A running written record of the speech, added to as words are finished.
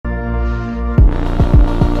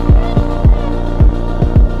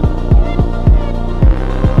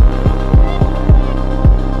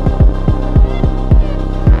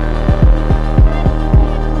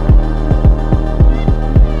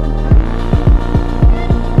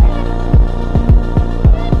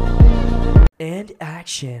And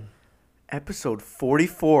action. Episode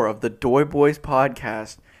 44 of the Doi Boys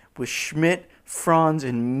podcast with Schmidt, Franz,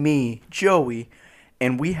 and me, Joey.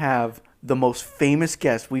 And we have the most famous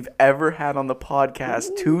guest we've ever had on the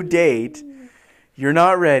podcast to date. You're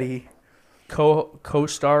not ready.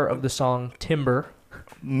 Co-star of the song Timber.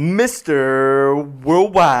 Mr.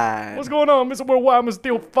 Worldwide. What's going on, Mr. Worldwide? I'm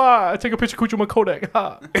still fire. Take a picture, Coochie, my Kodak.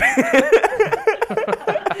 Ha.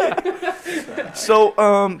 So,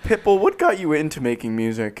 Pitbull, what got you into making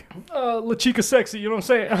music? La Chica sexy, you know what I'm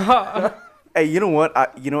saying? Ha. Hey, you know what?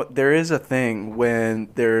 There is a thing when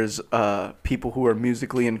there's people who are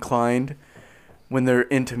musically inclined. When they're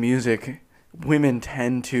into music, women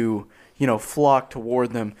tend to, flock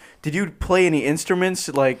toward them. Did you play any instruments,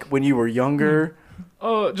 like, when you were younger?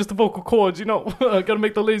 Just the vocal cords, Gotta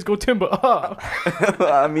make the ladies go timber. Ha.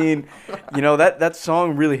 I mean, that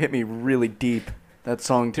song really hit me really deep. That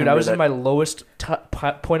song, Dude, I was in my lowest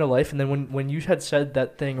point of life, and then when you had said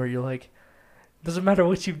that thing where you're like, doesn't matter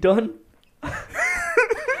what you've done.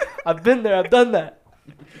 I've been there, I've done that.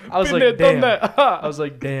 I was like, damn. I was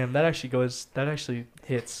like, damn, that actually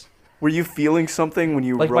hits. Were you feeling something when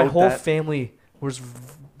you wrote that? Like, my whole family was,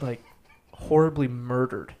 like, horribly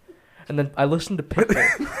murdered. And then I listened to Pitbull.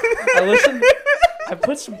 I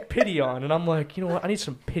put some pity on, and I'm like, you know what, I need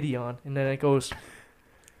some pity on. And then it goes,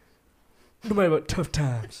 no matter what, tough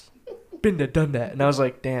times. Been there, done that. And I was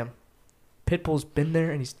like, damn, Pitbull's been there,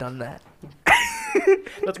 and he's done that.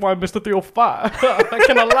 That's why I'm Mr. 305. I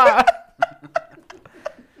cannot lie.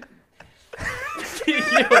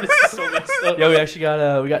 Yo, this is so messed up. Yo, we actually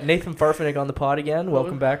got Nathan Farfanick on the pod again.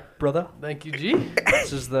 Welcome back, brother. Thank you, G.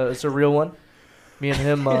 It's a real one. Me and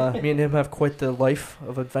him have quite the life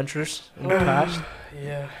of adventures in the past.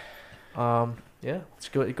 Yeah. Yeah,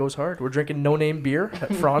 it goes hard. We're drinking no name beer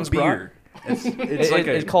at Franz beer.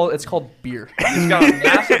 It's called beer. It's got a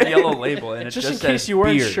massive yellow label, and it just in says case you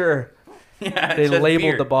weren't beer. Sure. Yeah, they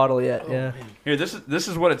labeled beer. the bottle yet. Yeah. Here, this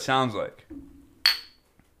is what it sounds like.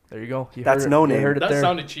 There you go. That's no name. You heard it That there.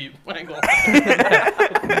 sounded cheap. I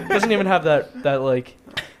Doesn't even have that like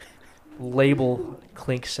label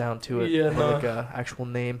clink sound to it. Yeah, or no. like a actual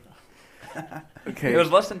name. Okay. It was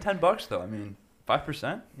less than $10 though. I mean,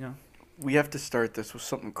 5%. We have to start this with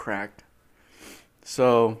something cracked.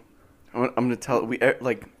 So, I'm going to tell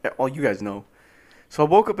all you guys know. So I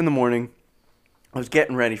woke up in the morning. I was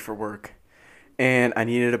getting ready for work, and I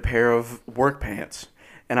needed a pair of work pants.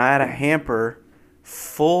 And I had a hamper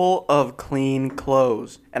full of clean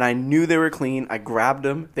clothes, and I knew they were clean. I grabbed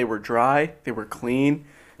them. They were dry. They were clean.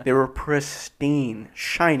 They were pristine,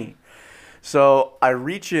 shiny. So I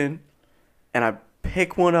reach in, and I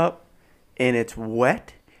pick one up, and it's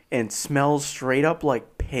wet and smells straight up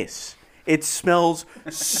like piss. It smells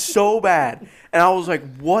so bad. And I was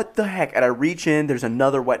like, what the heck? And I reach in, there's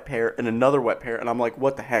another wet pair and another wet pair. And I'm like,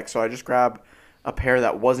 what the heck? So I just grab a pair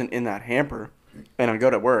that wasn't in that hamper, and I go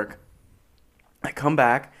to work. I come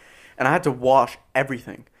back, and I had to wash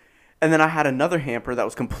everything. And then I had another hamper that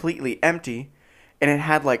was completely empty, and it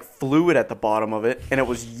had like fluid at the bottom of it, and it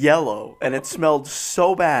was yellow, and it smelled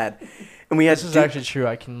so bad. And we had This is actually true.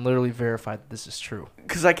 I can literally verify that this is true.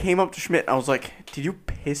 Because I came up to Schmidt, and I was like, did you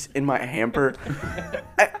piss in my hamper?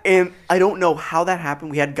 And I don't know how that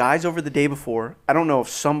happened. We had guys over the day before. I don't know if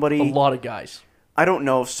somebody... A lot of guys. I don't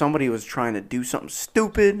know if somebody was trying to do something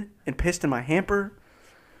stupid and pissed in my hamper.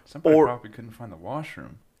 Somebody probably couldn't find the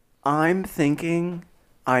washroom. I'm thinking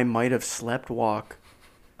I might have slept walk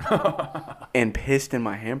and pissed in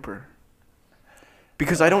my hamper.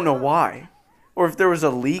 Because I don't know why. Or if there was a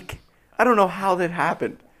leak. I don't know how that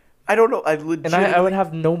happened. I don't know. I would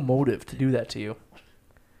have no motive to do that to you.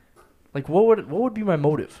 Like, what would be my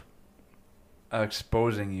motive?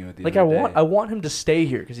 Exposing you at the Like, end of the day. I want him to stay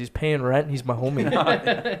here because he's paying rent and he's my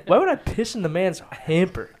homie. Why would I piss in the man's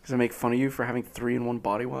hamper? Because I make fun of you for having 3-in-1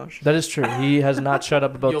 body wash. That is true. He has not shut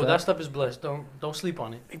up about Yo, that. that stuff is blessed. Don't sleep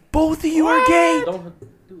on it. Both of you are gay. Don't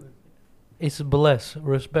do it. It's blessed.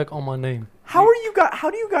 Respect on my name. How do you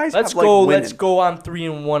guys Let's have, like, go. women? Let's go on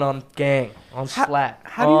 3-in-1 on gang on Slat.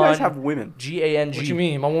 How do you guys have women? GANG. What you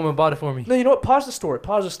mean? My woman bought it for me. No, you know what? Pause the story.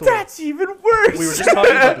 That's even worse. We were just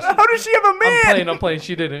talking about this. How does she have a man? I'm playing.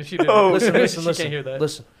 She didn't. Oh, Listen. She can't hear that.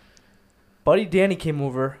 Listen. Buddy Danny came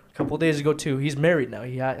over a couple of days ago too. He's married now.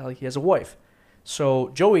 He has a wife. So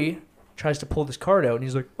Joey tries to pull this card out, and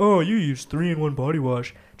he's like, "Oh, you use 3-in-1 body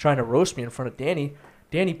wash," trying to roast me in front of Danny.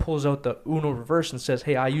 Danny pulls out the Uno reverse and says,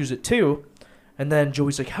 "Hey, I use it too." And then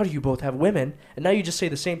Joey's like, "How do you both have women?" And now you just say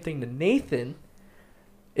the same thing to Nathan.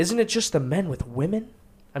 Isn't it just the men with women?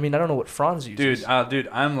 I mean, I don't know what Franz uses. Dude,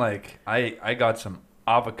 I'm like, I got some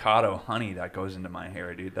avocado honey that goes into my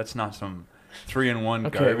hair, dude. That's not some 3-in-1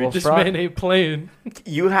 Okay, garbage. well, This Fran- man ain't playing.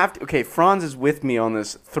 You have to. Okay, Franz is with me on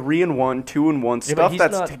this 3-in-1, 2-in-1 Yeah, but stuff he's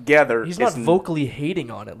that's not- together. He's not is- vocally hating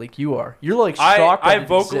on it like you are. You're like shocked I that it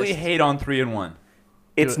vocally exists. hate on 3-in-1.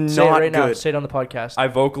 It's Do it. Say it not right now. good. Say it on the podcast. I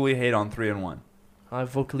vocally hate on 3-in-1. I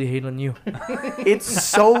vocally hate on you. It's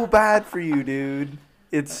so bad for you, dude.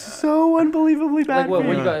 It's so unbelievably bad Like what? for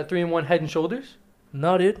What you. you got? 3-in-1 Head and Shoulders.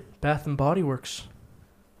 No, dude. Bath and Body Works.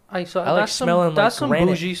 I saw. I like that's smelling some, That's like some granite.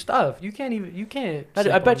 bougie stuff. You can't even. You can't. I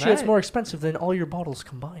sip bet on you it's that. more expensive than all your bottles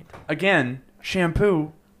combined. Again,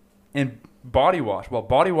 shampoo and body wash. Well,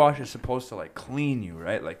 body wash is supposed to like clean you,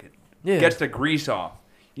 right? Like it Yeah. gets the grease off.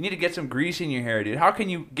 You need to get some grease in your hair, dude. How can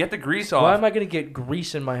you get the grease off? Why am I gonna get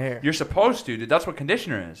grease in my hair? You're supposed to, dude. That's what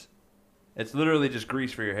conditioner is. It's literally just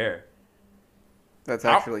grease for your hair. That's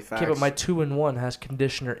actually facts. Okay, but my 2-in-1 has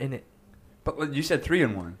conditioner in it. But like, you said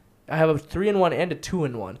 3-in-1. I have a 3-in-1 and a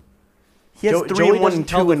 2-in-1. he has Joey 3-in-1 doesn't and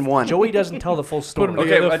tell the- 2-in-1. Joey doesn't tell the full story. Put 'em Okay,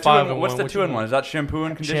 together, but 5-in-1, what's the which one? 2-in-1? Is that shampoo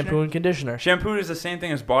and conditioner? Shampoo and conditioner. Shampoo is the same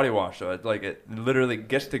thing as body wash, so it literally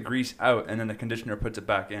gets the grease out, and then the conditioner puts it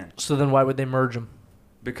back in. So then why would they merge them?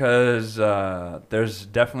 Because there's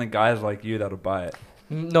definitely guys like you that'll buy it.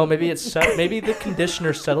 No, maybe maybe the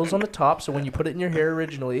conditioner settles on the top, so when you put it in your hair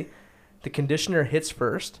originally, the conditioner hits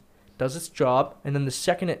first, does its job, and then the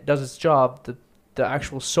second it does its job, the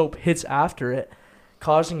actual soap hits after it,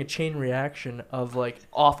 causing a chain reaction of like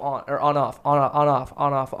off on or on off on off on off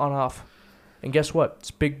on off on off. And guess what?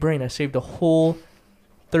 It's big brain. I saved a whole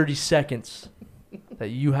 30 seconds that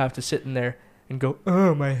you have to sit in there and go,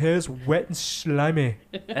 oh, my hair's wet and slimy.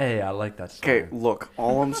 Hey, I like that stuff. Okay, look,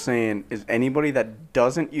 all I'm saying is anybody that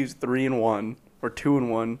doesn't use 3-in-1 or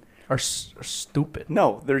 2-in-1, Are stupid.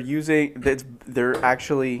 no, they're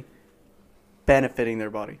actually benefiting their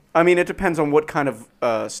body. I mean, it depends on what kind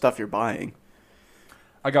of stuff you're buying.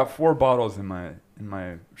 I got 4 bottles in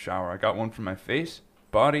my shower. I got one for my face,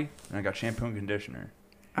 body, and I got shampoo and conditioner.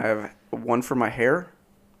 I have one for my hair,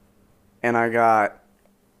 and I got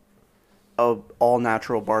all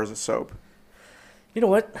natural bars of soap. You know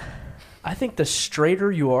what? I think the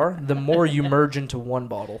straighter you are, the more you merge into one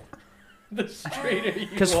bottle. The straighter you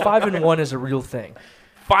Because are. 5-in-1 is a real thing.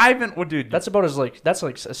 5 well, dude. That's about that's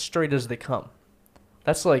like as straight as they come.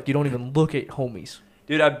 That's like you don't even look at homies.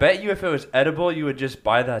 Dude, I bet you if it was edible, you would just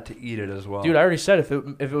buy that to eat it as well. Dude, I already said if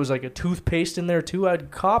it was like a toothpaste in there too,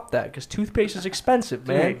 I'd cop that because toothpaste is expensive,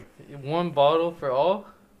 man. Dude, one bottle for all.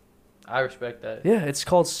 I respect that. Yeah, it's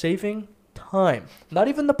called saving time. Not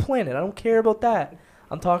even the planet. I don't care about that.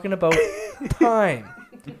 I'm talking about time.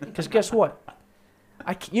 Because guess what?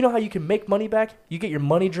 You know how you can make money back? You get your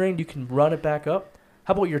money drained, you can run it back up.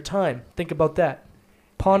 How about your time? Think about that.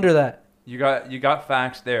 Ponder that. You got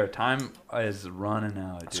facts there. Time is running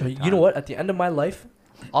out. Dude. So you Time. know what? At the end of my life,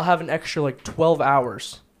 I'll have an extra like 12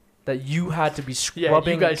 hours that you had to be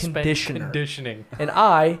scrubbing you guys spent conditioner. conditioning. And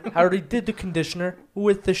I already did the conditioner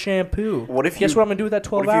with the shampoo. What if Guess you, what I'm gonna do with that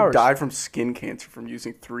 12 what if hours? you died from skin cancer from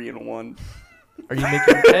using 3-in-1? Are you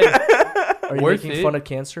making Hey, are you Worth making it. fun of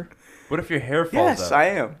cancer? What if your hair falls Yes, out? I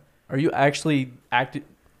am. Are you actually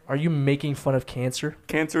Are you making fun of cancer?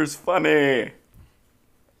 Cancer is funny.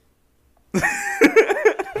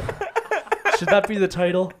 Should that be the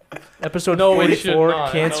title? Episode No, it should 44.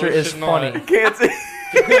 not. Cancer No, it is should funny. not. Cancer.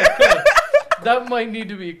 that might need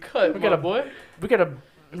to be cut, We my gotta- boy. We gotta.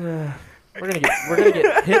 We're gonna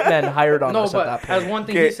get hitmen hired on No, us at that but point. as one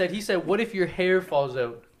thing Okay. he said, what if your hair falls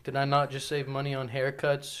out? Did I not just save money on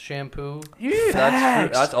haircuts, shampoo? That's Facts.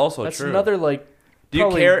 true. That's also That's true. another like. Do you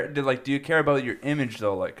probably- care? Do you care about your image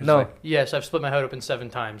though? Like, 'cause, No. like, Yes, I've split my head open 7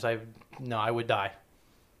 times. I would die.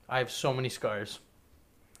 I have so many scars.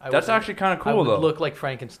 that's actually kind of I cool would though. look like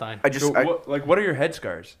Frankenstein. So what are your head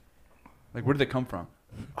scars? Like, where do they come from?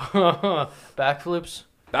 Backflips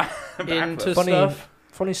into Funny- stuff.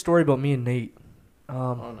 Funny story about me and Nate.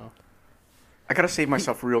 Oh no. I gotta save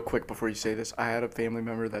myself real quick before you say this. I had a family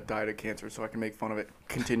member that died of cancer, so I can make fun of it.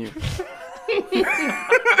 Continue.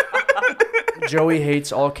 Joey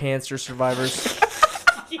hates all cancer survivors.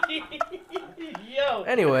 Yo.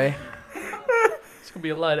 Anyway, It's gonna be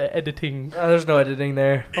a lot of editing. there's no editing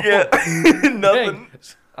there. Yeah, nothing.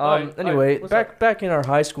 Alright, Anyway, alright, what's back in our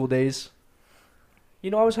high school days, I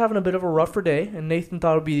was having a bit of a rougher day, and Nathan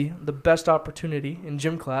thought it'd be the best opportunity in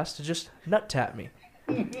gym class to just nut tap me.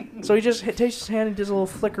 So he just takes his hand and does a little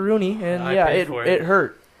flickeroony, and I yeah, paid for it. it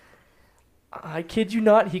hurt. I kid you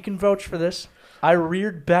not, he can vouch for this. I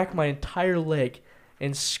reared back my entire leg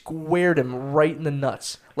and squared him right in the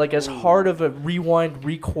nuts. Like as hard of a rewind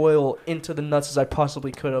recoil into the nuts as I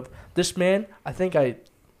possibly could have. This man, I think I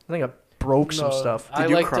broke some No, stuff. Did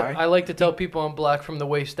you I cry? like to tell people I'm black from the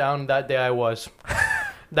waist down. That day I was.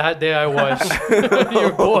 That day I was.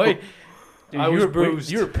 Your boy. Dude, I was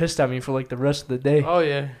bruised. You were pissed at me for like the rest of the day. Oh,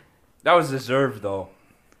 yeah. That was deserved, though.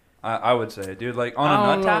 I would say, dude. Like, on I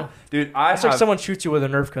a don't nut tap. Dude, It's like someone shoots you with a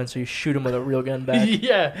Nerf gun, so you shoot him with a real gun back.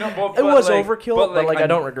 Yeah. No, It was overkill, but like I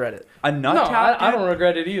don't regret it. A nut No, tap, I dude? don't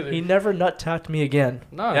regret it either. He never nut tapped me again.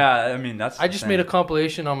 No. Yeah, I mean, that's I just made a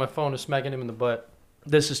compilation on my phone of smacking him in the butt.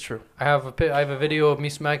 This is true. I have a video of me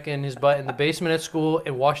smacking his butt in the basement at school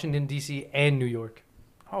in Washington, D.C. and New York.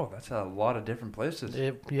 Oh, that's a lot of different places.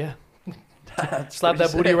 Yeah. That's Slap that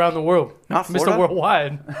pretty booty sick. around the world. Not Florida. Mr.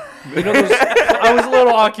 Worldwide. You know those, I was a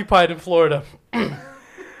little occupied in Florida.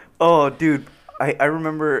 Oh, dude, I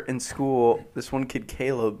remember in school, this one kid,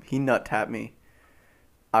 Caleb, he nut tapped me.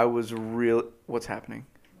 I was real. What's happening?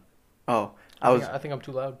 Oh, I think I'm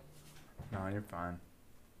too loud. No, you're fine.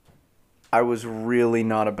 I was really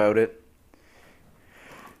not about it.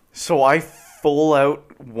 So I full out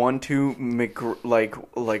 1-2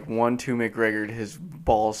 McGregor his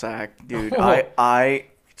ball sack, dude. I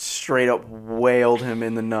straight up wailed him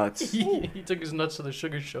in the nuts. He took his nuts to the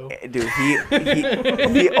sugar show. Dude,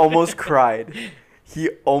 he almost cried. He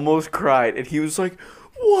almost cried, and he was like,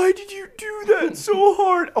 "Why did you do that so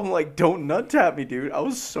hard?" I'm like, "Don't nut tap me, dude." I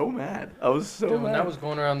was so mad. Dude, when I was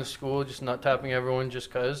going around the school, just nut tapping everyone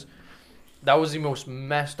just cause, that was the most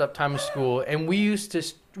messed up time of school. And we used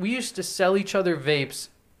to sell each other vapes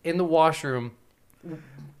in the washroom,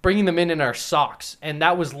 bringing them in our socks, and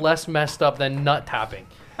that was less messed up than nut tapping.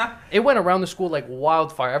 It went around the school like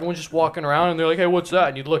wildfire. Everyone's just walking around, and they're like, "Hey, what's that?"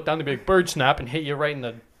 And you'd look down, they'd be like, "Bird snap," and hit you right in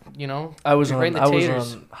the, I was right in the on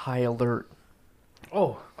taters. high alert.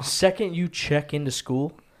 Oh, Second you check into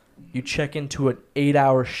school, you check into an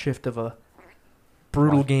 8-hour shift of a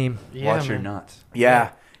brutal game. yeah, Watch your man. nuts. Yeah,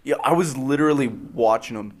 I was literally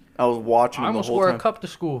watching him. I was watching I him the almost whole wore time. a cup to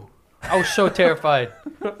school. I was so terrified.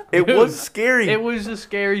 It Dude, was scary. It was a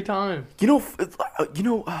scary time.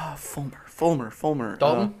 Fulmer.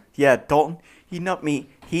 Dalton? Yeah, Dalton. He nut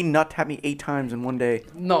tapped me 8 times in one day.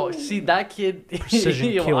 No, see that kid.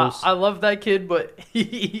 Precision kills. I love that kid, but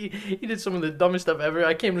he did some of the dumbest stuff ever.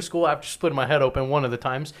 I came to school after splitting my head open one of the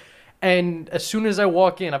times, and as soon as I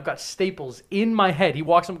walk in, I've got staples in my head. He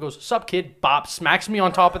walks up and goes, "Sup, kid?" Bop, smacks me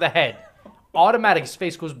on top of the head. Automatic, his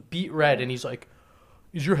face goes beet red, and he's like,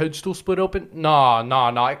 "Is your head still split open?" Nah.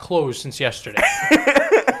 It closed since yesterday.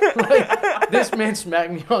 Like, this man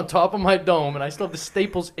smacked me on top of my dome, and I still have the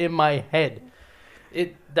staples in my head.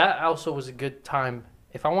 That also was a good time.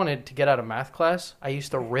 If I wanted to get out of math class, I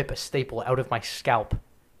used to rip a staple out of my scalp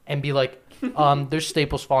and be like, there's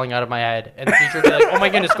staples falling out of my head. And the teacher would be like, "Oh my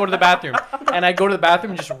goodness, go to the bathroom." And I'd go to the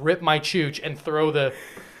bathroom and just rip my chooch and throw the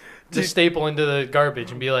staple into the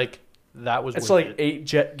garbage and be like, that was It's worth like it.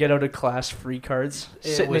 8 get out of class free cards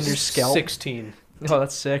It sitting in was your scalp. 16. Oh,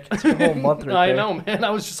 that's sick. It's a whole month right I there. know, man. I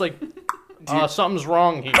was just like, something's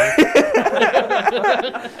wrong here.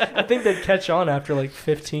 I think they'd catch on after like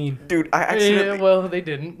 15. Dude, Yeah, well, they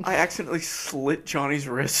didn't. I accidentally slit Johnny's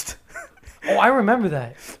wrist. Oh, I remember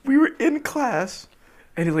that. We were in class,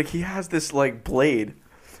 and he has this like blade, and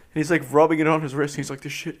he's like rubbing it on his wrist. And he's like,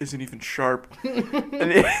 "This shit isn't even sharp."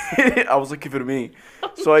 And I was like, "Give it to me."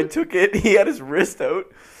 So I took it. He had his wrist out.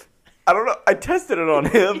 I don't know. I tested it on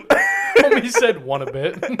him. He said one a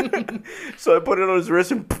bit. So I put it on his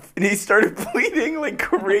wrist, and he started bleeding like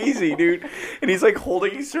crazy, dude. And he's like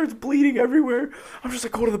holding. He starts bleeding everywhere. I'm just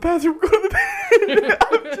like, "Go to the bathroom. Go to the bathroom."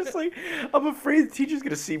 I'm just like, I'm afraid the teacher's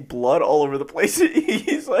gonna see blood all over the place.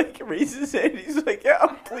 He's like, raises his hand. He's like, "Yeah,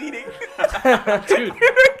 I'm bleeding." Dude,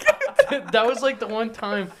 that was like the one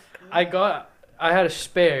time I had a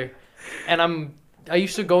spare, and I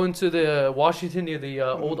used to go into the Washington near the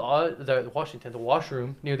the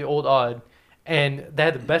washroom near the old Odd, and they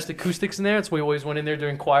had the best acoustics in there. That's why we always went in there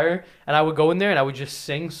during choir, and I would go in there and I would just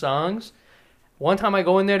sing songs. One time I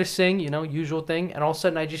go in there to sing, usual thing, and all of a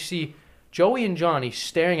sudden I just see Joey and Johnny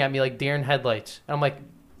staring at me like deer in headlights, and I'm like,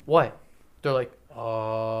 "What?" They're like,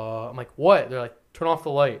 I'm like, "What?" They're like, "Turn off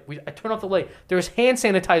the light." I turn off the light. There's hand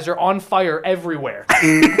sanitizer on fire everywhere,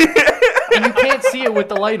 and you can't see it with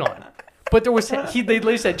the light on. But they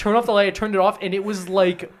literally said, "Turn off the light." I turned it off, and it was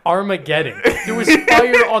like Armageddon. There was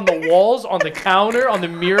fire on the walls, on the counter, on the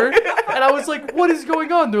mirror. And I was like, "What is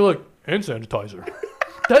going on?" They're like, "Hand sanitizer."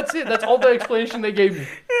 That's it. That's all the explanation they gave me.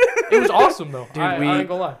 It was awesome, though. Dude, I ain't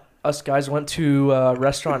gonna lie. Us guys went to a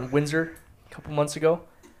restaurant in Windsor a couple months ago.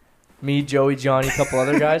 Me, Joey, Johnny, a couple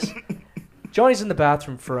other guys. Johnny's in the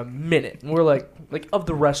bathroom for a minute. And we're like of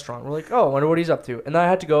the restaurant. We're like, "Oh, I wonder what he's up to." And then I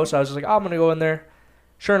had to go, so I was just like, "I'm going to go in there."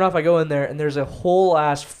 Sure enough, I go in there, and there's a whole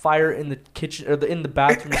ass fire in the kitchen or in the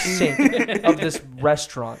bathroom sink of this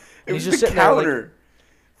restaurant. It And was he's just the sitting there like, counter.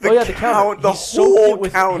 Oh yeah, the counter. The He soaked whole it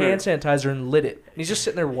with counter. hand sanitizer and lit it. And he's just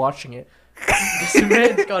sitting there watching it. This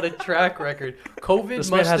man's got a track record. COVID This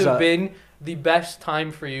man must has have a- been the best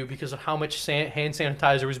time for you because of how much hand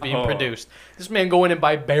sanitizer was being Oh. produced. This man go in and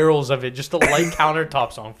buy barrels of it just to light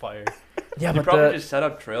countertops on fire. Yeah, You but probably just set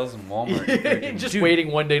up trails in Walmart. and freaking- just Dude.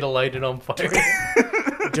 waiting one day to light it on fire.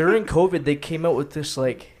 during COVID, they came out with this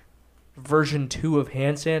like version 2 of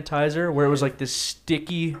hand sanitizer where it was like this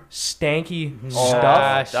sticky, stanky Oh, stuff.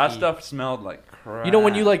 Nasty. that stuff smelled like crap. You know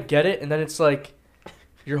when you like get it and then it's like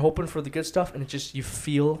you're hoping for the good stuff and it just you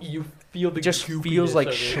feel You feel the it just goopiness feels like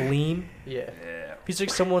of it. schleem. Yeah, Yeah. He's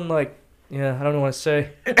like someone like I don't know what to say.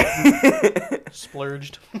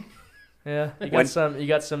 splurged. Yeah, you When-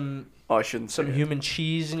 got some Oh, I shouldn't say some it. human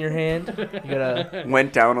cheese in your hand. You gotta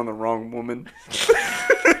Went down on the wrong woman.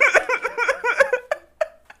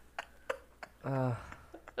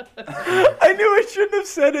 I knew I shouldn't have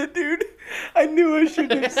said it, dude. I knew I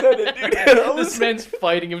shouldn't have said it, dude. And I This was- man's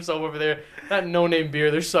fighting himself over there. That no-name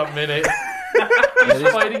beer, there's something in it. Yeah,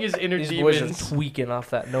 He's fighting his inner these boys demons. are tweaking off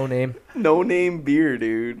that no name. No name beer,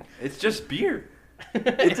 dude. It's just beer.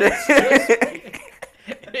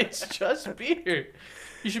 It's just beer.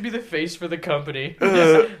 You should be the face for the company.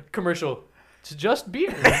 Uh. Commercial. It's just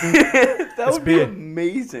beer. That It's would be beer.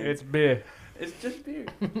 amazing. beer. It's just beer.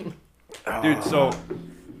 Oh. Dude, so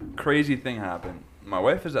crazy thing happened. My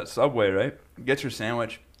wife is at Subway, right? Gets her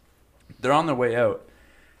sandwich. They're on their way out.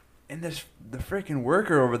 And the freaking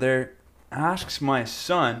worker over there asks my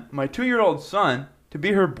son, my 2-year-old son, to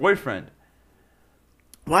be her boyfriend.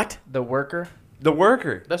 What? The worker. The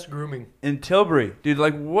worker That's grooming. in Tilbury. Dude,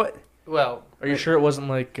 like what? Well, Are you sure it wasn't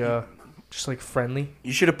like just like friendly?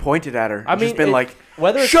 You should have pointed at her. I Just mean, been it- like,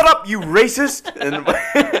 Whether it's, "Shut up, you racist!" And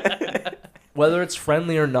whether it's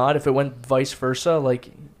friendly or not, if it went vice versa, like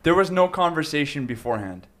There was no conversation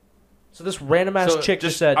beforehand. so this random ass So chick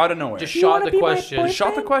Just just said, out of nowhere. just You shot wanna the be my question. boyfriend?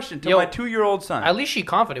 Shot the question to Yo, my 2-year-old son. At least she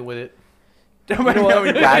confident with it. you know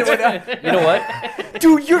what? That's- You know what?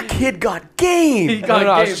 dude, your kid got game. He No, got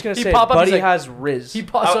no, I was game. just gonna He say, pop up, Buddy he's like- has Riz. He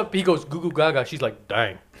pops Oh. up, he goes, Goo Goo Gaga. She's like,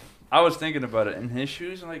 dang. I was thinking about it. In his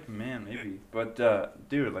shoes, I'm like, man, maybe. But,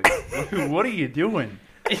 dude, like, what are you doing?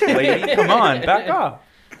 Lady, come on, back off.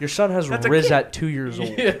 Your son has That's a Riz kid. at 2 years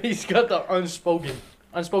old. Yeah, he's got the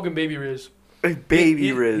unspoken baby Riz. Baby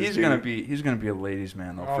He- Riz. He's dude. gonna be a ladies'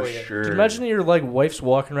 man though, Oh, for yeah. sure. Can you imagine that your like wife's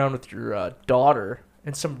walking around with your daughter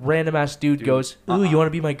and some random ass dude goes, "Ooh, you want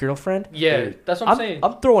to be my girlfriend?" Yeah, Dude. that's what I'm saying.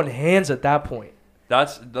 I'm throwing hands at that point.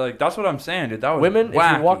 That's what I'm saying, dude. That was Women,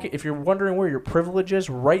 wacky. if you're wondering where your privilege is,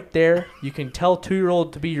 right there, you can tell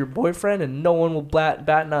 2-year-old to be your boyfriend, and no one will bat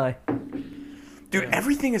an eye. Dude,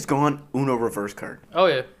 everything has gone Uno reverse card. Oh,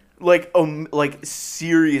 yeah. Like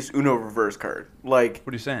serious Uno reverse card. Like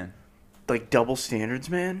What are you saying? double standards,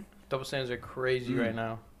 man. Double standards are crazy right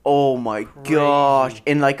now. Oh my Crazy. gosh.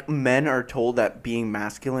 And like men are told that being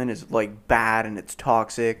masculine is like bad and it's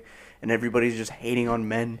toxic and everybody's just hating on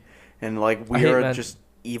men and like I we hate are men. just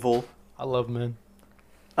evil. I love men.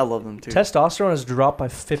 I love them too. Testosterone has dropped by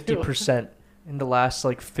 50% in the last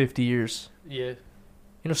like 50 years. Yeah.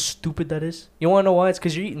 You know how stupid that is? You want to know why? It's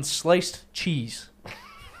because you're eating sliced cheese.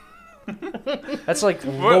 That's like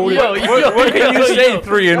loaded, What can you say?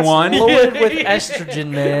 3-in-1. loaded with estrogen,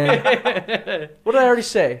 man. What did I already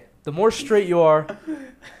say? The more straight you are,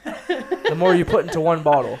 the more you put into one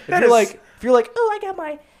bottle. If That you're is- like, oh, I got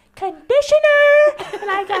my conditioner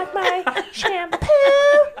and I got my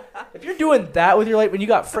shampoo. If you're doing that with your life when you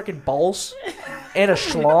got freaking balls and a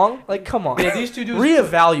schlong, like, come on, Yeah, these two dudes,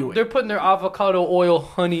 reevaluate. they're putting their avocado oil,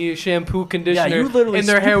 honey, shampoo, conditioner you literally- in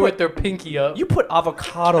their you hair put- with their pinky up. You put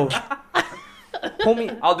avocado.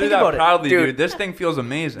 Homie, I'll do think that about it. proudly, Dude. dude. This thing feels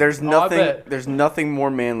amazing. There's I nothing bet. there's nothing more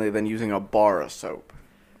manly than using a bar of soap.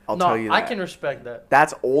 I'll no, tell you that. I can respect that.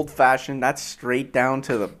 That's old fashioned. That's straight down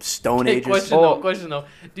to the Stone Hey, Ages. question though.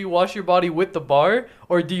 Do you wash your body with the bar,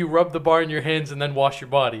 or do you rub the bar in your hands and then wash your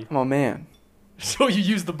body? Oh man. So you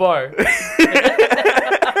use the bar.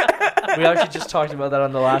 We actually just talked about that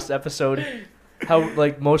on the last episode. How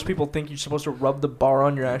like most people think you're supposed to rub the bar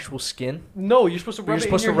on your actual skin. No, you're supposed to You're rub,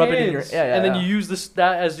 supposed it, to in rub your it in your- hands, yeah, yeah, and then yeah. you use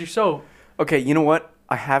that as your soap. Okay, you know what?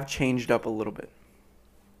 I have changed up a little bit.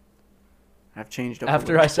 I've changed up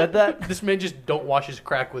After a I little. said that, This man just don't wash his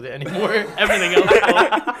crack with it anymore. Everything else.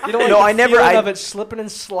 Goes. you know what? No, the I never- feeling I- of it slipping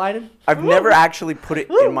and sliding. I've never actually put it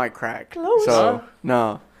in my crack. Close. So,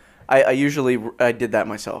 no. I usually I did that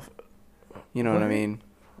myself. You know what I mean?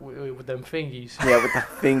 with them fingies. Yeah, with the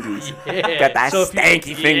fingies. Yeah. Got that So if you-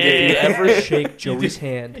 stanky finger. If you Yeah. ever shake Joey's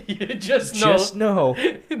hand, You just know. just know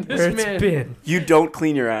this where man. it's been. You don't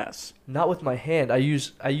clean your ass. Not with my hand. I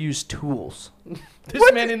use tools.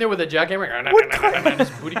 This man in there with a jackhammer. His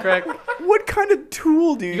booty crack. What kind of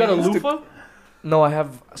tool do you You got a use to- loofah? No, I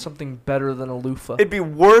have something better than a loofah. It'd be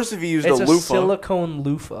worse if you used It's a a loofah. silicone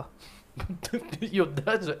loofah. Yo,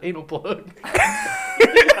 that's an anal plug.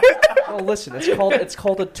 Oh, listen, it's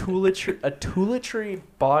called a toiletry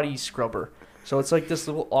body scrubber. So it's like this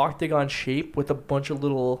little octagon shape with a bunch of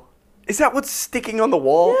little. Is that what's sticking on the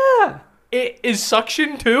wall? Yeah. It is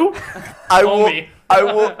suction too? I will. Homie.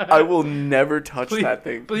 I will never touch Please- that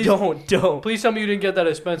thing. Please, Don't. please tell me you didn't get that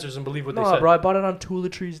at Spencer's and believe what they No, said. bro, I bought it on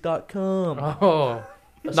toiletries.com. Oh.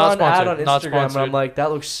 I saw Not an ad sponsored. on Not Instagram, and I'm sponsored. like,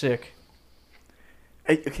 that looks sick.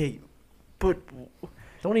 Okay, but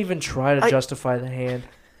Don't even try to I- justify the hand.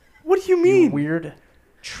 what do you You mean? weird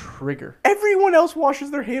trigger. Everyone else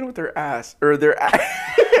washes their hand with their ass or their ass.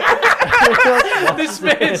 This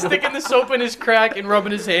man sticking the soap in his crack and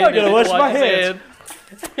rubbing his hand. I gotta in wash his my hand.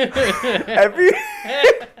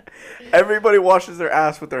 Everybody washes their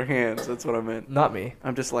ass with their hands. That's what I meant. Not me.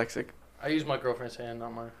 I'm dyslexic. I use my girlfriend's hand,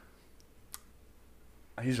 not mine.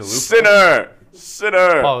 I use a loop.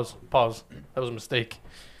 Sinner. Pause. That was a mistake.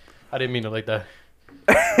 I didn't mean it like that.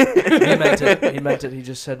 He meant it. He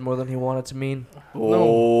just said more than he wanted to mean.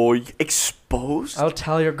 Oh, exposed. I'll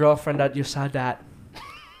tell your girlfriend that you said that.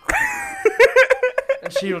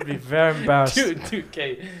 And she would be very embarrassed. Dude,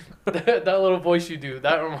 okay. That little voice you do,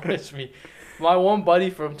 that reminds me. My one buddy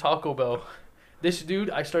from Taco Bell. This dude,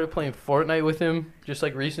 I started playing Fortnite with him just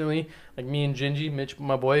like recently. Like me and Gingy, Mitch,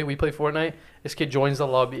 my boy, we play Fortnite. This kid joins the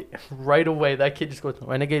lobby. Right away, that kid just goes,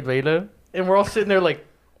 Renegade Raider. And we're all sitting there like,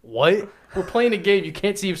 what? We're playing a game. You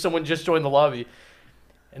can't see if someone just joined the lobby.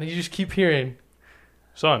 And you just keep hearing,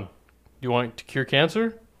 son, do you want to cure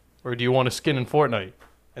cancer? Or do you want a skin in Fortnite?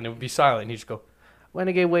 And it would be silent. And he'd just go,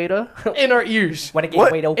 Renegade Waiter, in our ears. When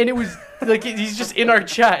What? wait, And it was like he's just in our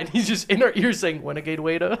chat, and he's just in our ears saying "Renegade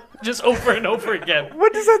Waiter" just over and over again.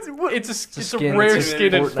 What does that? What? It's a skin, rare it's a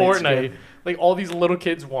skin in Fortnite Fortnite. skin. Like all these little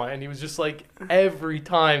kids want, and he was just like every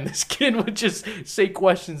time this kid would just say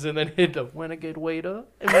questions and then hit the "Renegade Waiter."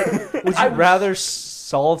 And like, Would you rather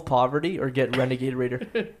solve poverty or get Renegade Raider?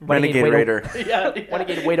 Renegade Raider. yeah,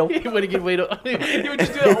 Renegade Waiter. Renegade Waiter. He would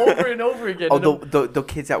just do it over and over again. Oh, and the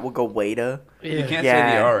kids that will go waiter. yeah. You can't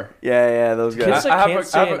say the R. Yeah, those guys. Kids that I have can't a- I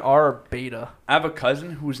say have an a- R or beta. I have a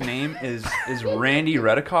cousin whose name is Randy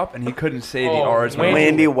Redicop, and he couldn't say the Oh, R's. Wandy.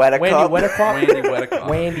 Wandy Wettacup. Wandy Wettacup. Randy Redicop.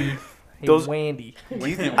 Wandy. Hey, Those- Wandy.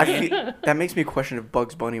 I feel, that makes me question if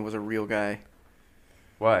Bugs Bunny was a real guy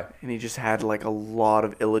Why? and he just had like a lot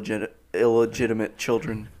of illegitimate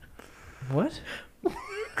children. What?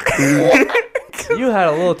 You had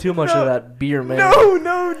a little too much of that beer, man.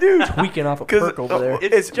 No, dude. Tweaking off a 'Cause, perk over there.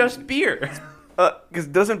 It's just beer. Because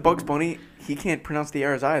doesn't Bugs Bunny, he can't pronounce the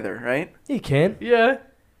R's either, right? You can. Yeah.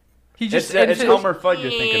 He just It's Elmer Fudd you're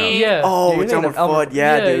thinking of. Yeah. Oh, You're it's thinking Elmer of Fudd.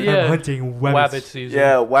 Yeah, Yeah, dude. yeah. hunting Wabbit season.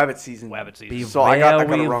 Yeah, Wabbit season. Wabbit Be season. So I got it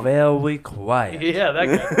wrong. very quiet. Yeah, that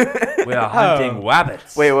guy. We are hunting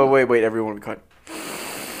wabbits. Wait, everyone be quiet.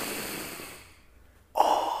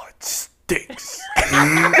 Oh, it stinks.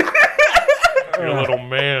 You're a little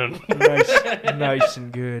man. nice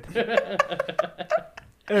and good.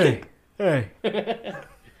 Hey.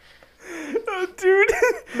 Oh, dude.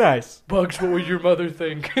 Nice. Bugs, what would your mother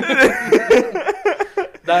think?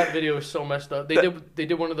 That video is so messed up. They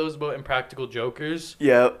did one of those about Impractical Jokers.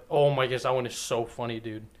 Yeah. Oh my gosh, that one is so funny,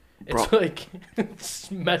 dude. It's Bro. like it's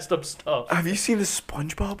messed up stuff. Have you seen the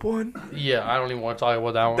SpongeBob one? Yeah, I don't even want to talk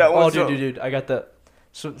about that one. That one- Oh, What's up? dude. I got the.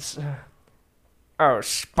 Oh,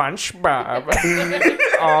 SpongeBob.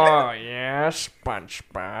 Oh, yeah,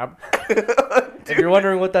 SpongeBob. If you're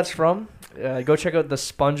wondering what that's from, go check out the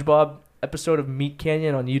SpongeBob episode of Meat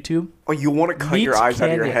Canyon on YouTube. Oh, you want to cut your Meat eyes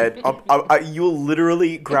out of your Canyon. head? You'll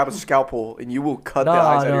literally grab a scalpel and you will cut the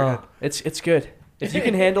eyes out of your head. It's good. If you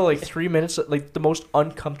can handle like 3 minutes, like the most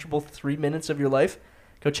uncomfortable 3 minutes of your life,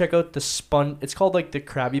 go check out the It's called like the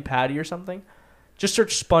Krabby Patty or something. Just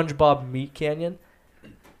search SpongeBob Meat Canyon,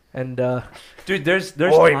 and Dude, there's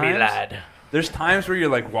Boy, times, me lad. There's times where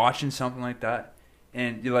you're like watching something like that,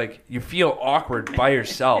 and you feel awkward by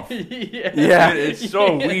yourself. Yeah. Yeah. Dude, it's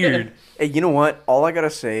so weird. Hey, you know what? All I gotta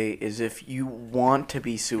say is if you want to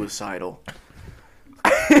be suicidal,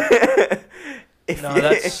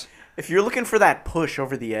 if you're looking for that push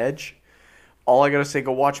over the edge, all I gotta say,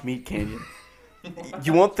 go watch Meat Canyon.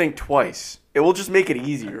 You won't think twice. It will just make it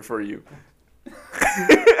easier for you.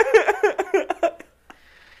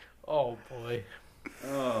 Oh boy.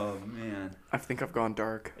 Oh man. I think I've gone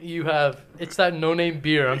dark. You have. It's that no-name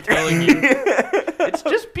beer. I'm telling you. It's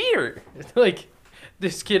just beer. It's like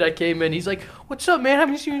this kid. I came in. He's like, "What's up, man?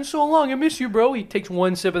 Haven't seen you in so long. I miss you, bro." He takes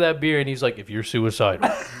one sip of that beer and he's like, "If you're suicidal,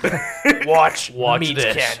 watch Meat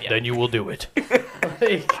this. Canyon." Then you will do it."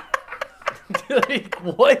 like, like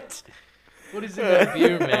what? What is in that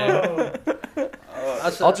beer, man?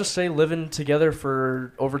 I'll just say, living together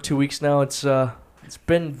for over 2 weeks now, it's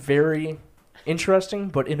been very interesting,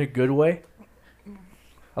 but in a good way.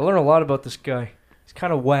 I learned a lot about this guy. He's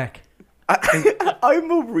kind of whack. I'm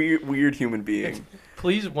a weird human being.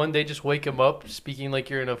 Please one day just wake him up speaking like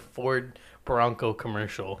you're in a Ford Bronco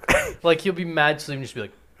commercial. Like he'll be mad sleep and just be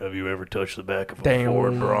like, "Have you ever touched the back of a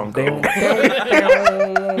Ford Bronco?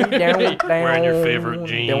 Wearing your favorite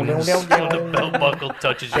jeans when the belt buckle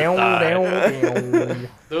touches your thigh."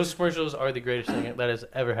 Those commercials are the greatest thing that has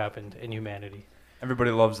ever happened in humanity.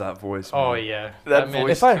 Everybody loves that voice. Oh man. yeah, That man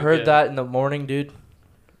voice is If I too heard good. that in the morning, dude,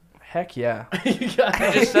 heck yeah.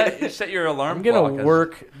 Just set your alarm I'm gonna clock as-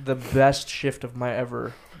 work the best shift of my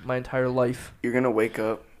entire life. You're gonna wake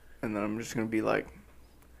up, and then I'm just gonna be like,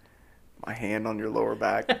 my hand on your lower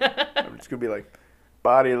back. I'm just gonna be like,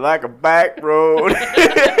 body like a back road.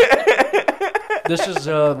 This is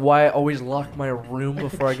why I always lock my room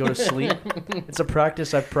before I go to sleep. It's a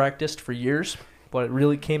practice I've practiced for years, but it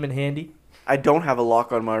really came in handy. I don't have a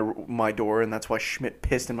lock on my door, and that's why Schmidt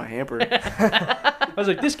pissed in my hamper. I was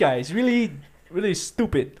like, this guy is really, really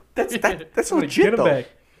stupid. That's I'm gonna legit get him though. back.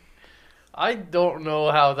 I don't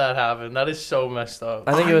know how that happened. That is so messed up.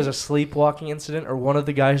 I think it was a sleepwalking incident, or one of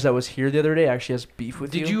the guys that was here the other day actually has beef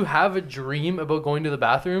with you. Did you have a dream about going to the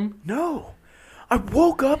bathroom? No, I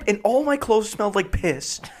woke up and all my clothes smelled like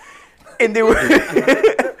piss, and they were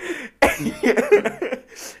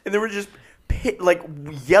and they were just like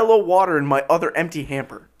yellow water in my other empty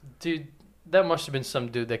hamper. Dude, that must have been some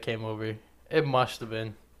dude that came over. It must have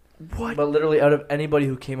been. What? But literally, out of anybody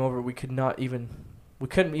who came over, we couldn't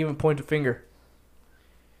even point a finger.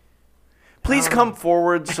 Please come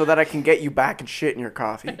forward so that I can get you back and shit in your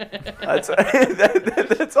coffee. That's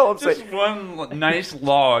all I'm saying. Just one nice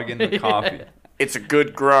log in the coffee. It's a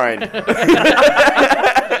good grind. In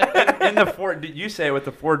the Ford, did you say it with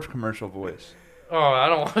the Ford commercial voice? Oh, I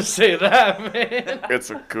don't want to say that, man. It's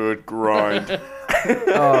a good grind.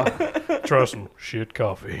 Trust me, shit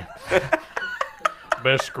coffee.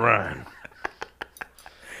 Best grind.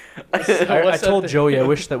 I told Joey I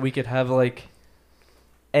wish that we could have like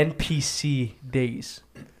NPC days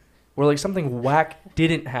where like something whack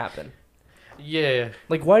didn't happen. Yeah.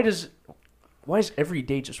 Like why is every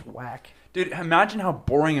day just whack? Dude, imagine how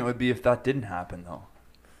boring it would be if that didn't happen, though.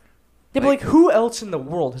 Yeah, but like who else in the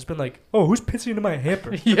world has been like, oh, who's pissing into my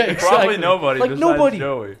hamper? Yeah, exactly. Probably nobody. Like, besides nobody.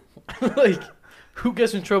 Joey. Like, who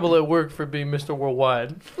gets in trouble at work for being Mr.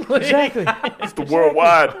 Worldwide? Like, Exactly. Mr.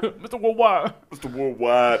 Worldwide. Mr. Worldwide. Mr.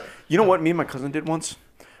 Worldwide. You know what me and my cousin did once?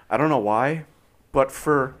 I don't know why, but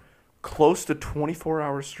for close to 24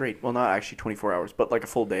 hours straight. Well, not actually 24 hours, but like a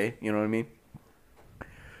full day. You know what I mean?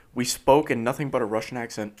 We spoke in nothing but a Russian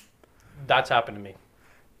accent. That's happened to me.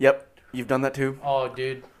 Yep. You've done that too? Oh,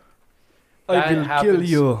 dude. I That will kill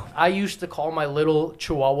happens. you. I used to call my little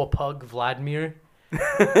Chihuahua pug Vladimir.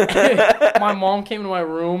 My mom came to my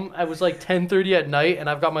room. It was like 10:30 at night, and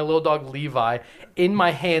I've got my little dog Levi in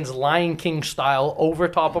my hands, Lion King style, over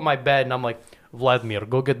top of my bed, and I'm like, Vladimir,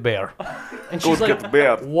 go get bear. And she's Go like, get the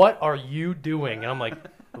bear. what are you doing? And I'm like,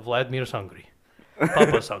 Vladimir's hungry.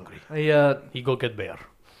 Papa's hungry. He go get bear.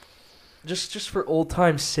 Just for old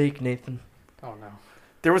time's sake, Nathan. Oh no.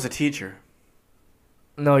 There was a teacher.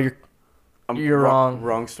 No, you're wrong.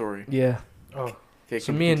 Wrong story. Yeah. Oh, Okay,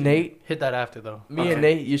 So me and Nate, hit that after though. Okay.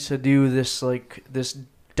 Nate used to do this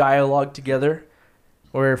dialogue together,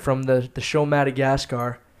 where from the show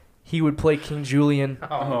Madagascar, he would play King Julian.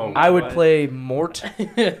 Oh, I would what? play Mort.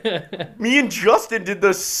 Me and Justin did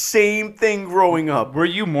the same thing growing up. Were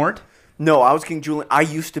you Mort? No, I was King Julian. I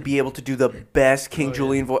used to be able to do the best King Oh, yeah.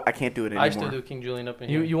 Julian voice. I can't do it anymore. I still do King Julian up in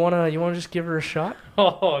here. You wanna just give her a shot?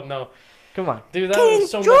 Oh no. Come on. Dude, that King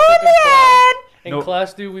was so messed up in class. In Nope.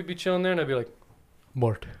 class, dude, we'd be chilling there and I'd be like,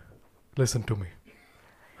 Mort, listen to me.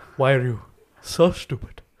 Why are you so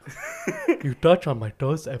stupid? You touch on my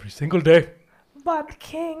toes every single day. But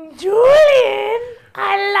King Julian,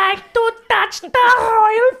 I like to touch the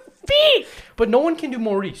royal feet. But no one can do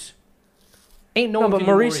Maurice. Ain't no No, one but can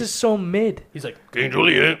do Maurice is so mid. He's like, King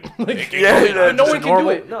Julian. Like, Yeah, but no just one can normal-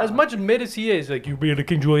 do it. no. As much mid as he is, like, you be the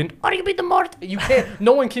King Julian, or you be the Mort. You can't,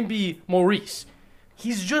 no one can be Maurice.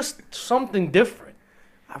 He's just something different.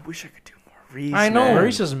 I wish I could do Maurice. I know. man.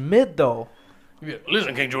 Maurice is mid though. Yeah,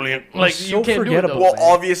 listen, King Julian. Like, so you can't do it, forgettable. though. Well, man.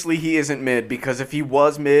 obviously he isn't mid, because if he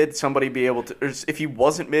was mid, somebody be able to. Or if he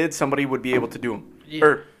wasn't mid, somebody would be able to do him. Yeah.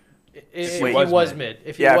 Or If he Wait. was mid.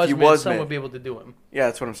 If he Yeah, if was he mid, was someone mid. would be able to do him. yeah,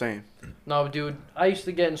 that's what I'm saying. No, dude, I used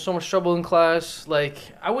to get in so much trouble in class. Like,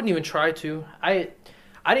 I wouldn't even try to.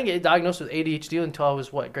 I didn't get diagnosed with ADHD until I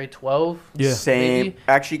was, what, grade 12? Yeah. Same. Maybe.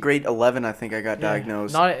 Actually, grade 11, I think I got Yeah.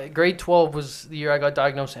 diagnosed. Not grade 12 was the year I got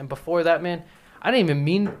diagnosed, and before that, man, I didn't even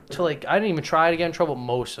mean to, like, I didn't even try to get in trouble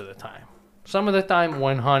most of the time. Some of the time,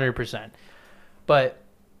 100%. But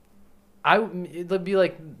it'd be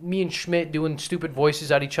like me and Schmidt doing stupid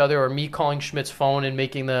voices at each other, or me calling Schmidt's phone and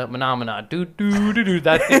making the phenomena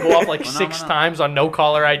that thing go off like 6 times on no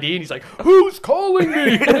caller ID, and he's like, "Who's calling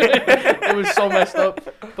me?" It was so messed up.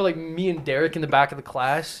 But like me and Derek in the back of the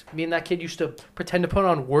class, me and that kid used to pretend to put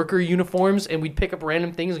on worker uniforms, and we'd pick up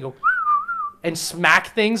random things and go and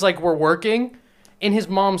smack things like we're working in his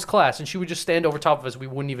mom's class, and she would just stand over top of us. We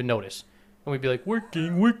wouldn't even notice, and we'd be like,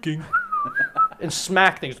 working. And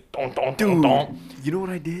smack things. Don, don, don, don. You know what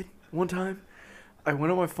I did one time? I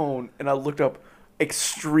went on my phone and I looked up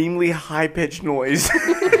extremely high pitched noise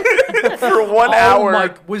for 1 hour.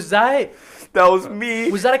 My, was that That was me.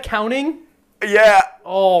 accounting? Yeah.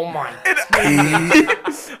 Oh my.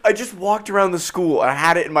 I just walked around the school. I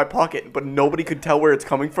had it in my pocket, but nobody could tell where it's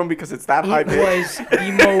coming from because it's that high It pitched. was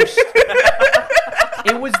the most.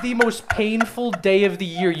 It was the most painful day of the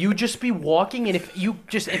year. You'd just be walking, and if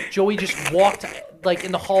Joey just walked like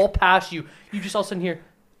in the hall past you, you just all of a sudden hear,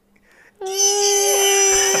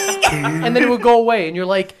 and then it would go away, and you're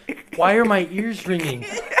like, why are my ears ringing?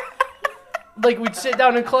 Like we'd sit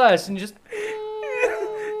down in class and just,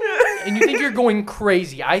 and you think you're going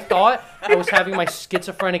crazy. I thought I was having my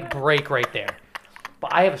schizophrenic break right there.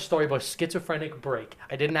 But I have a story about schizophrenic break.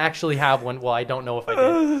 I didn't actually have one. Well, I don't know if I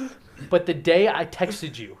did. But the day I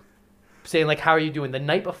texted you saying, like, how are you doing? The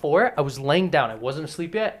night before, I was laying down. I wasn't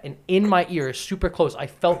asleep yet. And in my ear, super close, I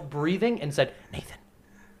felt breathing and said, Nathan.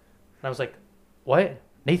 And I was like, what?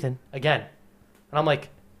 Nathan, again. And I'm like,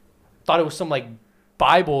 thought it was some, like,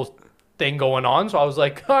 Bible thing going on. So I was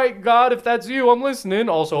like, all right, God, if that's you, I'm listening.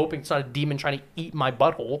 Also hoping it's not a demon trying to eat my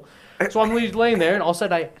butthole. So I'm laying there, and all of a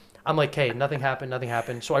sudden I'm like, hey, nothing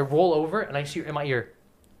happened. So I roll over, and I see in my ear,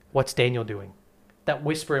 what's Daniel doing? That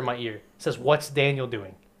whisper in my ear says, what's Daniel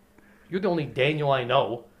doing? You're the only Daniel I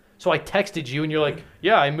know. So I texted you, and you're like,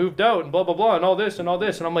 yeah, I moved out, and blah, blah, blah, and all this. And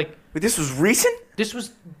I'm like, Wait, this was recent?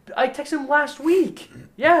 I texted him last week.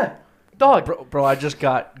 Yeah. Dog. Bro, I just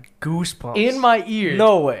got goosebumps. In my ear.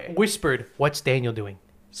 No way. Whispered, what's Daniel doing?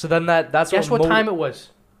 So then that's Guess what time it was?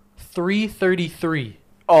 3:33.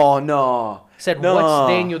 Oh, no. Said, No.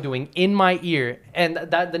 what's Daniel doing? In my ear. And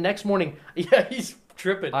that the next morning, yeah, he's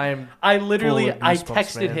tripping. I literally, full of I goosebumps,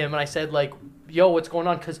 texted man. him and I said, like, yo, what's going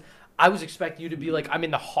on? Because I was expecting you to be like, I'm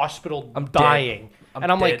in the hospital I'm dead. dying. I'm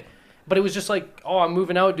and I'm dead. like, but it was just like, oh, I'm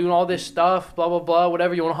moving out, doing all this stuff, blah, blah, blah,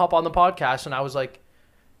 whatever. You want to hop on the podcast? And I was like,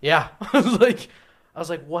 yeah. I was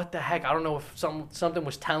like, what the heck? I don't know if something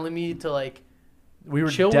was telling me to, like, we were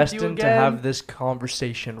chill with you destined to again. have this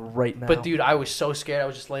conversation right now. But dude, I was so scared. I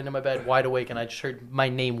was just laying in my bed, wide awake, and I just heard my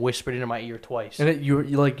name whispered into my ear twice. And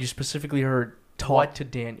you specifically heard talk What? to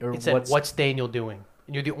Daniel. Or It said, what's Daniel doing?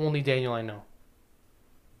 And you're the only Daniel I know.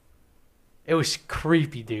 It was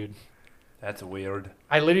creepy, dude. That's weird.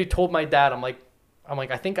 I literally told my dad, I'm like,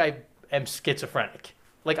 I think I am schizophrenic.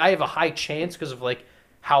 Like, I have a high chance because of, like,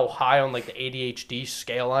 how high on, like, the ADHD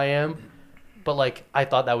scale I am. But, like, I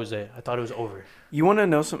thought that was it. I thought it was over. You want to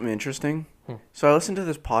know something interesting? So I listened to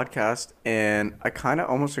this podcast, and I kind of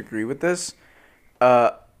almost agree with this.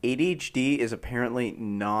 ADHD is apparently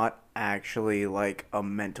not actually, like, a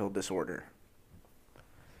mental disorder.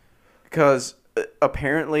 Because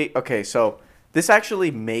apparently... Okay, so this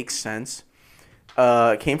actually makes sense.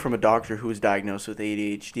 It came from a doctor who was diagnosed with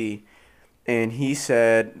ADHD. And he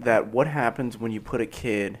said that what happens when you put a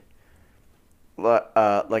kid...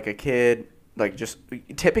 like just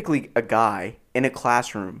typically a guy in a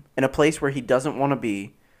classroom in a place where he doesn't want to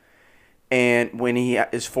be, and when he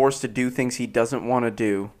is forced to do things he doesn't want to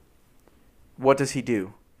do, what does he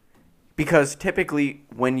do? Because typically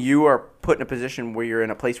when you are put in a position where you're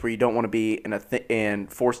in a place where you don't want to be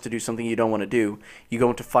and forced to do something you don't want to do, you go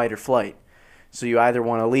into fight or flight. So you either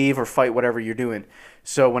want to leave or fight whatever you're doing.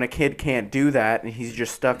 So when a kid can't do that and he's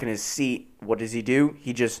just stuck in his seat, what does he do?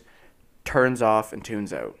 He just turns off and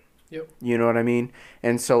tunes out. Yep. You know what I mean?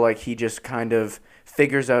 And so, like, he just kind of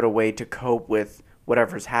figures out a way to cope with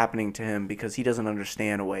whatever's happening to him because he doesn't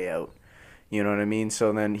understand a way out. You know what I mean?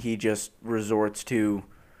 So then he just resorts to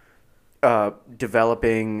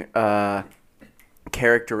developing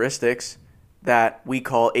characteristics that we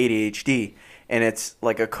call ADHD. and it's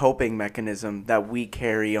like a coping mechanism that we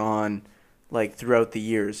carry on like throughout the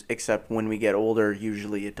years, except when we get older,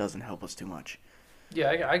 usually it doesn't help us too much.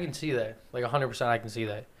 Yeah, I can see that. Like 100%, I can see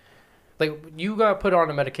that. Like you got put on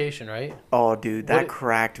a medication, right? Oh, dude, that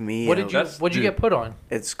cracked me. What did you get put on?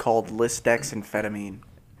 It's called lisdexamfetamine.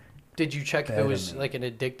 Did you check if it was like an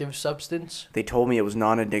addictive substance? They told me it was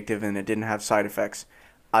non-addictive and it didn't have side effects.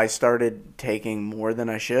 I started taking more than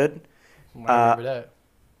I should. I remember that.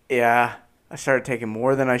 Yeah, I started taking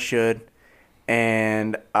more than I should,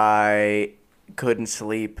 and I couldn't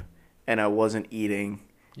sleep, and I wasn't eating,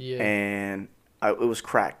 and it was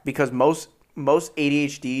cracked. Because most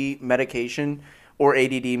ADHD medication or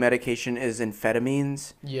ADD medication is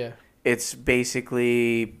amphetamines. Yeah. It's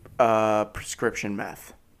basically prescription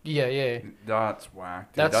meth. Yeah. That's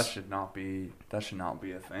whack, dude. That should not be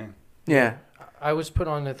a thing. Yeah. I was put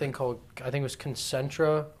on a thing called, I think it was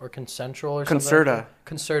Concentra or Concentral or something. Concerta. Like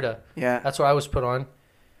Concerta. Yeah. That's what I was put on.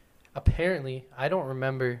 Apparently, I don't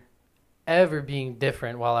remember ever being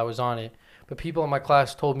different while I was on it, but people in my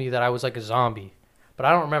class told me that I was like a zombie. But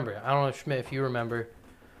I don't remember. I don't know, Schmidt, if you remember.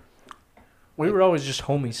 We were always just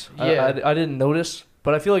homies. Yeah. I didn't notice,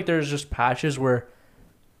 but I feel like there's just patches where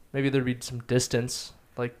maybe there'd be some distance.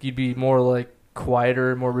 Like, you'd be more, like,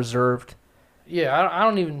 quieter, more reserved. Yeah, I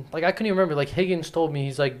don't even, like, I couldn't even remember. Like, Higgins told me,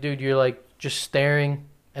 he's like, dude, you're, like, just staring,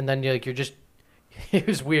 and then you're just, it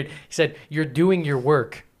was weird. He said, you're doing your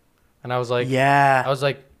work. And I was like, yeah. I was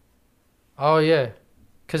like, oh, yeah.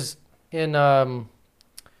 Because in, what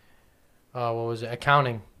was it,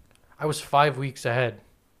 accounting, I was 5 weeks ahead.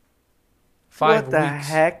 5 weeks. What the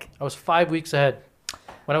heck? I was 5 weeks ahead.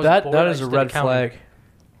 When I was bored, that I is a just did red accounting. flag.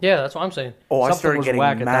 Yeah, that's what I'm saying. Oh, I Something started was getting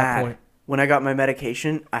whack mad. at that point. When I got my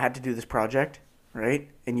medication, I had to do this project, right?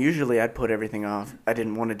 And usually I'd put everything off. I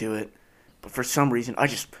didn't want to do it. But for some reason, I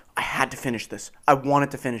had to finish this. I wanted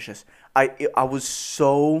to finish this. I was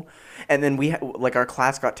so... And then our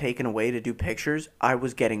class got taken away to do pictures. I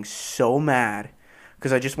was getting so mad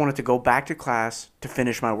because I just wanted to go back to class to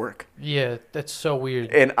finish my work. Yeah, that's so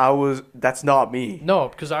weird. And that's not me. No,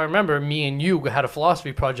 because I remember me and you had a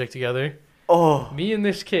philosophy project together. Oh. Me and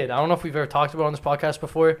this kid, I don't know if we've ever talked about it on this podcast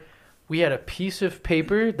before. We had a piece of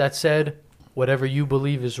paper that said, whatever you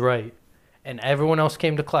believe is right. And everyone else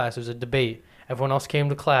came to class. It was a debate. Everyone else came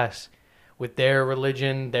to class with their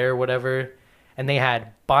religion, their whatever. And they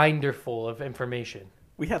had binder full of information.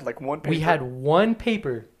 We had like one paper. We had one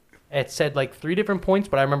paper. It said like 3 different points,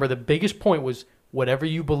 but I remember the biggest point was whatever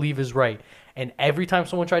you believe is right. And every time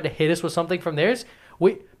someone tried to hit us with something from theirs,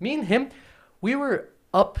 me and him, we were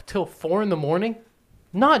up till 4 a.m,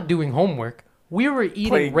 not doing homework. We were eating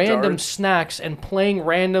Playing random darts. snacks and playing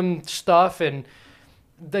random stuff. And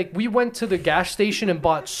like we went to the gas station and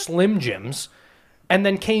bought Slim Jims and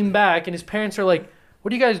then came back and his parents are like,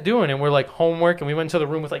 what are you guys doing? And we're like, homework. And we went to the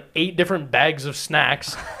room with like 8 different bags of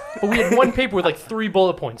snacks. But we had one paper with like 3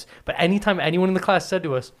 bullet points. But anytime anyone in the class said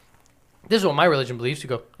to us, this is what my religion believes, you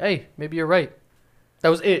go, hey, maybe you're right. That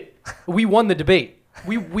was it. We won the debate.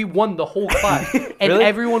 We won the whole class. And Really?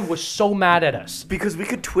 everyone was so mad at us. Because we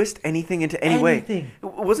could twist anything into any Anything.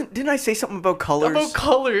 way. Didn't I say something about colors? About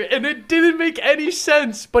color. And it didn't make any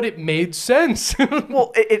sense. But it made sense.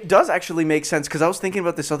 Well, it does actually make sense because I was thinking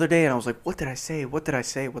about this other day and I was like, what did I say? What did I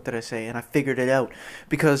say? What did I say? And I figured it out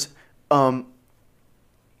because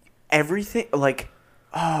everything, like,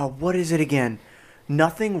 what is it again?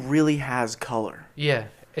 Nothing really has color. Yeah.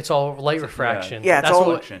 It's all light refraction. Yeah,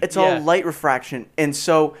 That's it's all light refraction. And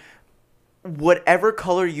so whatever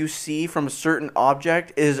color you see from a certain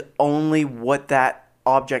object is only what that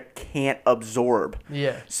object can't absorb.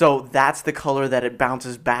 Yeah. So that's the color that it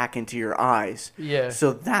bounces back into your eyes. Yeah.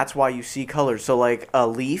 So that's why you see colors. So like a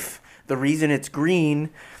leaf, the reason it's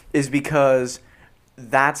green is because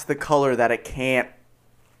that's the color that it can't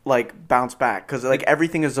like bounce back because like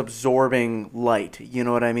everything is absorbing light. You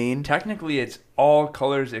know what I mean? Technically, it's all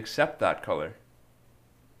colors except that color.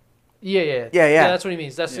 Yeah. Yeah. That's what he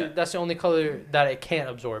means. That's the only color that it can't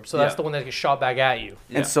absorb. So that's the one that gets shot back at you.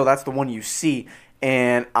 And so that's the one you see.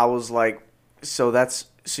 And I was like, so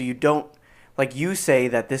you don't, like you say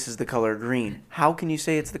that this is the color green. How can you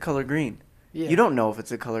say it's the color green? Yeah. You don't know if it's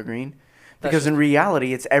the color green. Because in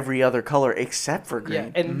reality, it's every other color except for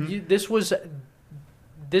green. Yeah, and this was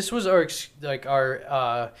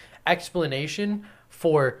our explanation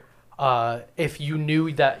for if you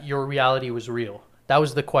knew that your reality was real. That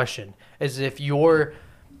was the question. As if your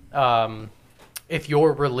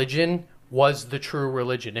religion was the true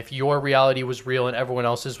religion. If your reality was real and everyone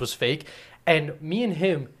else's was fake. And me and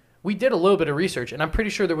him, we did a little bit of research, and I'm pretty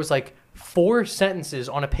sure there was like 4 sentences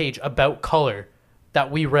on a page about color that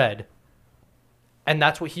we read. And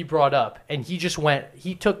that's what he brought up. And he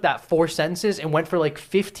took that 4 sentences and went for like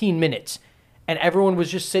 15 minutes. And everyone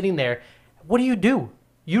was just sitting there. What do?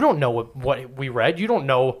 You don't know what we read. You don't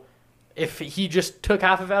know if he just took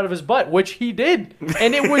half of it out of his butt, which he did.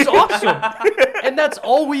 And it was awesome. And that's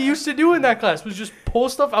all we used to do in that class was just pull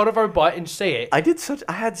stuff out of our butt and say it.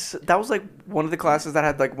 That was like one of the classes that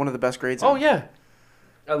had like one of the best grades. Oh, yeah.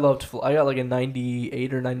 I got like a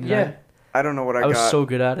 98 or 99. Yeah. I don't know what I got. I was so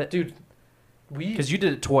good at it. Dude, Because you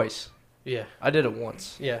did it twice. Yeah. I did it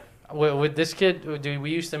once. Yeah. With this kid, dude,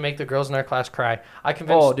 we used to make the girls in our class cry. I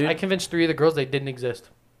convinced 3 of the girls they didn't exist.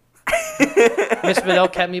 Miss Vidal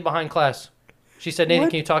kept me behind class. She said, Nathan,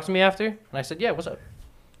 can you talk to me after? And I said, yeah, what's up?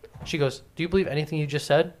 She goes, do you believe anything you just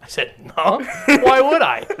said? I said, no. Why would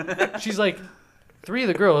I? She's like, 3 of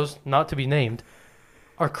the girls, not to be named,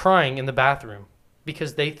 are crying in the bathroom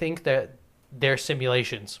because they think that they're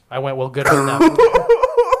simulations. I went, well, good on them.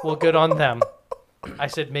 Well, good on them. I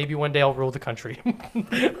said, maybe one day I'll rule the country.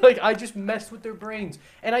 Like, I just messed with their brains.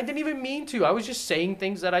 And I didn't even mean to. I was just saying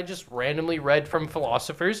things that I just randomly read from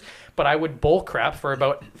philosophers, but I would bull crap for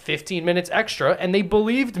about 15 minutes extra, and they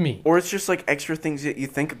believed me. Or it's just, like, extra things that you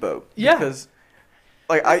think about. Yeah. Because,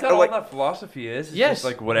 like, That's all that philosophy is. It's Yes. just,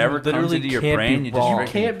 like, whatever You comes literally into your can't brain, be you just wrong. You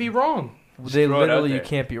can't be wrong. They throw it out literally, you there.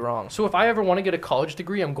 can't be wrong. So if I ever want to get a college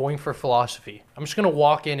degree, I'm going for philosophy. I'm just going to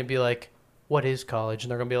walk in and be like, what is college?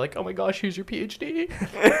 And they're going to be like, oh my gosh, here's your PhD.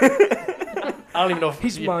 I don't even know if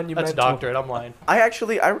He's monumental. that's doctorate. I'm lying. I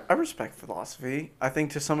respect philosophy. I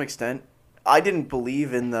think to some extent, I didn't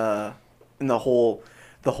believe in the whole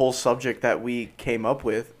subject that we came up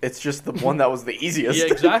with. It's just the one that was the easiest.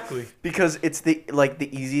 Yeah, exactly. Because it's the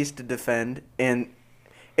easiest to defend, and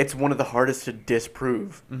it's one of the hardest to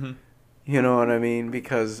disprove. Mm-hmm. You know what I mean?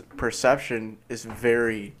 Because perception is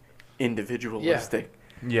very individualistic.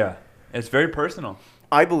 Yeah. It's very personal.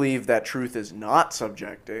 I believe that truth is not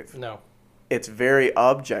subjective. No. It's very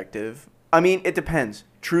objective. I mean, it depends.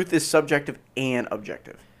 Truth is subjective and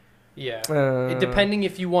objective. Yeah. Uh, Depending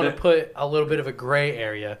if you want to put a little bit of a gray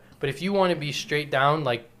area. But if you want to be straight down,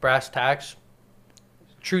 like brass tacks,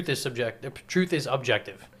 truth is subjective. Truth is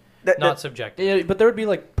objective, not subjective. Yeah, but there would be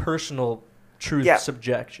like personal truth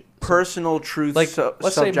subjection. Personal truth, Like,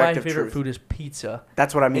 let's say my subjective favorite truth. food is pizza.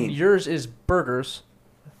 That's what I mean. And yours is burgers.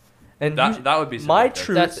 And That would be my subjective.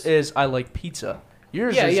 truth is I like pizza.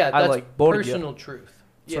 Yours is That's I like burger. personal truth.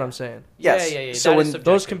 That's what I'm saying. Yes. Yeah. So that is when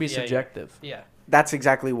Those can be subjective. subjective. Yeah. That's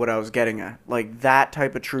exactly what I was getting at. Like, that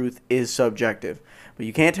type of truth is subjective. But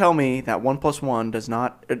you can't tell me that 1 + 1 does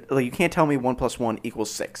not... Like, you can't tell me 1 + 1 =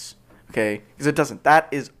 6. Okay? Because it doesn't. That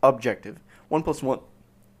is objective. 1 + 1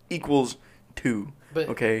 = 2. But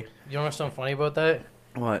Okay? you know what's so funny about that?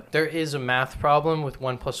 What? There is a math problem with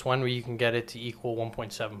 1 + 1 where you can get it to equal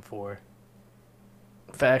 1.74.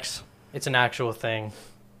 Facts. It's an actual thing.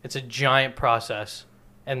 It's a giant process.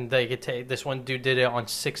 And they could take... This one dude did it on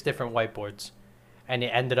 6 different whiteboards. And it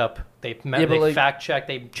ended up... They fact-checked.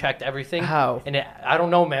 They checked everything. How? And I don't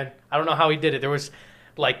know, man. I don't know how he did it. There was...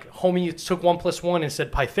 Like, homie took 1 + 1 and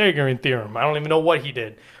said Pythagorean theorem. I don't even know what he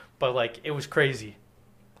did. But, like, it was crazy.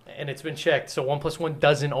 And it's been checked. So 1 + 1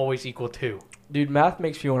 doesn't always equal 2. Dude, math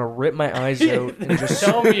makes me want to rip my eyes out and just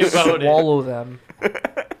Tell me about it. swallow them.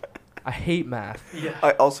 I hate math. Yeah.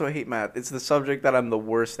 I also hate math. It's the subject that I'm the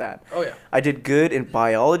worst at. Oh, yeah. I did good in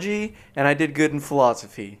biology, and I did good in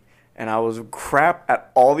philosophy. And I was crap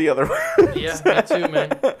at all the other ones. Yeah, me too,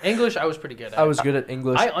 man. English, I was pretty good at. I was good at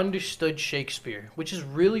English. I understood Shakespeare, which is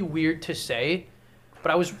really weird to say,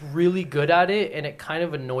 but I was really good at it, and it kind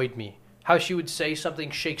of annoyed me. How she would say something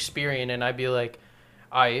Shakespearean, and I'd be like,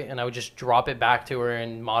 and I would just drop it back to her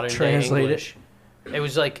in modern Translate day English. It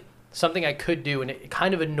was like something I could do, and it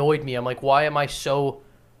kind of annoyed me. I'm like, why am I so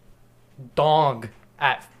dong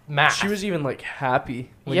at math? She was even like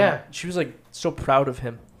happy. She was like so proud of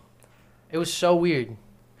him. It was so weird.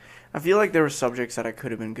 I feel like there were subjects that I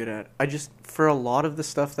could have been good at. For a lot of the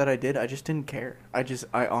stuff that I did, I just didn't care.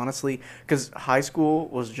 I honestly, because high school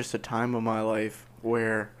was just a time of my life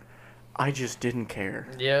where I just didn't care.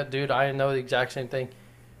 Yeah, dude, I know the exact same thing.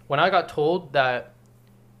 When I got told that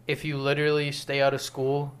if you literally stay out of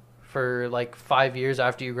school for like 5 years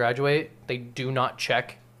after you graduate, they do not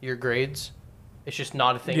check your grades. It's just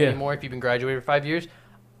not a thing anymore if you've been graduated for 5 years.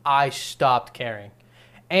 I stopped caring.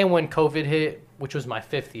 And when COVID hit, which was my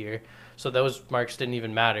 5th year, so those marks didn't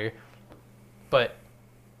even matter. But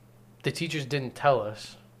the teachers didn't tell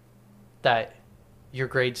us that your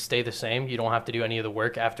grades stay the same. You don't have to do any of the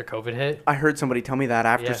work after COVID hit. I heard somebody tell me that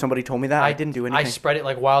after somebody told me that. I didn't do anything. I spread it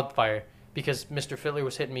like wildfire because Mr. Fittler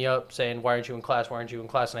was hitting me up saying, why aren't you in class? Why aren't you in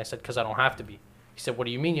class? And I said, because I don't have to be. He said, what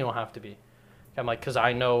do you mean you don't have to be? I'm like, because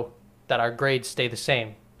I know that our grades stay the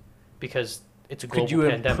same because it's a global Could you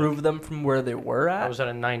pandemic. improve them from where they were I at? was at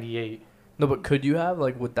a 98. No, but could you have?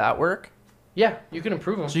 Like, would that work? Yeah, you can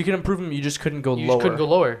improve them. So you can improve them, you just couldn't go You lower. just couldn't go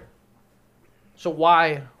lower. So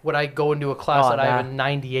why would I go into a class that I have a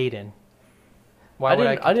 98 in? Why would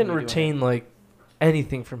I didn't continue doing retain like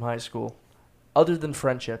anything from high school, other than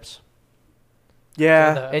friendships.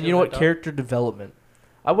 Yeah. that? And you know what? Character development.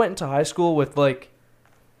 I went into high school with like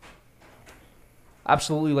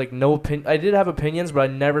absolutely like no opinion. I did have opinions, but I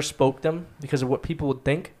never spoke them because of what people would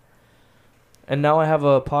think. And now I have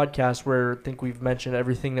a podcast where I think we've mentioned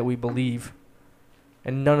everything that we believe,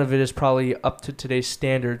 and none of it is probably up to today's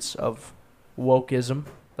standards of wokeism.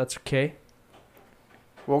 That's okay.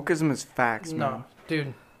 Wokeism is facts, man. No,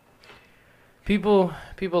 dude. People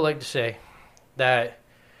like to say that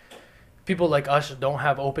people like us don't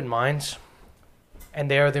have open minds, and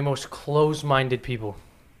they are the most closed-minded people.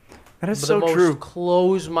 That is The so most true.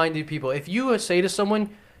 closed-minded people. If you say to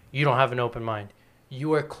someone, you don't have an open mind,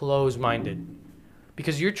 you are closed-minded.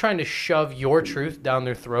 Because you're trying to shove your truth down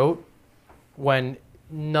their throat when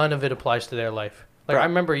none of it applies to their life. Like, Right. I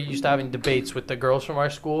remember you used to having debates with the girls from our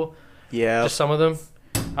school. Yeah. Just some of them.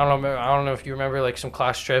 I don't know if you remember, like, some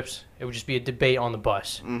class trips. It would just be a debate on the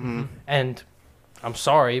bus. Mm-hmm. And I'm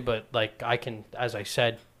sorry, but, like, I can, as I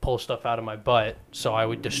said, pull stuff out of my butt. So I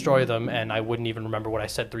would destroy them, and I wouldn't even remember what I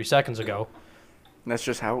said 3 seconds ago. That's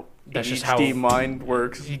just how That's just ADHD how- mind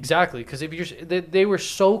works. Exactly, because if they were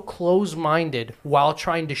so close-minded while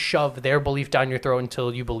trying to shove their belief down your throat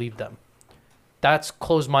until you believe them. That's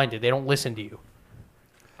close-minded. They don't listen to you.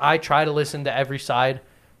 I try to listen to every side.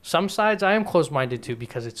 Some sides I am close-minded to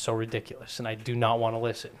because it's so ridiculous, and I do not want to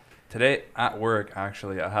listen. Today at work,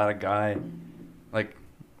 actually, I had a guy, like,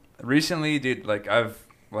 recently, dude, like, I've,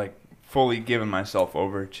 like, fully given myself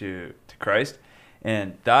over to Christ,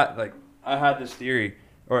 and that, like, I had this theory,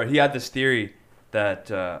 or he had this theory that,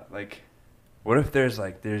 like, what if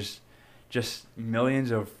there's just millions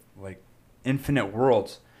of, like, infinite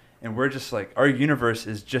worlds, and we're just, like, our universe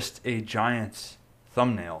is just a giant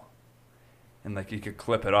thumbnail, and, like, you could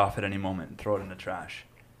clip it off at any moment and throw it in the trash.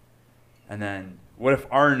 And then what if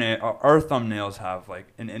our thumbnails have, like,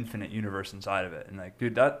 an infinite universe inside of it? And, like,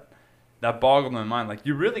 dude, that boggled my mind. Like,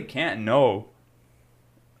 you really can't know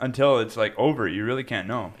until it's, like, over. You really can't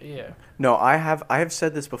know. Yeah. No, I have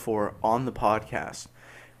said this before on the podcast.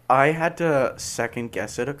 I had to second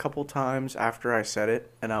guess it a couple times after I said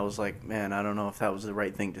it, and I was like, man, I don't know if that was the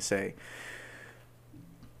right thing to say.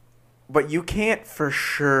 But you can't for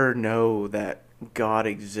sure know that God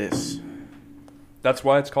exists. That's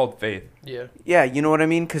why it's called faith. Yeah. Yeah, you know what I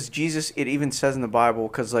mean? Because Jesus, it even says in the Bible,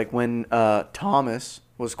 because like when Thomas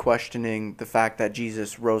was questioning the fact that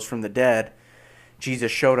Jesus rose from the dead,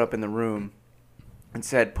 Jesus showed up in the room and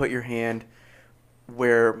said, "Put your hand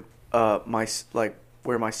where my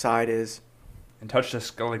side is." And touched the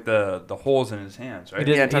skull, like the holes in his hands, right?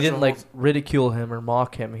 He Yeah, didn't, touch he the didn't like holes. ridicule him or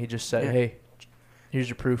mock him. He just said, Yeah. "Hey, here's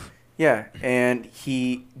your proof." Yeah, and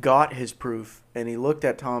he got his proof, and he looked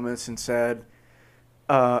at Thomas and said,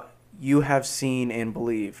 "You have seen and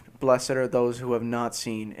believed. Blessed are those who have not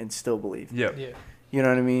seen and still believe." Yeah. Yeah. You know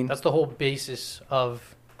what I mean? That's the whole basis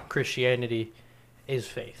of Christianity is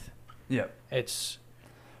faith. Yeah. It's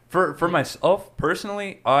For myself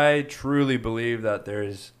personally, I truly believe that there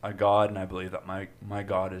is a God, and I believe that my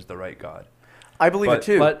God is the right God. I believe it but-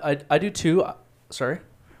 too. But I do too. Sorry.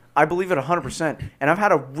 I believe it 100%. And I've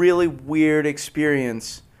had a really weird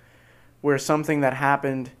experience where something that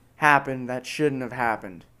happened that shouldn't have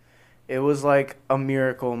happened. It was like a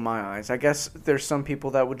miracle in my eyes. I guess there's some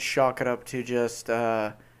people that would chalk it up to just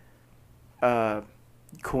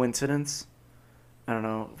coincidence. I don't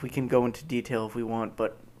know. We can go into detail if we want,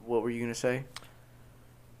 but what were you going to say?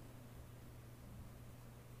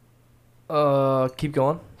 Keep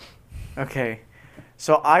going. Okay.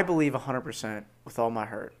 So I believe 100% with all my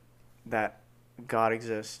heart that God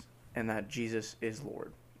exists and that Jesus is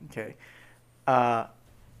Lord. Okay.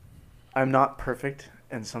 I'm not perfect,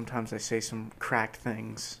 and sometimes I say some cracked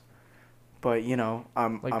things, but you know,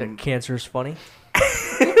 I'm That cancer is funny.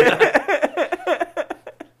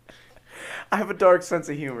 I have a dark sense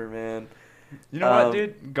of humor, man. You know what,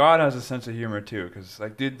 dude? God has a sense of humor too, because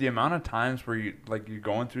like, dude, the amount of times where you're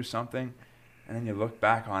going through something, and then you look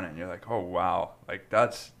back on it and you're like, oh wow, like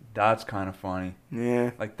that's kind of funny.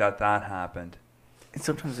 Yeah. Like that happened. And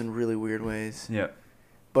sometimes in really weird ways. Yeah.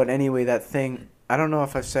 But anyway, that thing, I don't know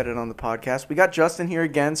if I've said it on the podcast. We got Justin here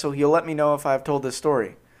again, so he'll let me know if I've told this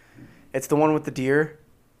story. It's the one with the deer.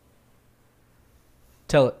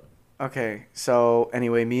 Tell it. Okay, so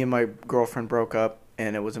anyway, me and my girlfriend broke up,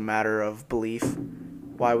 and it was a matter of belief.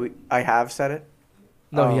 I have said it?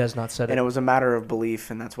 No, he has not said And it. it was a matter of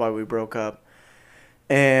belief, and that's why we broke up.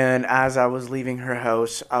 And as I was leaving her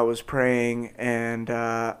house, I was praying, and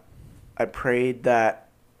I prayed that,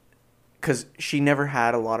 because she never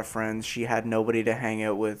had a lot of friends. She had nobody to hang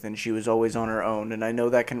out with, and she was always on her own. And I know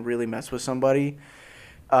that can really mess with somebody.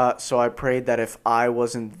 So I prayed that if I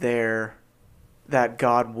wasn't there, that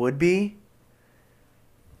God would be.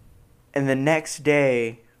 And the next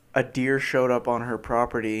day, a deer showed up on her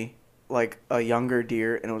property, like a younger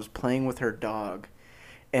deer, and it was playing with her dog.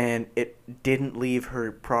 And it didn't leave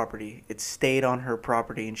her property. It stayed on her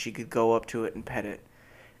property, and she could go up to it and pet it.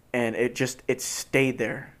 And it stayed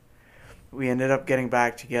there. We ended up getting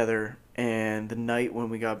back together, and the night when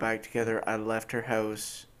we got back together, I left her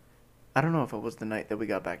house. I don't know if it was the night that we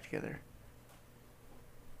got back together.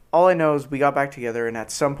 All I know is we got back together, and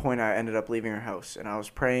at some point I ended up leaving her house, and I was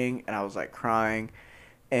praying, and I was like crying,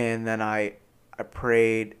 and then I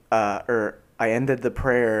prayed, or I ended the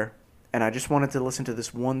prayer, and I just wanted to listen to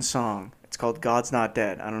this one song. It's called God's Not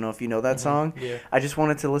Dead. I don't know if you know that song. Yeah. I just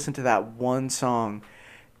wanted to listen to that one song,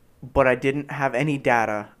 but I didn't have any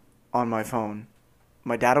data on my phone.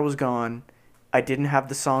 My data was gone. I didn't have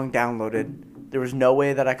the song downloaded. There was no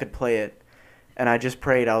way that I could play it. And I just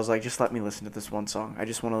prayed. I was like, just let me listen to this one song. I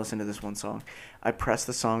just want to listen to this one song. I pressed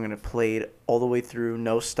the song and it played all the way through.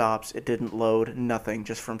 No stops. It didn't load. Nothing.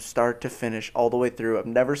 Just from start to finish all the way through. I've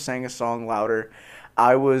never sang a song louder.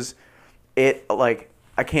 I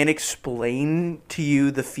can't explain to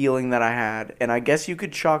you the feeling that I had. And I guess you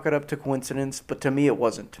could chalk it up to coincidence, but to me it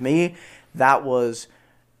wasn't. To me, that was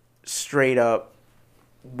straight up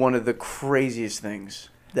one of the craziest things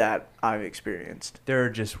that I've experienced. There are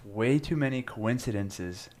just way too many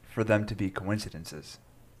coincidences for them to be coincidences.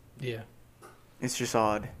 Yeah. It's just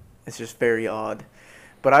odd. It's just very odd.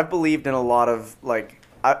 But I've believed in a lot of, like,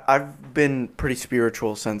 I've been pretty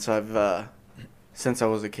spiritual since I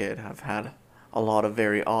was a kid. I've had a lot of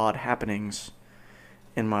very odd happenings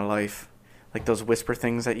in my life. Like those whisper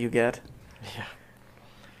things that you get. Yeah.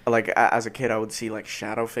 Like, as a kid, I would see, like,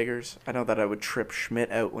 shadow figures. I know that I would trip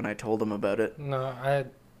Schmidt out when I told him about it. No,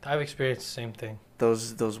 I've experienced the same thing.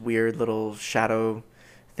 Those weird little shadow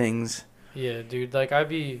things. Yeah, dude. Like I'll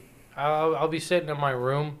be sitting in my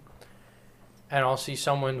room, and I'll see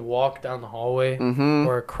someone walk down the hallway Mm-hmm.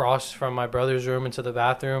 or across from my brother's room into the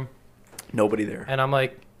bathroom, Nobody there. and I'm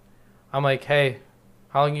like, hey,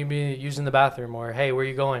 how long you be using the bathroom? Or hey, where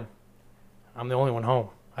you going? I'm the only one home.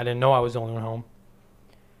 I didn't know I was the only one home.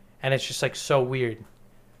 And it's just like so weird.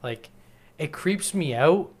 Like it creeps me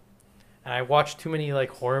out. And I watch too many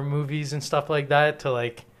like horror movies and stuff like that to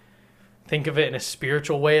like think of it in a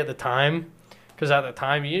spiritual way at the time. Because at the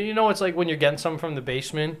time, you know, it's like when you're getting something from the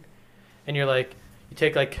basement and you're like, you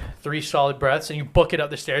take like 3 solid breaths and you book it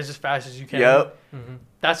up the stairs as fast as you can. Yep. Mm-hmm.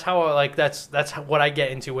 That's how I like, that's what I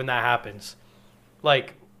get into when that happens.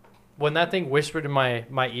 Like when that thing whispered in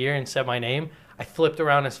my ear and said my name, I flipped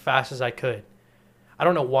around as fast as I could. I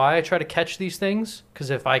don't know why I try to catch these things, because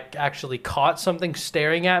if I actually caught something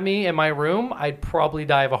staring at me in my room, I'd probably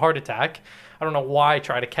die of a heart attack. I don't know why I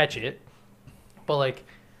try to catch it. But, like,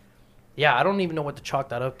 yeah, I don't even know what to chalk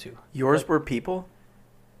that up to. Yours were people?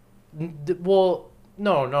 Well,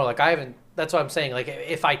 no, like, I haven't. That's what I'm saying. Like,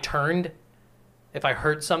 if I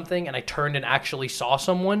heard something and I turned and actually saw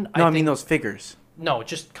someone. No, I mean those figures. No,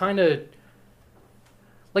 just kind of.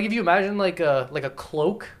 Like, if you imagine, like a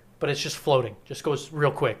cloak, but it's just floating. Just goes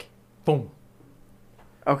real quick. Boom.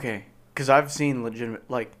 Okay. Because I've seen legitimate,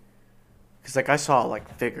 like... Because, like, I saw, like,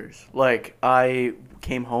 figures. Like, I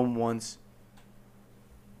came home once...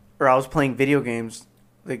 Or I was playing video games.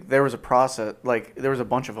 Like, there was a process... Like, there was a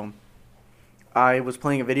bunch of them. I was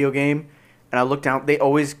playing a video game, and I looked down... They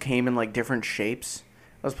always came in, like, different shapes.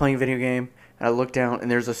 I was playing a video game, and I looked down,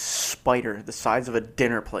 and there's a spider the size of a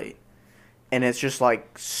dinner plate. And it's just,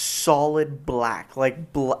 like, solid black. Like,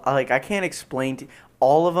 I can't explain to...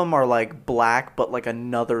 All of them are, like, black, but, like,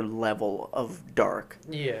 another level of dark.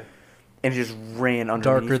 Yeah. And it just ran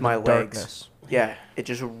underneath my legs. Darkness. Yeah, it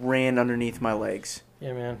just ran underneath my legs.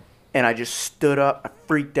 Yeah, man. And I just stood up. I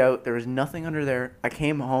freaked out. There was nothing under there. I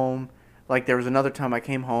came home. Like, there was another time I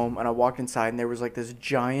came home, and I walked inside, and there was, like, this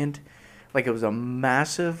giant... Like, it was a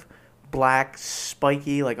massive... black,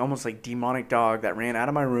 spiky, like almost like demonic dog that ran out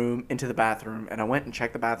of my room into the bathroom. And I went and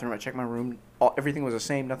checked the bathroom. I checked my room. Everything was the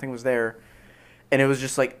same. Nothing was there. And it was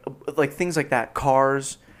just like things like that.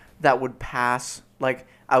 Cars that would pass. Like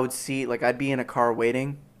I would see, like I'd be in a car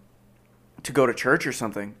waiting to go to church or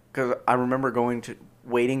something. Because I remember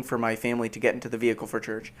waiting for my family to get into the vehicle for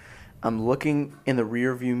church. I'm looking in the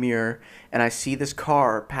rear view mirror and I see this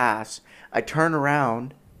car pass. I turn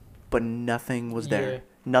around, but nothing was there. Yeah.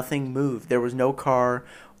 Nothing moved. There was no car,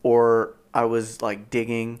 or I was like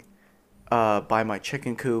digging by my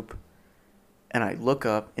chicken coop, and I look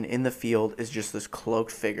up, and in the field is just this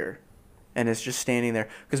cloaked figure, and it's just standing there.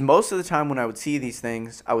 Because most of the time when I would see these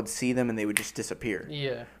things, I would see them and they would just disappear.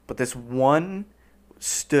 Yeah. But this one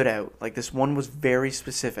stood out. Like, this one was very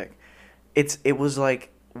specific. It was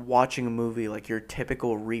like watching a movie, like your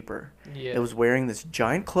typical Reaper. Yeah. It was wearing this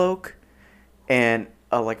giant cloak and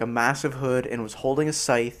like a massive hood, and was holding a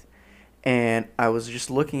scythe, and I was just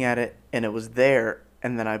looking at it, and it was there,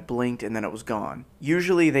 and then I blinked, and then it was gone.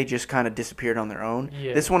 Usually they just kind of disappeared on their own.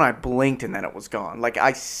 Yeah. This one I blinked, and then it was gone. Like,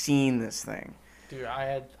 I seen this thing. Dude,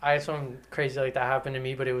 I had something crazy like that happen to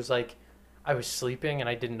me, but it was like I was sleeping and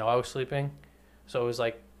I didn't know I was sleeping. So it was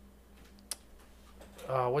like,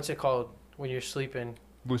 what's it called when you're sleeping?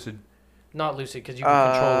 Lucid. Not lucid, because you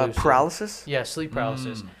can control lucid. Paralysis? Yeah, sleep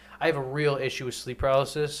paralysis. I have a real issue with sleep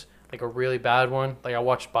paralysis, like a really bad one. Like, I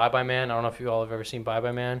watched Bye Bye Man. I don't know if you all have ever seen Bye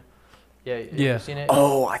Bye Man. Yeah. Yeah. You seen it?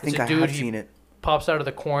 Oh, I think It's a I dude, have he seen it. Pops out of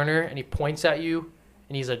the corner and he points at you,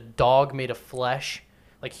 and he's a dog made of flesh,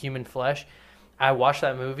 like human flesh. I watched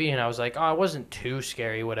that movie and I was like, oh, it wasn't too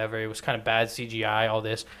scary, whatever. It was kind of bad CGI, all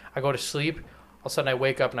this. I go to sleep. All of a sudden I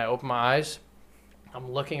wake up and I open my eyes.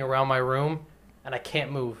 I'm looking around my room and I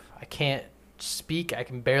can't move. I can't speak. I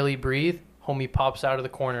can barely breathe. Homie pops out of the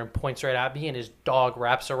corner and points right at me, and his dog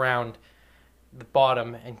wraps around the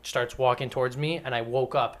bottom and starts walking towards me. And I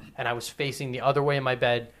woke up and I was facing the other way in my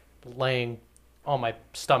bed, laying on my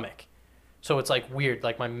stomach. So it's like weird.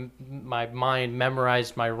 Like my mind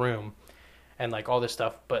memorized my room and like all this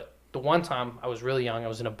stuff. But the one time I was really young, I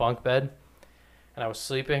was in a bunk bed and I was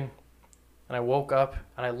sleeping, and I woke up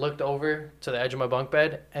and I looked over to the edge of my bunk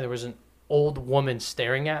bed, and there was an old woman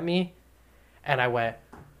staring at me. And I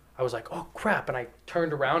was like, oh crap. And I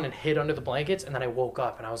turned around and hid under the blankets, and then I woke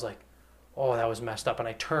up and I was like, oh, that was messed up. And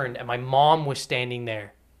I turned, and my mom was standing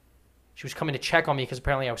there. She was coming to check on me because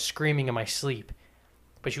apparently I was screaming in my sleep.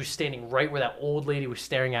 But she was standing right where that old lady was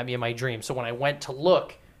staring at me in my dream. So when I went to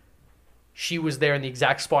look, she was there in the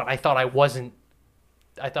exact spot. And I thought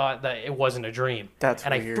that it wasn't a dream. That's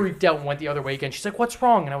and weird. I freaked out and went the other way again. She's like, what's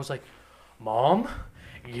wrong? And I was like, Mom,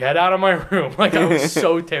 get out of my room. Like, I was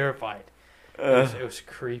so terrified. It was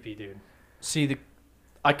creepy, dude. See,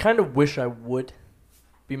 I kind of wish I would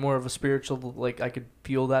be more of a spiritual, like I could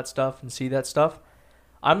feel that stuff and see that stuff.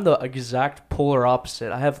 I'm the exact polar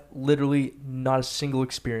opposite. I have literally not a single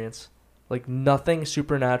experience. Like, nothing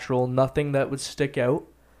supernatural, nothing that would stick out.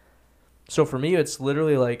 So for me, it's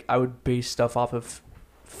literally like I would base stuff off of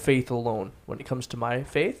faith alone when it comes to my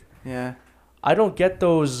faith. Yeah. I don't get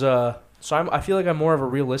those... I feel like I'm more of a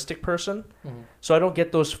realistic person. Mm-hmm. So I don't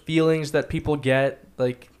get those feelings that people get,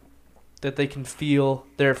 like, that they can feel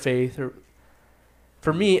their faith. Or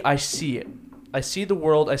for me, I see it. I see the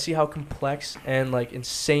world. I see how complex and, like,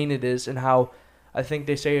 insane it is, and how I think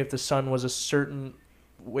they say if the sun was a certain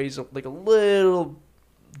ways, like, a little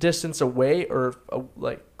distance away or,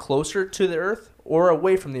 like, closer to the earth or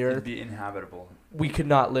away from the It'd earth, be inhabitable. we could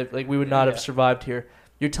not live. Like, we would not have survived here.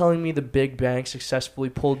 You're telling me the Big Bang successfully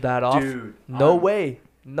pulled that off? Dude, No way.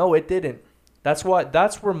 No, it didn't. That's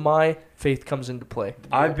where my faith comes into play.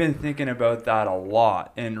 I've been thinking about that a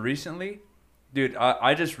lot, and recently, dude,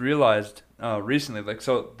 I just realized recently, like,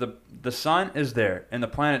 so the sun is there and the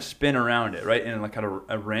planets spin around it, right, in like a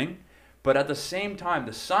ring, but at the same time,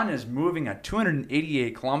 the sun is moving at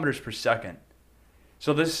 288 kilometers per second.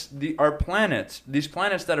 So these planets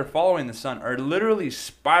that are following the sun are literally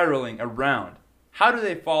spiraling around. How do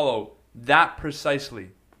they follow that precisely?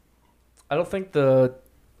 I don't think the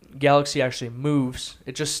galaxy actually moves.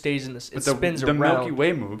 It just stays in this. It spins around. The Milky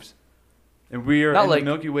Way moves, and we are Not in like- the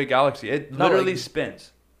Milky Way galaxy. It not literally like-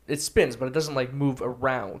 spins. It spins, but it doesn't like move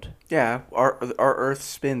around. Yeah, our Earth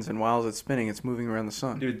spins, and while it's spinning, it's moving around the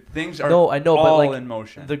sun. Dude, things are No, I know, but all like in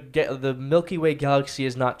motion. the Milky Way galaxy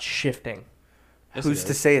is not shifting. Yes, Who's it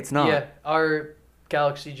to is. say it's not? Yeah, our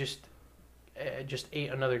galaxy just ate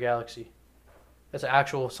another galaxy. That's an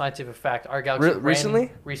actual scientific fact. Our galaxy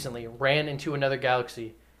Recently? ran into another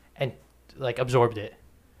galaxy and like absorbed it,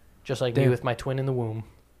 just like me Damn. with my twin in the womb.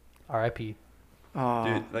 R.I.P. Oh,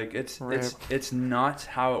 Dude, like rip. it's not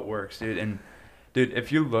how it works, dude. And dude,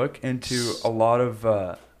 if you look into a lot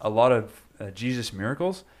of Jesus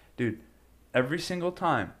miracles, dude, every single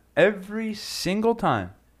time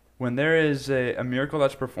when there is a miracle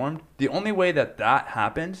that's performed, the only way that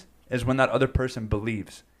happens is when that other person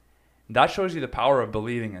believes. That shows you the power of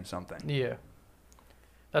believing in something. Yeah.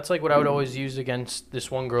 That's like what I would always use against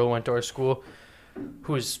this one girl who went to our school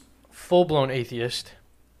who was full-blown atheist.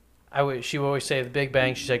 she would always say the Big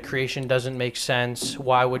Bang. She said creation doesn't make sense.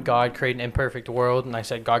 Why would God create an imperfect world? And I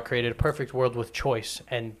said God created a perfect world with choice,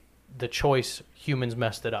 and the choice humans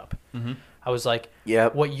messed it up. Mm-hmm. I was like,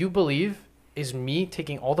 Yep. what you believe is me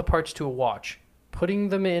taking all the parts to a watch, putting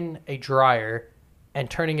them in a dryer, and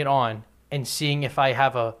turning it on, and seeing if I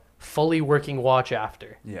have a fully working watch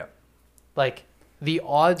after. Yeah. Like the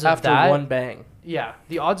odds After of that, one bang. yeah,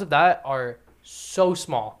 the odds of that are so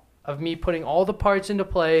small. Of me putting all the parts into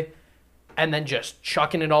play, and then just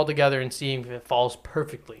chucking it all together and seeing if it falls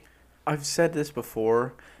perfectly. I've said this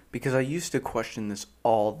before because I used to question this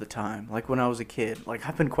all the time. Like when I was a kid, like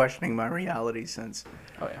I've been questioning my reality since.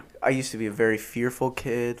 Oh yeah. I used to be a very fearful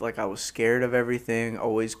kid. Like I was scared of everything,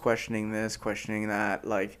 always questioning this, questioning that.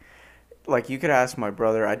 Like you could ask my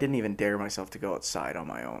brother. I didn't even dare myself to go outside on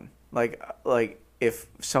my own. Like if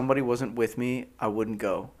somebody wasn't with me, I wouldn't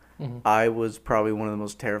go. Mm-hmm. I was probably one of the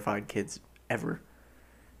most terrified kids ever.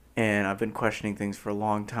 And I've been questioning things for a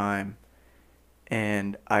long time.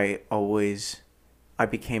 And I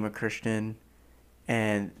became a Christian,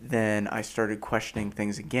 and then I started questioning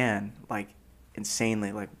things again, like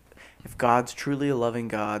insanely. Like, if God's truly a loving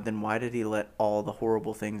God, then why did he let all the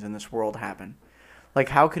horrible things in this world happen? Like,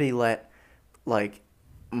 how could he let, like,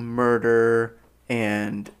 murder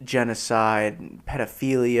and genocide and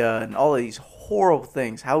pedophilia and all of these horrible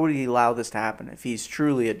things, how would he allow this to happen if he's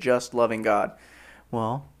truly a just, loving God?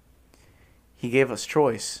 Well, he gave us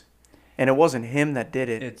choice. And it wasn't him that did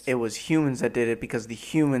it. It was humans that did it because the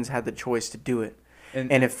humans had the choice to do it.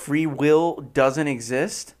 And if free will doesn't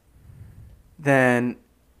exist, then,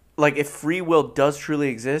 like, if free will does truly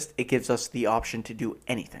exist, it gives us the option to do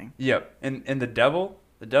anything. Yep. And the devil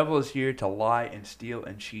is here to lie and steal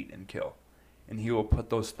and cheat and kill. And he will put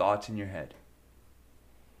those thoughts in your head.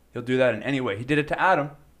 He'll do that in any way. He did it to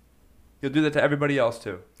Adam. He'll do that to everybody else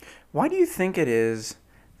too. Why do you think it is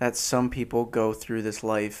that some people go through this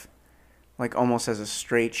life like almost as a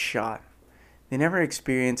straight shot? They never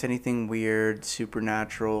experience anything weird,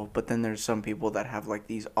 supernatural, but then there's some people that have like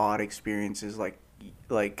these odd experiences like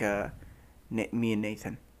me and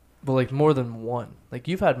Nathan. But like more than one. Like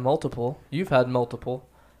you've had multiple.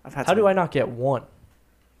 I've had How do I not get one?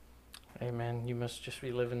 Hey man, you must just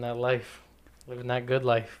be living that life, living that good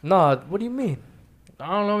life. Nah, what do you mean? I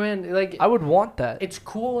don't know, man. Like I would want that. it's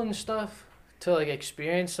cool and stuff to like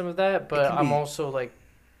experience some of that, but I'm also like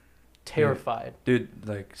terrified. Dude,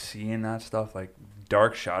 like seeing that stuff, like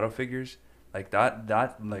dark shadow figures, like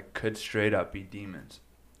that like could straight up be demons.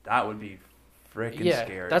 That would be freaking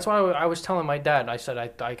scary. That's why I was telling my dad. I said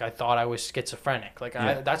I thought I was schizophrenic. Like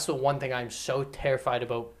that's the one thing I'm so terrified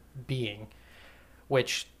about being,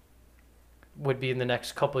 which would be in the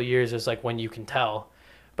next couple of years is like when you can tell.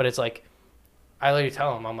 But it's like I literally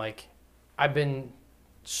tell him, I'm like, I've been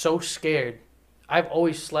so scared. I've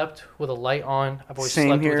always slept with a light on. I've always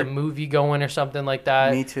slept with a movie going or something like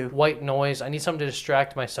that. Me too. White noise. I need something to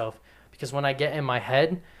distract myself because when I get in my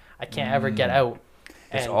head, I can't ever get out.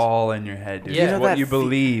 It's all in your head, dude. Yeah. It's what you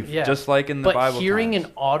believe, just like in the Bible. But hearing times.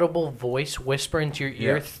 an audible voice whisper into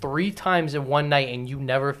your ear 3 times in one night and you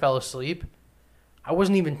never fell asleep, I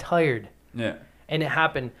wasn't even tired. Yeah. And it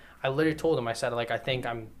happened. I literally told him, I said, like, I think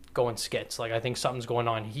I'm going skits. Like, I think something's going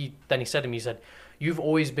on. Then he said to me, he said, you've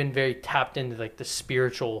always been very tapped into, like, the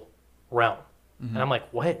spiritual realm. Mm-hmm. And I'm like,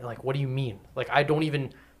 what? Like, what do you mean? Like, I didn't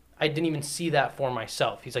even see that for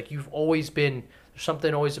myself. He's like, you've always been, there's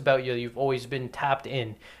something always about you. You've always been tapped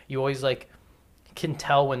in. You always, like, can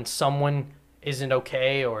tell when someone isn't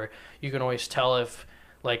okay, or you can always tell if,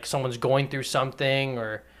 like, someone's going through something,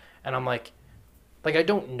 and I'm like, I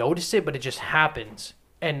don't notice it, but it just happens.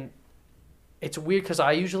 And it's weird because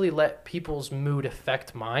I usually let people's mood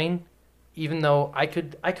affect mine, even though I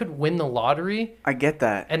could win the lottery. I get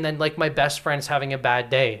that. And then, like, my best friend's having a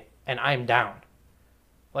bad day, and I'm down.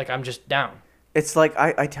 Like, I'm just down. It's like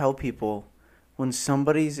I tell people, when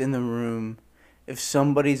somebody's in the room, if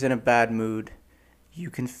somebody's in a bad mood,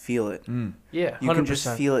 you can feel it. Yeah, 100%. You can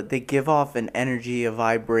just feel it. They give off an energy, a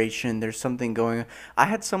vibration. There's something going on. I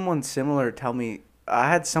had somebody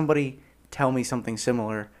tell me something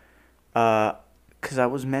similar, because I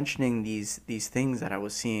was mentioning these things that I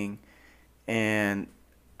was seeing, and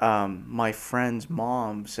my friend's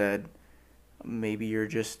mom said, maybe you're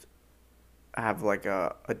just have like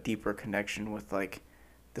a deeper connection with like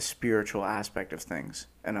the spiritual aspect of things.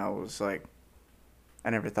 And I was like, I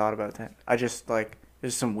never thought about that. I just like,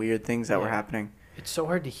 there's some weird things that were happening. It's so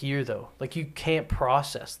hard to hear though. Like, you can't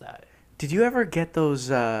process that. Did you ever get those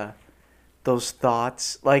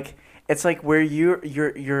thoughts? Like, it's like where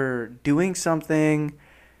you're doing something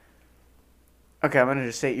Okay, I'm gonna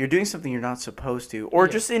just say you're doing something you're not supposed to, or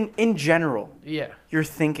Yeah. just in general, Yeah. you're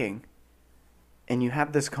thinking, and you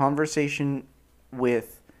have this conversation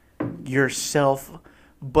with yourself,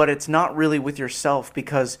 but it's not really with yourself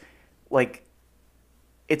because, like,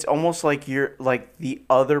 it's almost like you're like the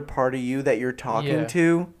other part of you that you're talking Yeah.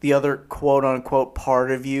 to, the other quote unquote part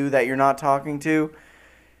of you that you're not talking to,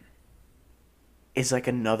 is like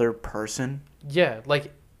another person. Yeah,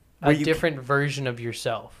 like Where a you different version of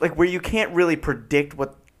yourself. Like where you can't really predict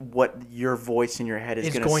what your voice in your head is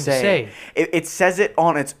going going to to say. say. It says it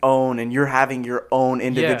on its own, and you're having your own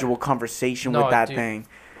individual conversation No, with that dude. thing.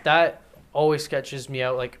 That always sketches me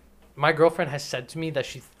out. Like, my girlfriend has said to me that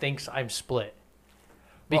she thinks I'm split.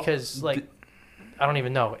 Because, Well, like, I don't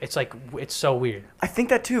even know. It's like, it's so weird. I think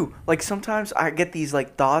that too. Like sometimes I get these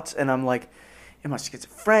like thoughts, and I'm like, am I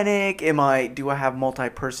schizophrenic? Do I have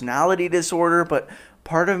multi-personality disorder? But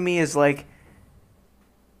part of me is like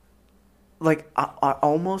I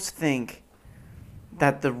almost think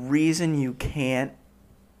that the reason you can't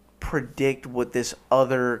predict what this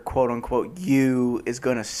other quote unquote you is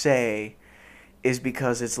gonna say is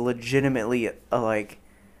because it's legitimately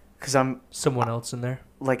because I'm Someone else in there.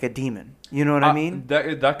 like a demon. You know what I mean?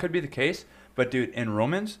 That could be the case, but dude, in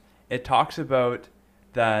Romans, it talks about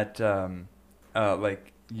that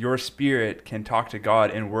like your spirit can talk to God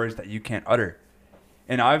in words that you can't utter.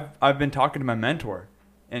 And I've been talking to my mentor,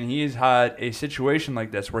 and he's had a situation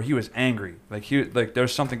like this where he was angry, like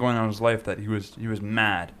there's something going on in his life that he was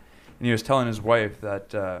mad, and he was telling his wife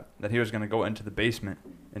that he was going to go into the basement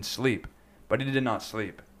and sleep, but he did not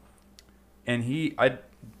sleep. And I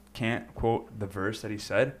can't quote the verse that he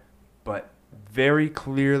said, but very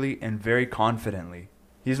clearly and very confidently,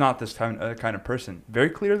 he's not this kind of person. Very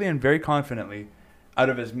clearly and very confidently, out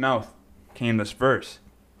of his mouth came this verse,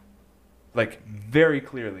 like very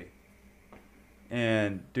clearly.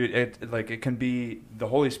 And dude, it can be the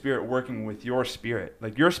Holy Spirit working with your spirit.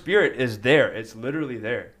 Like your spirit is there; it's literally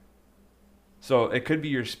there. So it could be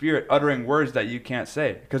your spirit uttering words that you can't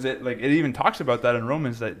say, because it even talks about that in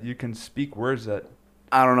Romans, that you can speak words that.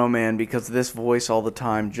 I don't know, man, because this voice all the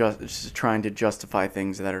time just is trying to justify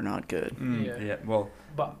things that are not good. Yeah. Well,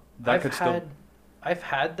 But that could still. I've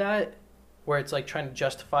had that where it's like trying to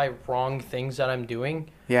justify wrong things that I'm doing.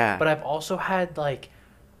 Yeah. But I've also had like,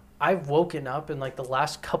 I've woken up in like the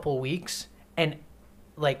last couple weeks and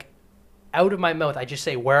like out of my mouth, I just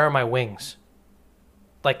say, "Where are my wings?"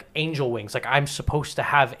 Like angel wings. Like I'm supposed to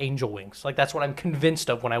have angel wings. Like that's what I'm convinced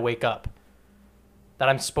of when I wake up. That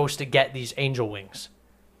I'm supposed to get these angel wings.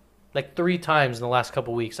 Like 3 times in the last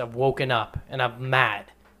couple weeks, I've woken up and I'm mad.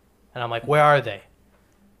 And I'm like, "Where are they?"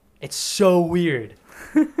 It's so weird.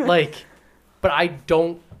 Like, but I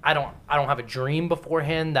don't have a dream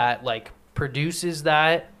beforehand that like produces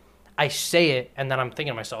that. I say it and then I'm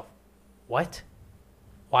thinking to myself, what?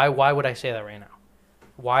 Why would I say that right now?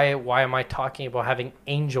 Why am I talking about having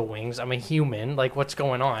angel wings? I'm a human. Like, what's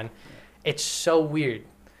going on? It's so weird.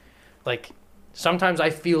 Like, sometimes I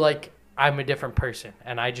feel like I'm a different person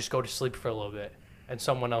and I just go to sleep for a little bit and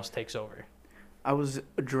someone else takes over. I was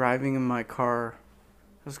driving in my car.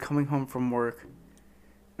 I was coming home from work, and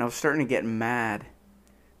I was starting to get mad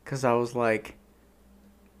because I was like,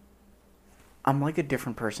 I'm like a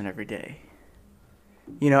different person every day.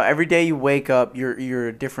 You know, every day you wake up, you're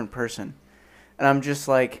a different person. And I'm just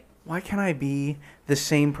like, why can't I be the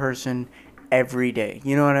same person every day?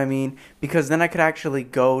 You know what I mean? Because then I could actually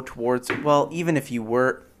go towards, well, even if you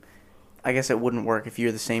were, I guess it wouldn't work. If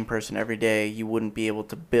you're the same person every day, you wouldn't be able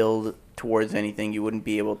to build towards anything. You wouldn't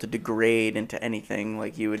be able to degrade into anything.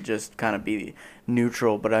 Like, you would just kind of be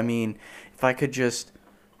neutral. But I mean, if I could just,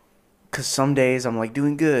 because some days I'm like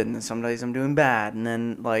doing good and then some days I'm doing bad. And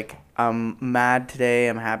then like I'm mad today,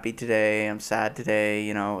 I'm happy today, I'm sad today.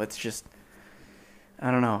 You know, it's just,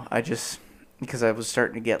 I don't know. Because I was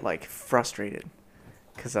starting to get like frustrated.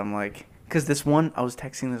 Because I'm like, I was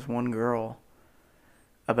texting this one girl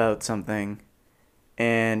about something,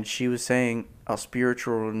 and she was saying a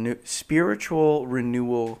spiritual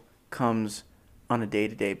renewal comes on a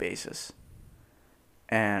day-to-day basis,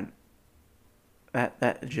 and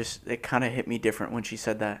that just, it kind of hit me different when she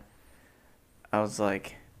said that. I was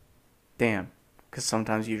like, damn, because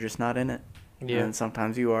sometimes you're just not in it, and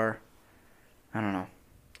sometimes you are. I don't know.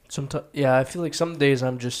 Yeah, I feel like some days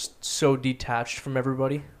I'm just so detached from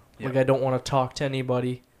everybody. Yep. Like I don't want to talk to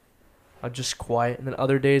anybody. I'm just quiet, and then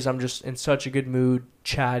other days I'm just in such a good mood,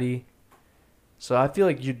 chatty. So I feel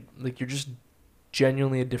like you're just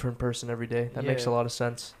genuinely a different person every day. That makes a lot of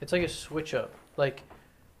sense. It's like a switch up. Like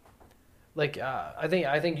I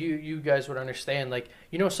think you guys would understand. Like,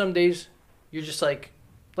 you know, some days you're just like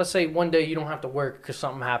let's say one day you don't have to work because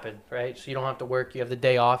something happened, right? So you don't have to work. You have the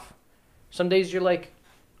day off. Some days you're like,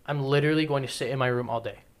 I'm literally going to sit in my room all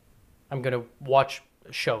day. I'm going to watch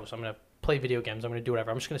shows. I'm going to play video games. I'm going to do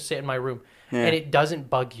whatever. I'm just going to sit in my room. Yeah. And it doesn't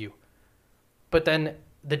bug you. But then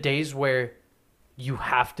the days where you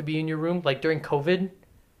have to be in your room, like during COVID,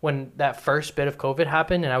 when that first bit of COVID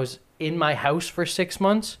happened and I was in my house for 6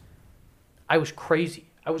 months, I was crazy.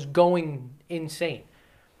 I was going insane.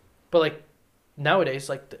 But like nowadays,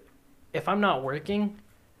 like if I'm not working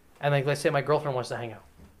and like let's say my girlfriend wants to hang out,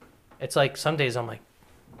 it's like some days I'm like,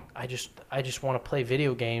 I just want to play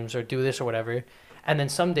video games or do this or whatever. And then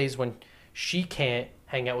some days when she can't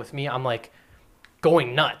hang out with me, I'm like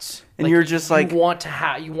going nuts. And like, you're just like, you want to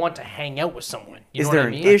hang out with someone. You is know there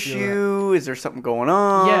what I an mean? issue? Is there something going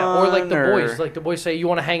on? Yeah, or like the boys. Like the boys say, you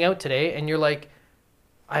want to hang out today? And you're like,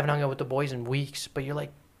 I haven't hung out with the boys in weeks. But you're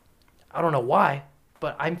like, I don't know why,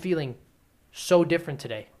 but I'm feeling so different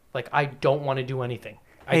today. Like I don't want to do anything.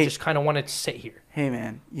 I just kind of want to sit here. Hey,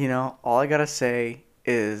 man, you know, all I got to say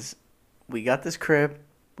is we got this crib.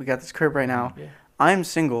 We got this crib right now. Yeah. I'm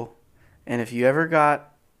single. And if you ever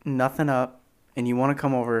got nothing up and you want to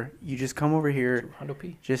come over, you just come over here.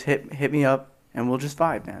 200p. Just hit me up and we'll just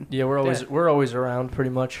vibe, man. Yeah, we're always around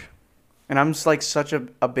pretty much. And I'm just like such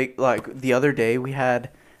a big, like the other day we had,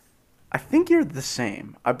 I think you're the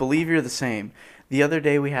same. I believe you're the same. The other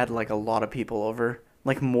day we had like a lot of people over.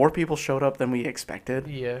 Like more people showed up than we expected.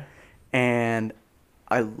 Yeah. And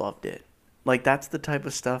I loved it. Like that's the type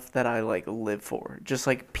of stuff that I like live for. Just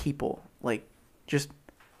like people. Like just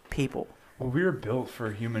people. Well, we were built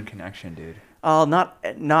for human connection, dude.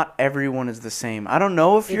 Not everyone is the same. I don't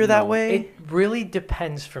know if you're that way. It really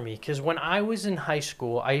depends for me because when I was in high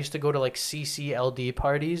school, I used to go to like CCLD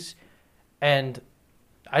parties, and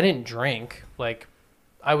I didn't drink. Like,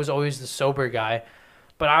 I was always the sober guy,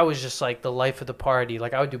 but I was just like the life of the party.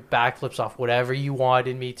 Like, I would do backflips off whatever you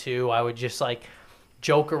wanted me to. I would just like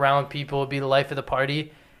joke around people, be the life of the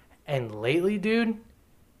party. And lately, dude,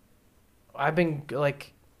 I've been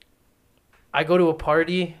like, I go to a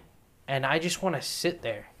party and I just want to sit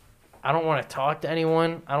there. I don't want to talk to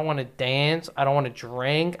anyone. I don't want to dance. I don't want to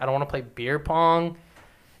drink. I don't want to play beer pong.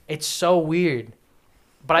 It's so weird.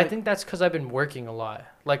 But I think that's because I've been working a lot.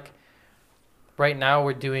 Like, right now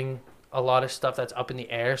we're doing a lot of stuff that's up in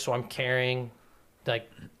the air. So I'm carrying,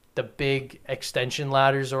 like, the big extension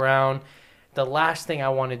ladders around. The last thing I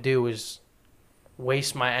want to do is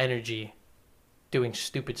waste my energy doing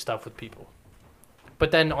stupid stuff with people.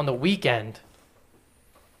 But then on the weekend,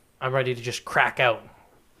 I'm ready to just crack out.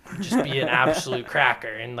 Just be an absolute cracker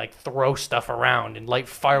and like throw stuff around and light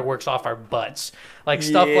fireworks off our butts. Like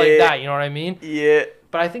stuff like that, you know what I mean? Yeah.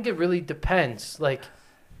 But I think it really depends. Like,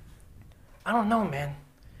 I don't know, man.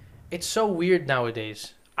 It's so weird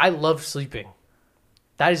nowadays. I love sleeping.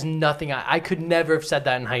 That is nothing. I could never have said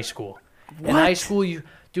that in high school. What? In high school,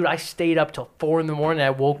 dude, I stayed up till 4 a.m. I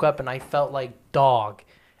woke up and I felt like dog.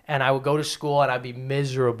 And I would go to school and I'd be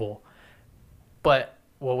miserable. But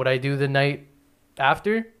what would I do the night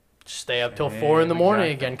after? Stay up till 4 a.m.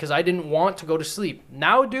 again because I didn't want to go to sleep.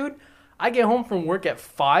 Now, dude, I get home from work at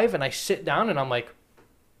 5 and I sit down and I'm like,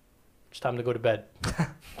 it's time to go to bed.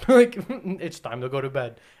 Like, it's time to go to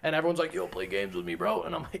bed. And everyone's like, yo, play games with me, bro.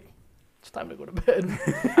 And I'm like, it's time to go to bed.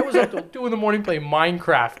 I was up till 2 a.m. playing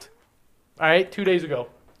Minecraft. All right, 2 days ago.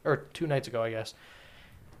 Or 2 nights ago, I guess.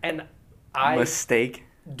 And Mistake.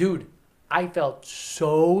 Dude, I felt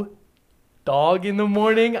so dog in the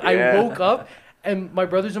morning. Yeah. I woke up and my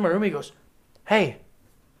brother's in my room. He goes, hey,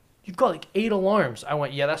 you've got like 8 alarms. I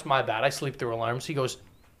went, yeah, that's my bad. I sleep through alarms. He goes,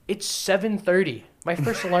 it's 7:30. My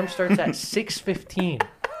first alarm starts at 6:15.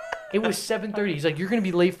 It was 7:30. He's like, you're going to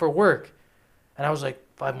be late for work. And I was like,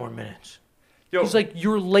 5 more minutes. Yo. He's like,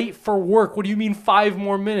 you're late for work. What do you mean 5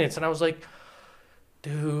 more minutes? And I was like,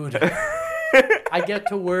 dude. I get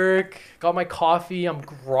to work, got my coffee, I'm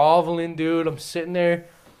groveling, dude. I'm sitting there.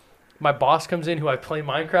 My boss comes in, who I play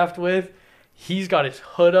Minecraft with. He's got his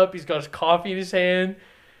hood up. He's got his coffee in his hand.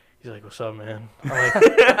 He's like, what's up, man?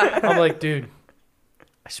 I'm like, dude,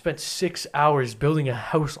 I spent 6 hours building a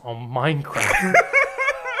house on Minecraft.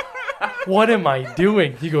 What am I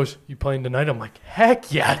doing? He goes, you playing tonight? I'm like,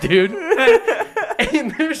 heck yeah, dude.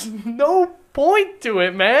 And there's no point to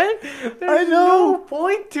it, man. There's no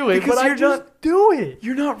point to it, Because but I just do it.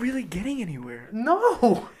 You're not really getting anywhere.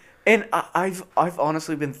 No. And I've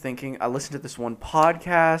honestly been thinking, I listened to this one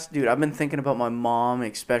podcast. Dude, I've been thinking about my mom,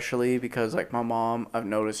 especially because, like, my mom, I've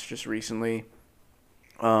noticed just recently,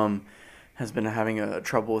 has been having a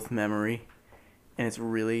trouble with memory. And it's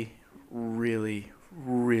really, really,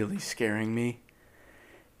 really scaring me.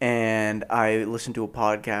 and I listened to a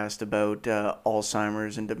podcast about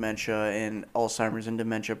Alzheimer's and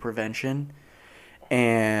dementia prevention,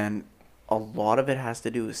 and a lot of it has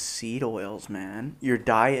to do with seed oils, man. Your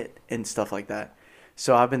diet and stuff like that.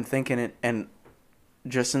 So I've been thinking it, and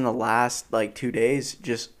just in the last like 2 days,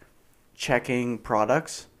 just checking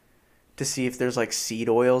products to see if there's like seed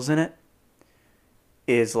oils in it.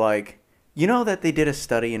 Is like, you know that they did a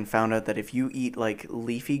study and found out that if you eat like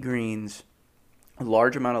leafy greens, a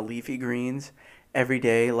large amount of leafy greens every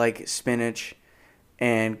day, like spinach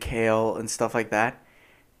and kale and stuff like that,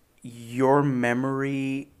 your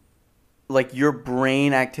memory, like your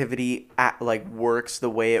brain activity like works the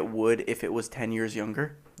way it would if it was 10 years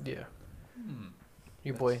younger. Yeah.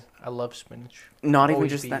 Your boy, I love spinach. Not Always even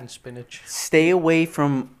just eating that. spinach. Stay away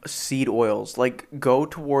from seed oils. Like, go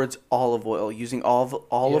towards olive oil. Using olive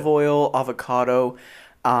oil, avocado.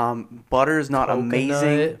 Butter is not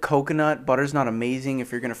amazing. Coconut butter's not amazing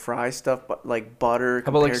if you're gonna fry stuff. But like butter. How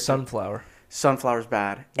about like sunflower? Sunflower's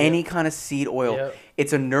bad. Yep. Any kind of seed oil. Yep.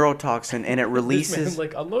 It's a neurotoxin, and it releases.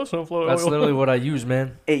 Like, I love sunflower That's oil. literally what I use,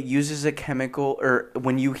 man. It uses a chemical, or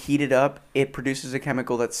when you heat it up, it produces a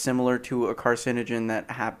chemical that's similar to a carcinogen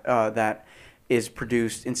that is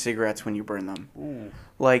produced in cigarettes when you burn them. Ooh.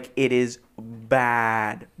 Like, it is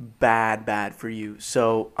bad for you.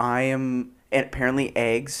 So and apparently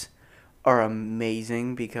eggs are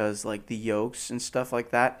amazing because like the yolks and stuff like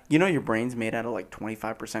that. You know your brain's made out of like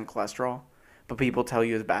 25% cholesterol, but people tell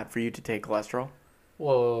you it's bad for you to take cholesterol.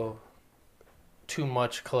 Whoa. Too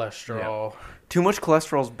much cholesterol. Too much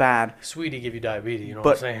cholesterol is bad. Sweetie give you diabetes, you know But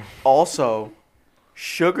what I'm saying? also,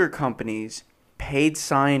 sugar companies, paid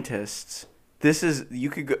scientists, this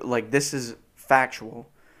is factual.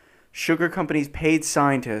 Sugar companies paid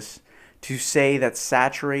scientists to say that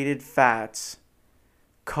saturated fats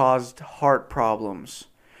caused heart problems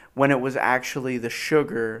when it was actually the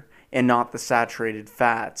sugar and not the saturated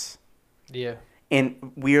fats. Yeah.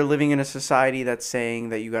 And we are living in a society that's saying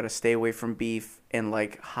that you got to stay away from beef and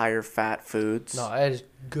like higher fat foods. No, that is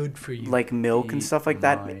good for you. Like milk and stuff like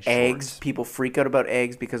that. my Eggs. shorts. People freak out about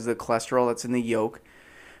eggs because of the cholesterol that's in the yolk.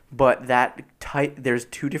 But there's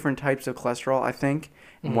 2 different types of cholesterol, I think.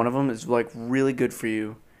 And one of them is like really good for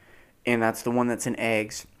you. And that's the one that's in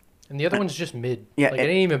eggs. And the other one's just mid. Yeah, Like, it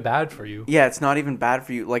ain't even bad for you. Yeah, it's not even bad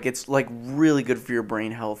for you. Like, it's like really good for your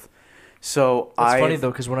brain health. So It's funny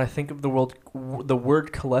though, because when I think of the word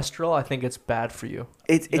cholesterol, I think it's bad for you.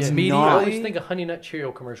 It's Immediately, I not. always think of Honey Nut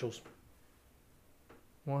Cheerio commercials.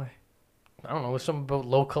 Why? I don't know, it's something about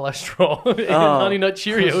low cholesterol in Oh. Honey Nut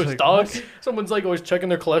Cheerios, like, dog. Someone's like always checking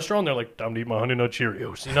their cholesterol, and they're like, "Time to eat my Honey Nut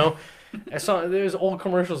Cheerios," you know. There's old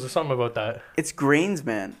commercials or something about that. It's grains,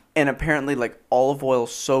 man. And apparently, like, olive oil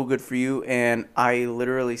is so good for you. And I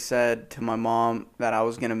literally said to my mom that I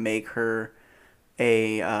was going to make her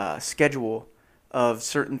a schedule of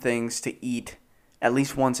certain things to eat at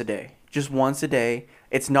least once a day. Just once a day.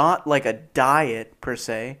 It's not like a diet, per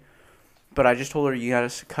se. But I just told her you got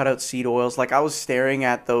to cut out seed oils. Like, I was staring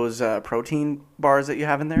at those protein bars that you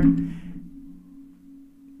have in there.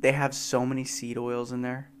 They have so many seed oils in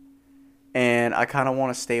there. And I kind of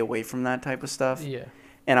want to stay away from that type of stuff. Yeah.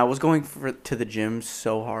 And I was going to the gym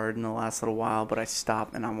so hard in the last little while, but I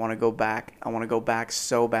stopped, and I want to go back. I want to go back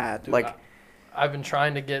so bad. Dude, like, I've been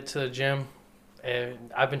trying to get to the gym,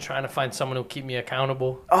 and I've been trying to find someone who'll keep me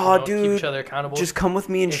accountable. Oh, keep dude, each other accountable. just come with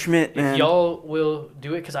me and Schmidt, man. If y'all will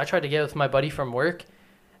do it, because I tried to get with my buddy from work,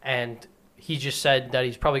 and he just said that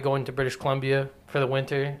he's probably going to British Columbia for the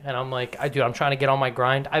winter, and I'm like, I'm trying to get on my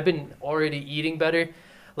grind. I've been already eating better.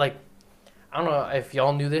 Like, I don't know if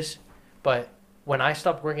y'all knew this, but when I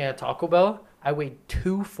stopped working at Taco Bell, I weighed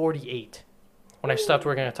 248 when I stopped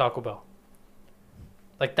working at Taco Bell.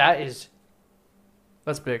 Like, that's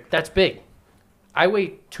big. That's big. I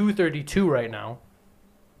weigh 232 right now,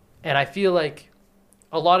 and I feel like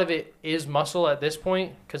a lot of it is muscle at this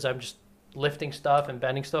point because I'm just lifting stuff and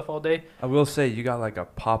bending stuff all day. I will say you got like a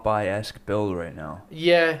Popeye-esque build right now.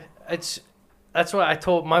 Yeah, that's what I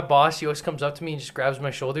told my boss. He always comes up to me and just grabs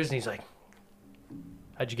my shoulders, and he's like,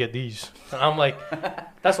 "How'd you get these?" And I'm like,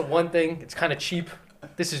 "That's the one thing. It's kind of cheap.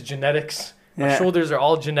 This is genetics. My Yeah. shoulders are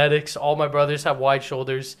all genetics. All my brothers have wide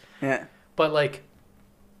shoulders. Yeah. But like,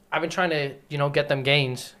 I've been trying to, get them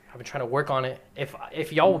gains. I've been trying to work on it.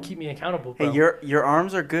 If y'all will keep me accountable, bro. Hey, your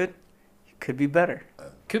arms are good. You could be better.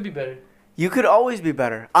 Could be better. You could always be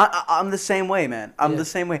better. I'm the same way, man. I'm Yeah. the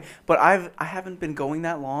same way. But I haven't been going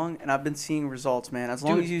that long, and I've been seeing results, man. As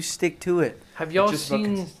long Dude. as you stick to it. Have y'all Just about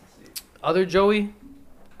seen other Joey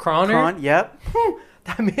Croner? Cron, yep.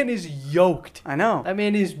 That man is yoked. I know. That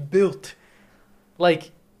man is built.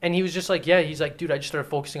 Like, and he was just like, yeah, he's like, dude, I just started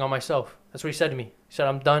focusing on myself. That's what he said to me. He said,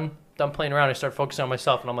 I'm done playing around. I started focusing on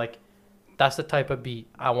myself, and I'm like, that's the type of beat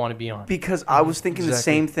I want to be on. Because I was thinking the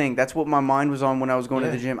Exactly. same thing. That's what my mind was on when I was going to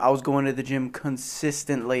Yeah. the gym. I was going to the gym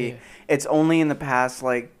consistently. Yeah. It's only in the past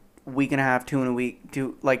like week and a half, 2 in a week,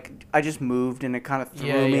 I just moved and it kind of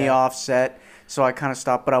threw me off set. So I kind of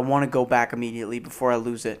stopped, but I want to go back immediately before I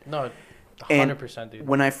lose it. No, And 100%, dude.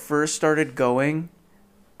 when I first started going,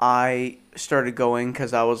 I started going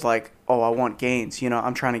because I was like, oh, I want gains. You know,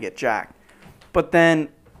 I'm trying to get jacked. But then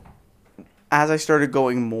as I started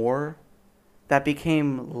going more, that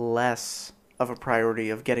became less of a priority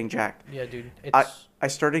of getting jacked. Yeah, dude. It's I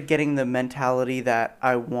started getting the mentality that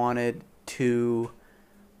I wanted to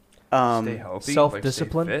Stay healthy.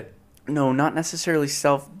 self-discipline? Like stay fit. no, not necessarily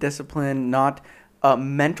self-discipline, not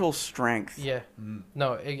mental strength. yeah.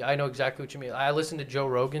 No, I know exactly what you mean. I listened to Joe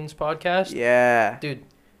Rogan's podcast. Yeah. Dude,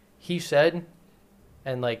 he said,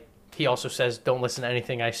 and like he also says, don't listen to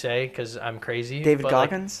anything I say because I'm crazy. David but, like,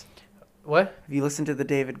 Goggins? what? Have you listened to the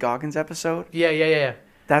David Goggins episode? Yeah.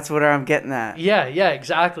 That's what I'm getting at. Yeah,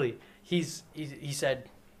 exactly. He said,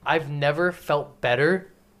 I've never felt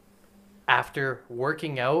better after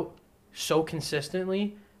working out so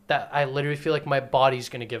consistently that I literally feel like my body's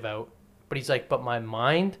going to give out. But he's like, but my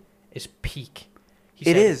mind is peak. He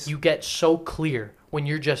It said, is. You get so clear when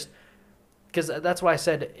you're just, because that's why I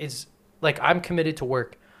said is like, I'm committed to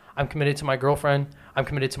work. I'm committed to my girlfriend. I'm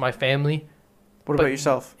committed to my family. What But- about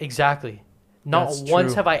yourself? Exactly. Not That's once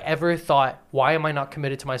true. have I ever thought, why am I not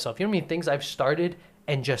committed to myself? You know what I mean? Things I've started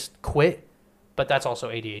and just quit, but that's also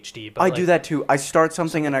ADHD. But I like, do that too. I start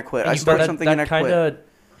something and I quit. I you- start That- something that and I kind quit. of,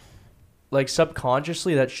 like,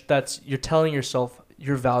 subconsciously, that's you're telling yourself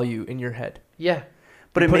your value in your head. Yeah,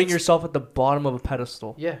 But You're it putting makes yourself at the bottom of a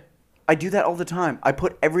pedestal. yeah. I do that all the time. I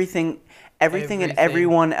put everything and Everything.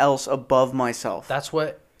 everyone else above myself. That's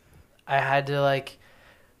what I had to like.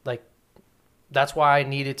 That's why I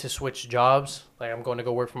needed to switch jobs. Like I'm going to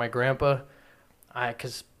go work for my grandpa.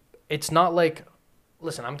 Because it's not like,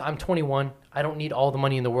 listen, I'm 21. I don't need all the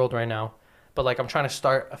money in the world right now. But like I'm trying to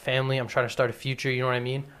start a family. I'm trying to start a future. You know what I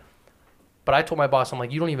mean? But I told my boss, I'm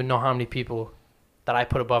like, you don't even know how many people that I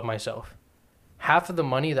put above myself. Half of the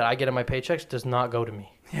money that I get in my paychecks does not go to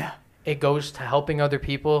me. Yeah. It goes to helping other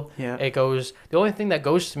people. Yeah. It goes. The only thing that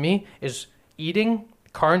goes to me is eating,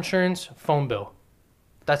 car insurance, phone bill.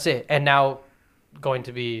 That's it. And now going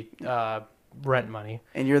to be rent money.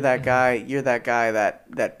 And you're that guy. You're that guy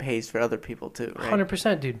that pays for other people too, right?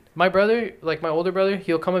 100%, dude. My brother, like my older brother,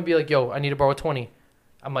 he'll come and be like, "Yo, I need to borrow 20."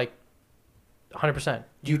 I'm like, 100%.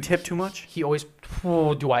 Do you tip too much? He always.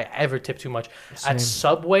 Oh, do I ever tip too much? Same. At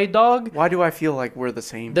Subway, dog. Why do I feel like we're the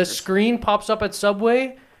same? The person? screen pops up at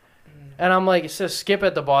Subway, and I'm like, it says skip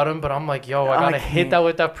at the bottom, but I'm like, yo, I I gotta can't. hit that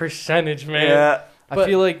with that percentage, man. Yeah. I But-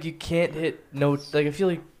 feel like you can't hit no. Like, I feel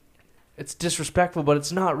like it's disrespectful, but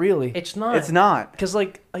it's not really. It's not. It's not. Because,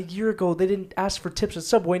 like, a year ago, they didn't ask for tips at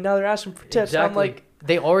Subway. Now they're asking for tips. Exactly. I'm like,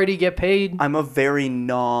 they already get paid. I'm a very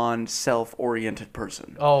non-self-oriented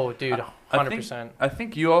person. Oh, dude, I 100%. I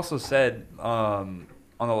think you also said on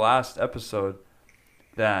the last episode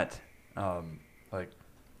that like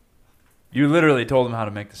you literally told him how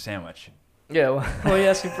to make the sandwich. yeah, well, you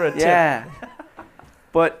asking for a tip? Yeah.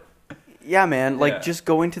 But yeah, man, like Yeah. just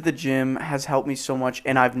going to the gym has helped me so much,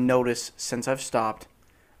 and I've noticed since I've stopped,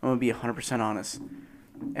 I'm gonna be 100% honest.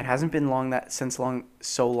 It hasn't been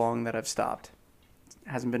so long that I've stopped. It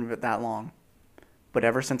hasn't been that long. But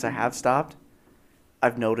ever since I have stopped,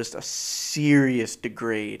 I've noticed a serious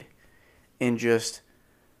degrade in just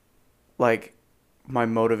like my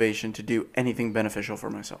motivation to do anything beneficial for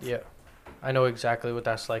myself. Yeah. I know exactly what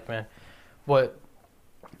that's like, man. What,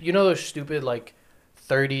 you know those stupid, like,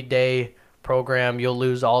 30-day program, you'll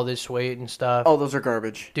lose all this weight and stuff? Oh, those are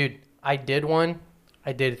garbage. Dude, I did one.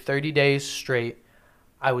 I did 30 days straight.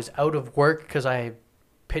 I was out of work because I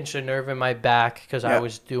pinched a nerve in my back because I Yeah.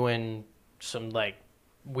 was doing some, like,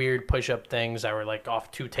 weird push-up things that were, like,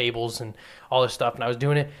 off 2 tables and all this stuff. And I was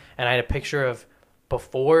doing it, and I had a picture of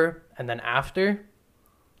before and then after,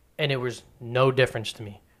 and it was no difference to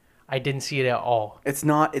me. I didn't see it at all. It's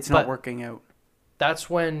not But- working out. That's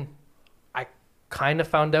when I kind of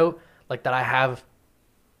found out, like, that I have,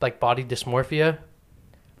 like, body dysmorphia.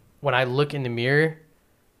 When I look in the mirror,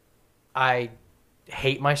 I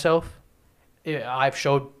hate myself. I've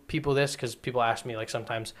showed people this because people ask me, like,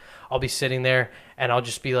 sometimes I'll be sitting there and I'll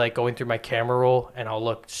just be, like, going through my camera roll and I'll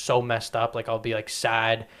look so messed up. Like, I'll be, like,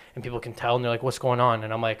 sad and people can tell and they're like, what's going on?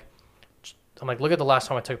 And I'm like, look at the last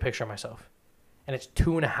time I took a picture of myself. And it's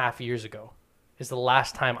 2.5 years ago is the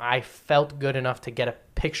last time I felt good enough to get a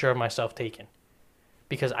picture of myself taken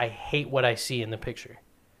because I hate what I see in the picture.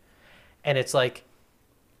 And it's like,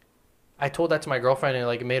 I told that to my girlfriend, and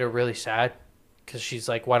like it made her really sad because she's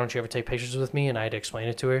like, "Why don't you ever take pictures with me?" And I had to explain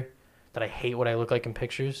it to her that I hate what I look like in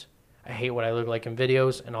pictures. I hate what I look like in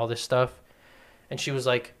videos and all this stuff. And she was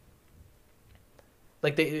like,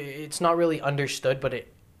 it's not really understood, but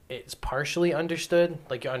it's partially understood.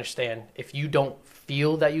 Like, you understand, if you don't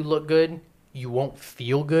feel that you look good, you won't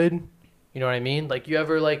feel good. You know what I mean? Like, you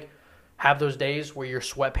ever like have those days where you're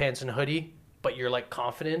sweatpants and hoodie, but you're like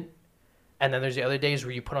confident, and then there's the other days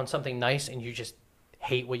where you put on something nice and you just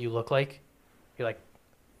hate what you look like. You're like,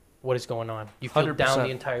 what is going on? You feel 100%. down the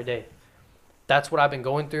entire day. That's what I've been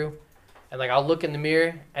going through. And like, I'll look in the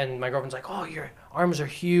mirror and my girlfriend's like, "Oh, your arms are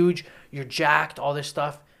huge, you're jacked, all this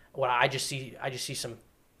stuff." What I just see some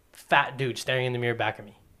fat dude staring in the mirror back at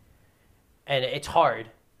me. And it's hard,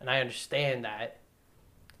 and I understand that.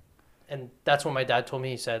 And that's what my dad told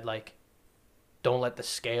me. He said, like, don't let the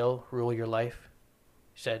scale rule your life.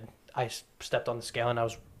 He said, I stepped on the scale and I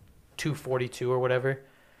was 242 or whatever.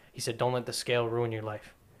 He said, don't let the scale ruin your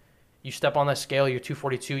life. You step on that scale, you're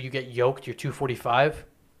 242, you get yoked, you're 245.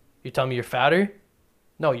 You tell me you're fatter?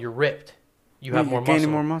 No, you're ripped. You have more you're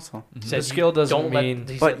gaining muscle. more muscle. He said, The scale doesn't mean...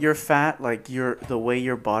 But you're fat, like the way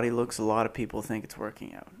your body looks, a lot of people think it's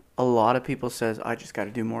working out. A lot of people says, I just got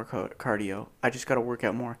to do more cardio. I just got to work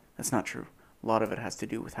out more. That's not true. A lot of it has to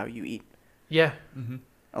do with how you eat. Yeah. Mm-hmm.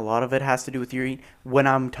 A lot of it has to do with your eat. When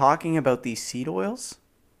I'm talking about these seed oils,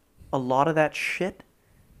 a lot of that shit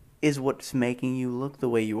is what's making you look the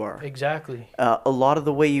way you are. Exactly. A lot of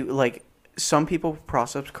the way you, like, some people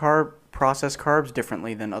process carbs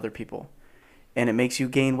differently than other people. And it makes you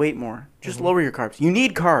gain weight more. Just lower your carbs. You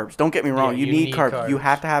need carbs. Don't get me wrong. Yeah, you need carbs. You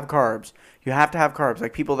have to have carbs. You have to have carbs.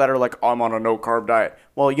 Like people that are like, I'm on a no-carb diet.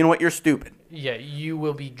 Well, you know what? You're stupid. Yeah, you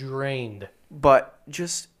will be drained. But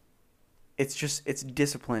it's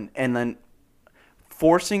discipline. And then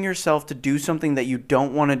forcing yourself to do something that you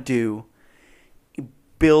don't want to do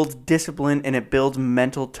builds discipline and it builds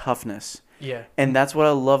mental toughness. Yeah. And that's what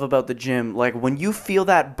I love about the gym. Like, when you feel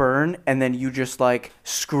that burn and then you just, like,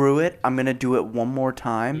 screw it, I'm going to do it one more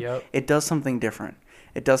time, Yep. It does something different.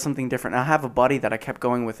 It does something different. I have a buddy that I kept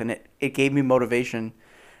going with, and it gave me motivation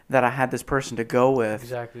that I had this person to go with.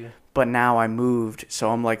 Exactly. But now I moved, so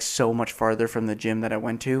I'm, like, so much farther from the gym that I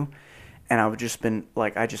went to. And I've just been,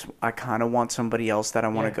 like, I kind of want somebody else that I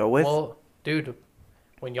want to go with. Well, dude,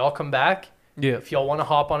 when y'all come back... Yeah. If y'all want to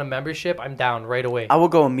hop on a membership, I'm down right away. I will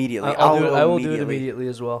go immediately. I will do it immediately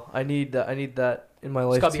as well. I need that in my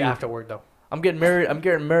life. It's got to too. be afterward, though. I'm getting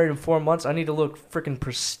married in 4 months. I need to look freaking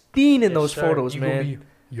pristine in those sir. photos, You man. gonna be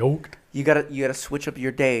yoked. You gotta switch up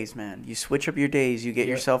your days, man. You switch up your days. You get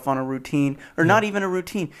yourself on a routine, or not even a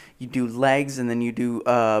routine. You do legs, and then you do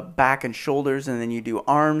back and shoulders, and then you do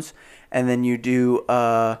arms, and then you do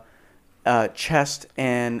chest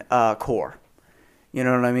and core. You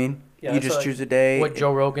know what I mean? Yeah, you just choose a day. What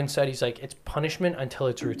Joe Rogan said, he's like, it's punishment until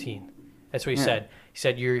it's routine. That's what he said. He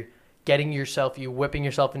said, you're whipping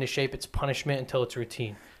yourself into shape. It's punishment until it's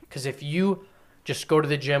routine. Because if you just go to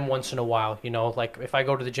the gym once in a while, you know, like if I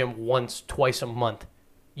go to the gym twice a month,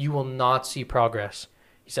 you will not see progress.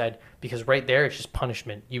 He said, because right there, it's just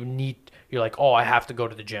punishment. You're like, oh, I have to go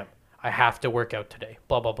to the gym. I have to work out today,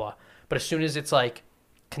 blah, blah, blah. But as soon as it's like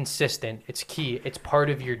consistent, it's key, it's part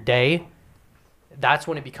of your day, that's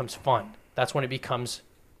when it becomes fun. That's when it becomes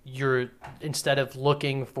instead of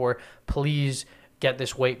looking for, please get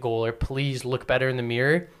this weight goal or please look better in the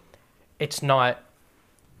mirror, it's not,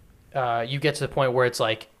 you get to the point where it's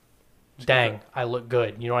like, dang, I look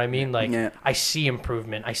good. You know what I mean? Like, I see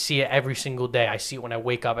improvement. I see it every single day. I see it when I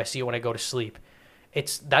wake up. I see it when I go to sleep.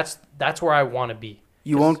 That's where I want to be.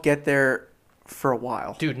 You won't get there for a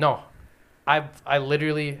while. Dude, no. I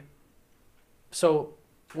literally, so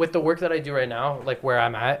with the work that I do right now, like where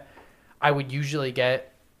I'm at, I would usually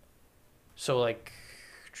get, so like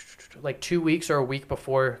 2 weeks or a week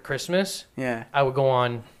before Christmas, I would go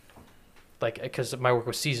on, like, because my work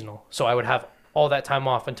was seasonal. So I would have all that time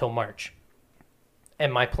off until March.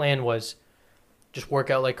 And my plan was just work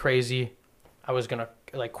out like crazy. I was going to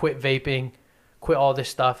like quit vaping, quit all this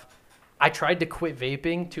stuff. I tried to quit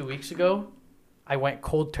vaping 2 weeks ago. I went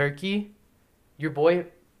cold turkey. Your boy,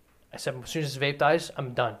 I said, as soon as this vape dies,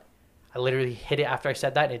 I'm done. I literally hit it after I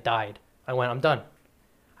said that and it died. I went, I'm done.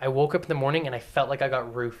 I woke up in the morning and I felt like I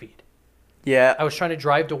got roofied. Yeah. I was trying to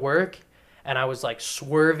drive to work and I was like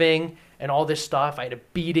swerving and all this stuff. I had a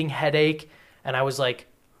beating headache and I was like,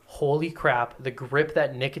 holy crap, the grip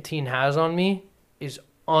that nicotine has on me is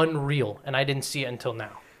unreal. And I didn't see it until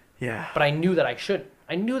now. Yeah. But I knew that I should.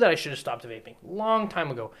 I knew that I should have stopped vaping long time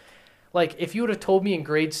ago. Like, if you would have told me in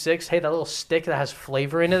grade 6, hey, that little stick that has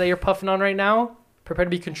flavor in it that you're puffing on right now, prepare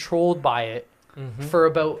to be controlled by it for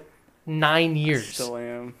about 9 years. Still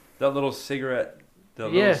am. That little cigarette,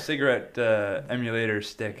 emulator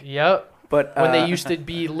stick. Yep. But When they used to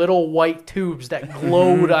be little white tubes that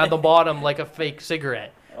glowed on the bottom like a fake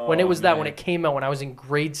cigarette. When it was when it came out when I was in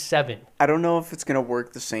grade 7. I don't know if it's gonna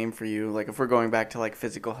work the same for you. Like if we're going back to like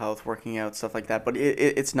physical health, working out, stuff like that. But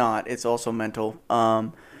it's not. It's also mental.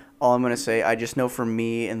 All I'm gonna say, I just know for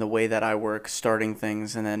me and the way that I work, starting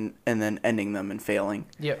things and then ending them and failing.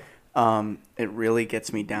 Yep. It really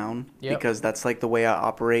gets me down Yep. because that's like the way I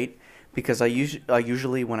operate. Because I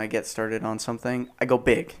usually when I get started on something, I go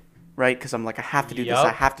big, right? Because I'm like, I have to do this,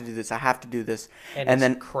 I have to do this, I have to do this, And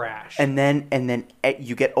then crash. and then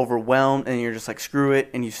you get overwhelmed and you're just like, screw it,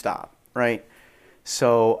 and you stop, right?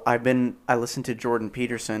 So I listened to Jordan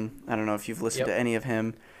Peterson. I don't know if you've listened to any of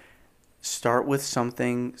him. Start with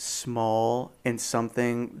something small and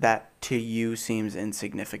something that to you seems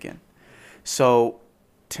insignificant. So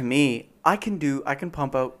to me, I can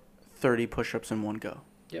pump out 30 push-ups in one go.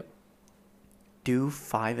 Yep. Do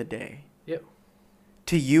 5 a day. Yep.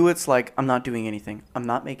 To you, it's like, I'm not doing anything. I'm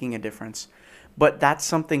not making a difference. But that's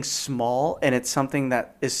something small, and it's something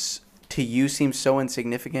that is to you seems so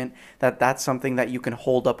insignificant that that's something that you can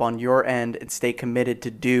hold up on your end and stay committed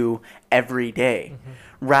to do every day,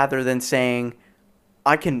 rather than saying,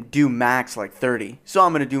 I can do max like 30, so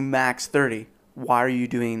I'm going to do max 30. Why are you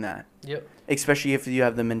doing that? Yep. Especially if you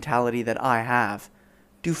have the mentality that I have.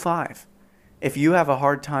 Do 5. If you have a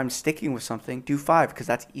hard time sticking with something, do 5 because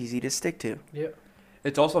that's easy to stick to. Yep.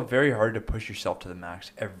 It's also very hard to push yourself to the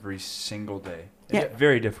max every single day. It's Yeah.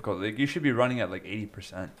 very difficult. Like you should be running at like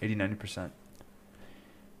 80%, 90%.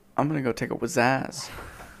 I'm going to go take a whizzazz.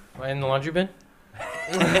 In the laundry bin?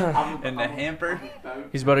 In the hamper.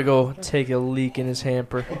 He's about to go take a leak in his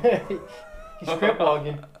hamper. He's crip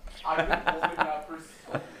hogging.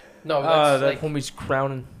 No, That that's like homie's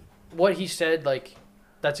crowning. what he said. Like,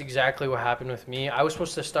 that's exactly what happened with me. I was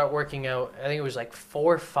supposed to start working out. I think it was like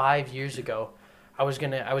 4 or 5 years ago. I was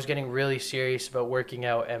getting really serious about working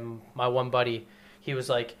out, and my one buddy, he was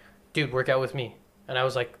like, "Dude, work out with me," and I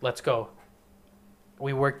was like, "Let's go."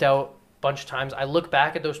 We worked out a bunch of times. I look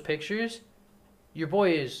back at those pictures. Your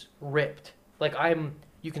boy is ripped. Like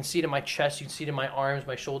you can see it in my chest, you can see it in my arms,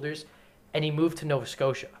 my shoulders, and he moved to Nova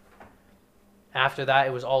Scotia. After that,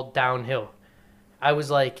 it was all downhill. I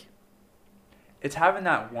was like, It's having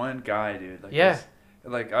that one guy, dude. Like Yeah.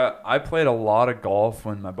 Like I played a lot of golf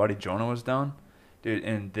when my buddy Jonah was down, dude.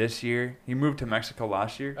 And this year, he moved to Mexico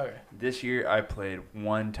last year. okay, This year, I played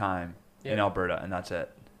one time in Yeah. Alberta, and that's it.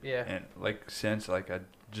 yeah, And like since, like I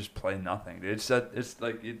just play nothing, dude. It's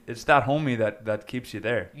that homie that keeps you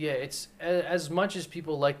there. yeah. It's as much as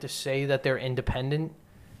people like to say that they're independent.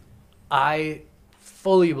 I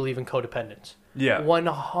fully believe in codependence. Yeah.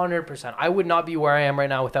 100%. I would not be where I am right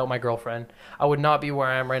now without my girlfriend. I would not be where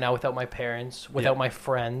I am right now without my parents, without my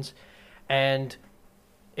friends. And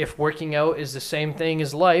if working out is the same thing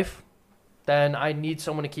as life, then I need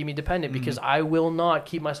someone to keep me dependent because I will not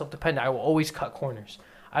keep myself dependent. I will always cut corners.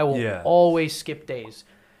 I will always skip days.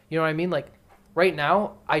 You know what I mean? Like right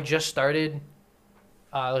now, I just started,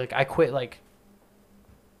 I quit like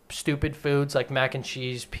stupid foods like mac and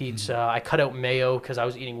cheese, pizza. I cut out mayo because I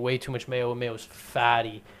was eating way too much mayo, and mayo's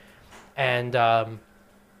fatty. And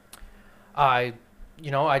I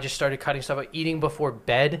just started cutting stuff out, eating before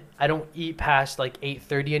bed. I don't eat past like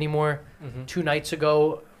 8:30 anymore. 2 nights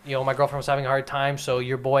ago, my girlfriend was having a hard time, so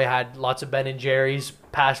your boy had lots of Ben and Jerry's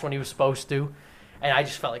past when he was supposed to, and I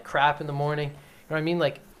just felt like crap in the morning. You know what I mean?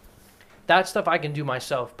 Like that stuff I can do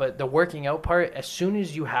myself, but the working out part, as soon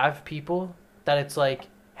as you have people that it's like,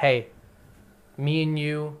 hey, me and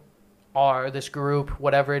you are this group,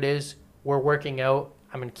 whatever it is, we're working out.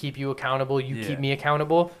 I'm going to keep you accountable. You keep me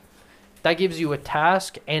accountable. That gives you a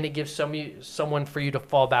task, and it gives someone for you to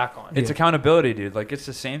fall back on. It's accountability, dude. Like it's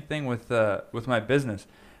the same thing with my business.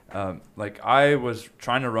 Like I was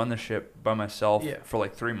trying to run the ship by myself for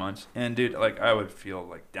like 3 months, and dude, like I would feel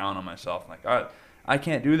like down on myself, like I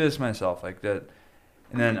can't do this myself, like that.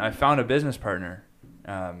 And then I found a business partner,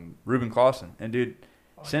 Ruben Clausen, and dude,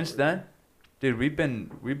 since then, dude, we've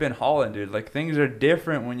been hauling, dude. Like things are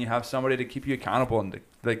different when you have somebody to keep you accountable and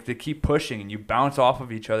to keep pushing, and you bounce off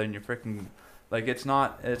of each other, and you're freaking like it's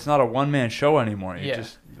not a one man show anymore. You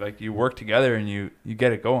just like you work together and you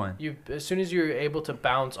get it going. As soon as you're able to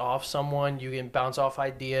bounce off someone, you can bounce off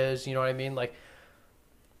ideas. You know what I mean? Like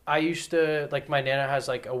I used to, like my Nana has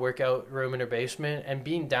like a workout room in her basement, and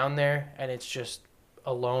being down there and it's just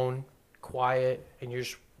alone, quiet, and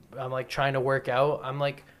I'm like trying to work out. I'm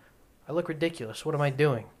like, I look ridiculous. What am I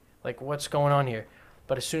doing? Like, what's going on here?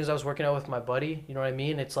 But as soon as I was working out with my buddy, you know what I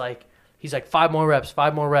mean? It's like He's like, 5 more reps,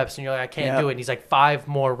 5 more reps. And you're like, I can't do it. And he's like, 5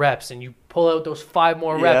 more reps. And you pull out those 5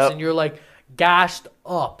 more reps and you're like gassed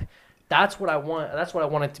up. That's what I want. That's what I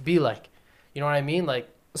want it to be like. You know what I mean? Like,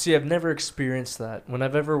 see, I've never experienced that. When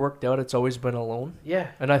I've ever worked out, it's always been alone.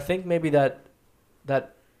 yeah. And I think maybe that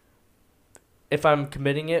if I'm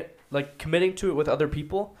committing to it with other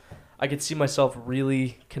people, I could see myself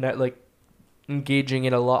really engaging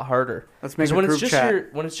in a lot harder. Let's make a when group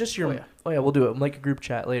chat. when it's just your we'll do it. We'll make a group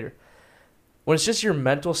chat later. When it's just your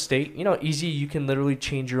mental state, you know how easy you can literally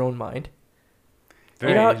change your own mind.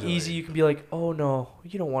 Very you know how easily. easy you can be like, oh no,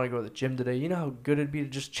 you don't want to go to the gym today. You know how good it'd be to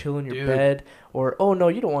just chill in your bed, or oh no,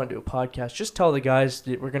 you don't want to do a podcast. Just tell the guys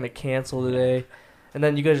that we're gonna cancel today, and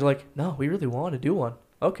then you guys are like, no, we really want to do one.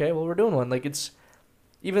 Okay, well we're doing one. Like it's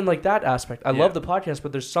even like that aspect. I love the podcast,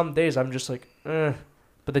 but there's some days I'm just like,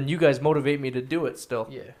 but then you guys motivate me to do it still.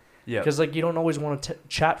 Yeah. Because like you don't always want to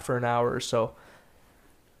chat for an hour or so.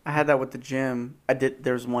 I had that with the gym.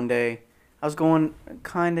 There was one day I was going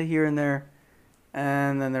kind of here and there,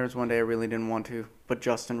 and then there was one day I really didn't want to, but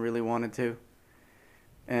Justin really wanted to,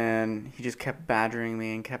 and he just kept badgering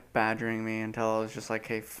me until I was just like,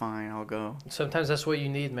 hey, fine, I'll go. Sometimes that's what you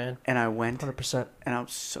need, man. And I went, 100%. and I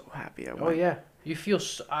was so happy I went. Oh, yeah. You feel...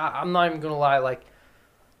 I'm not even going to lie. Like,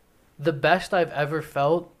 the best I've ever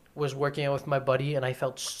felt was working out with my buddy, and I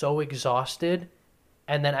felt so exhausted.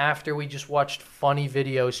 And then after, we just watched funny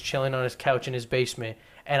videos chilling on his couch in his basement.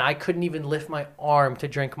 And I couldn't even lift my arm to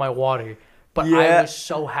drink my water. But I was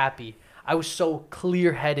so happy. I was so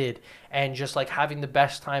clear-headed and just, like, having the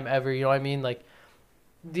best time ever. You know what I mean? Like,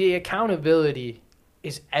 the accountability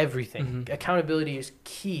is everything. Mm-hmm. Accountability is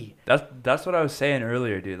key. That's what I was saying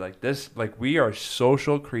earlier, dude. Like this, like we are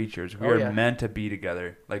social creatures. We are meant to be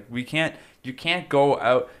together. Like you can't go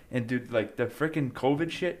out and do like the freaking COVID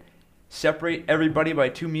shit. Separate everybody by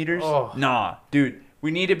 2 meters. Oh. Nah, dude. We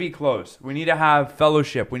need to be close. We need to have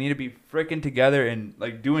fellowship. We need to be freaking together and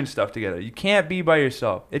like doing stuff together. You can't be by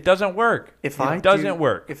yourself. It doesn't work. If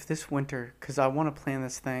this winter, because I want to plan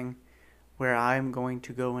this thing where I'm going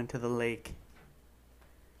to go into the lake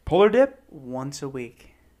Polar dip? once a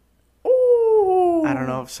week. Ooh. I don't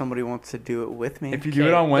know if somebody wants to do it with me. If you do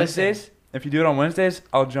it on Wednesdays,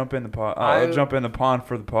 I'll jump in the pod. I'll jump in the pond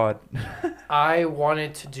for the pod. I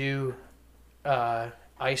wanted to do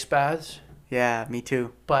ice baths, Yeah, me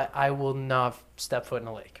too. but I will not step foot in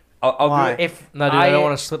a lake. I'll Why? do it. If No, dude, I don't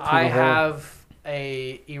want to slip through I the hole. have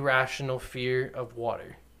a irrational fear of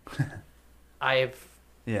water.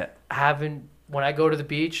 Yeah. When I go to the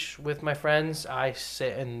beach with my friends, I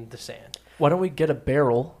sit in the sand. Why don't we get a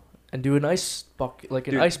barrel and do an ice bucket, like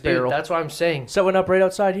an ice Dude, barrel? that's what I'm saying. Set one up right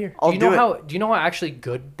outside here. I'll do you do know it. Do you know how actually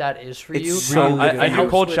good that is for It's you? so good. I It do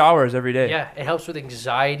helps cold with- showers every day. Yeah, it helps with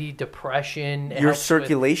anxiety, depression. It Your helps with-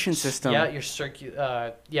 circulation system. Yeah,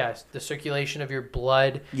 the circulation of your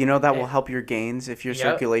blood. You know that will help your gains if your Yep.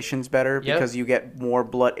 circulation's better Yep. because you get more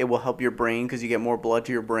blood. It will help your brain because you get more blood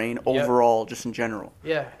to your brain overall, just in general.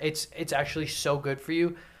 Yeah, it's actually so good for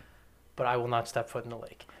you, but I will not step foot in the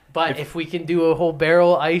lake. But if we can do a whole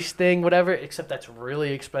barrel ice thing, whatever, except that's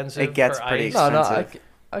really expensive. It gets for pretty ice. expensive.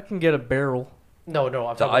 I can get a barrel. No, I'm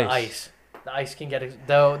talking about ice. The ice can get it.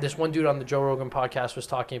 Though this one dude on the Joe Rogan podcast was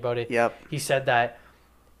talking about it. Yep. He said that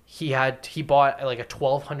he bought like a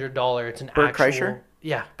 $1,200. It's an Bert actual. Kreischer?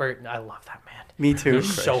 Yeah, Bert. I love that man. Me too.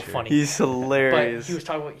 He's so funny. He's hilarious. But he was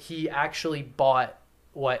talking about he actually bought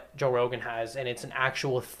what Joe Rogan has, and it's an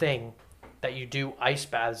actual thing that you do ice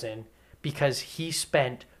baths in because he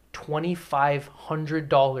spent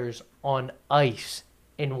 $2,500 on ice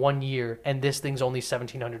in 1 year, and this thing's only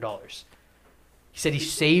 $1,700. He said he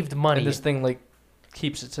saved money. And this thing like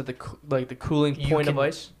keeps it to the cooling point of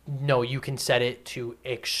ice. No, you can set it to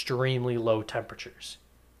extremely low temperatures.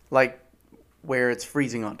 Like where it's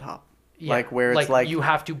freezing on top. Yeah, Like where it's like you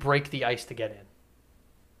have to break the ice to get in.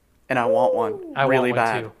 And I want one I really want one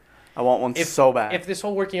bad. too. I want one so bad. If this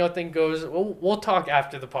whole working out thing goes, we'll talk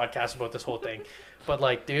after the podcast about this whole thing. But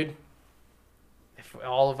like, dude, if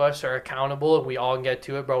all of us are accountable and we all get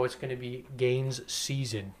to it, bro, it's gonna be gains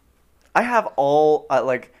season. I have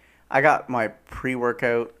I got my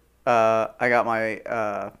pre-workout, I got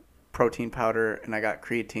my protein powder, and I got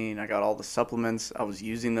creatine. I got all the supplements. I was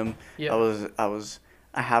using them. Yeah.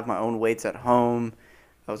 I have my own weights at home.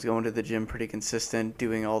 I was going to the gym pretty consistent,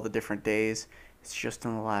 doing all the different days. It's just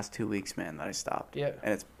in the last 2 weeks, man, that I stopped. Yeah.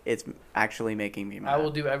 And it's actually making me mad. I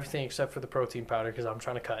will do everything except for the protein powder because I'm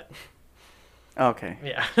trying to cut. Okay.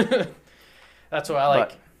 Yeah. That's what I like.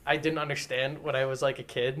 But I didn't understand when I was like a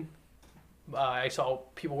kid. I saw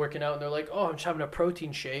people working out and they're like, oh, I'm just having a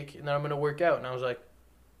protein shake and then I'm going to work out. And I was like,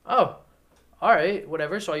 oh, all right,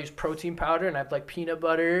 whatever. So I use protein powder and I have like peanut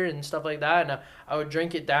butter and stuff like that. And I would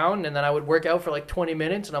drink it down and then I would work out for like 20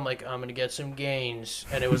 minutes and I'm like, I'm going to get some gains.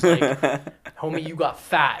 And it was like, homie, you got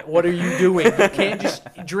fat. What are you doing? You can't just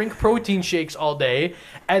drink protein shakes all day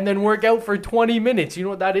and then work out for 20 minutes. You know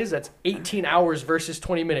what that is? That's 18 hours versus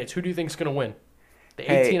 20 minutes. Who do you think is going to win?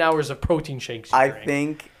 The 18 hours of protein shakes. I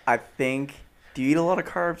think, do you eat a lot of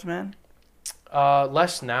carbs, man?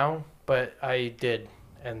 Less now, but I did.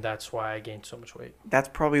 And that's why I gained so much weight. That's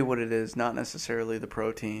probably what it is, not necessarily the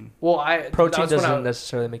protein. Well, protein doesn't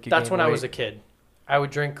necessarily make you gain weight. That's when I was a kid. I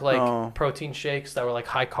would drink like protein shakes that were like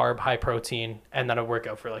high carb, high protein, and then I'd work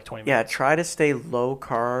out for like 20 minutes. Yeah, try to stay low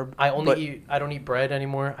carb. I don't eat bread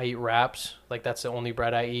anymore. I eat wraps. Like that's the only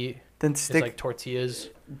bread I eat. Then it's like tortillas.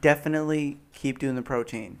 Definitely keep doing the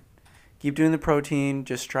protein. Keep doing the protein.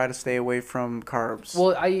 Just try to stay away from carbs.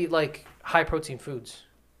 Well, I eat like high protein foods.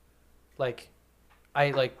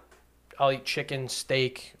 I'll eat chicken,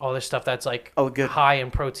 steak, all this stuff that's like high in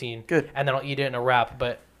protein. Good. And then I'll eat it in a wrap.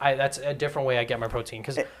 But that's a different way I get my protein.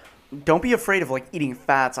 Cause don't be afraid of like eating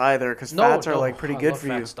fats either, because fats are like pretty good for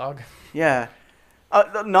you. Fats, dog. Yeah.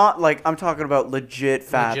 Not like I'm talking about legit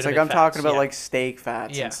fats. Legitimate like I'm talking about yeah. like steak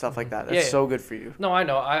fats and stuff like that. That's so good for you. No, I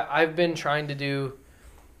know. I've been trying to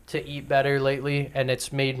eat better lately, and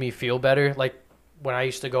it's made me feel better. Like when I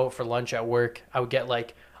used to go out for lunch at work, I would get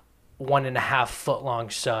like 1.5 foot long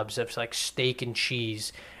subs of like steak and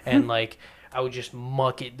cheese, and like I would just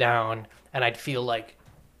muck it down, and I'd feel like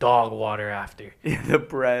dog water after. Yeah, the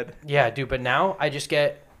bread. Yeah, dude. But now I just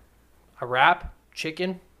get a wrap,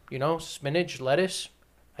 chicken, spinach, lettuce.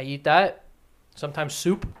 I eat that. Sometimes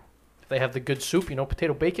soup, if they have the good soup,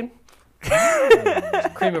 potato bacon.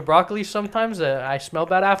 Cream of broccoli sometimes. I smell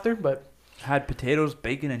bad after, but had potatoes,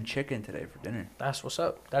 bacon, and chicken today for dinner. That's what's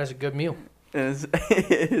up. That is a good meal.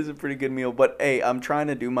 It is a pretty good meal. But hey, I'm trying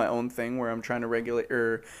to do my own thing where I'm trying to regulate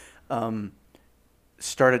or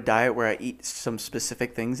start a diet where I eat some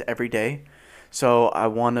specific things every day. So I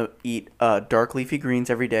want to eat dark leafy greens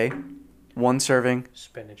every day, 1 serving,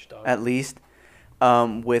 spinach, dog, at least,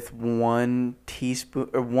 with 1 teaspoon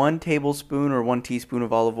or 1 tablespoon or 1 teaspoon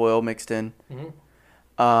of olive oil mixed in.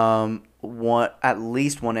 At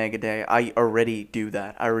least 1 egg a day. I already do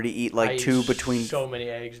that. I already eat like so many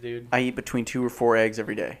eggs, dude. I eat between 2 or 4 eggs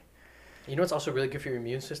every day. You know what's also really good for your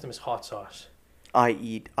immune system is hot sauce.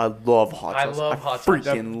 I love hot sauce. I love hot sauce.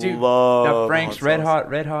 Freaking love Frank's hot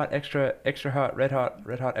red hot, extra hot, red hot,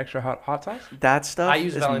 extra hot sauce. That stuff I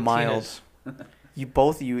use is Valentina's. miles.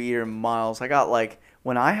 Both of you eat it miles. I got like,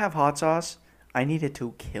 when I have hot sauce, I need it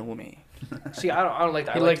to kill me. See, I don't like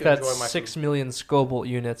that. I like to that enjoy my 6 million Scoville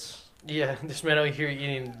units. Yeah, this man out here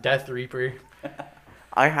eating Death Reaper.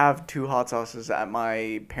 I have 2 hot sauces at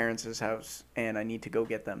my parents' house, and I need to go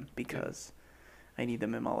get them because I need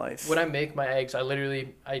them in my life. When I make my eggs, I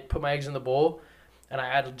put my eggs in the bowl, and I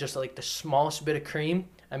add just like the smallest bit of cream.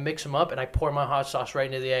 I mix them up, and I pour my hot sauce right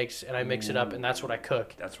into the eggs, and I mix it up, and that's what I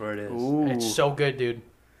cook. That's where it is. Ooh. It's so good, dude.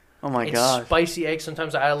 Oh my god. It's spicy eggs.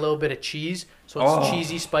 Sometimes I add a little bit of cheese, so it's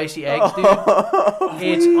cheesy, spicy eggs, dude.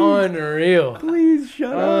 It's unreal. Please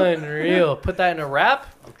shut up. Unreal. Put that in a wrap.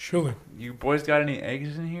 I'm chilling. You boys got any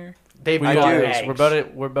eggs in here? They've I got do. eggs.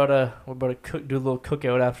 We're about to do a little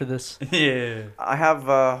cookout after this. Yeah. I have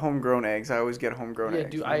homegrown eggs. I always get homegrown eggs.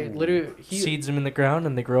 Dude, I literally seeds them in the ground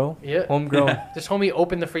and they grow. Yeah, homegrown. This homie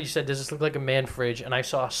opened the fridge. Said, "Does this look like a man fridge?" And I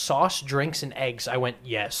saw sauce, drinks, and eggs. I went,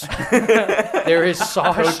 "Yes." There is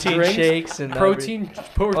sauce, protein drinks, shakes, and protein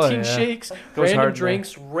shakes, goes random hard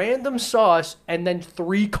drinks, random sauce, and then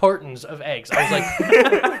 3 cartons of eggs.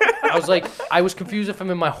 I was like, I was confused if I'm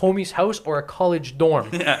in my homie's house or a college dorm,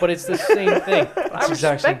 but it's the same thing. That's the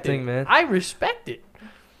exact same thing, man. I respect it.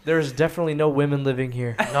 There's definitely no women living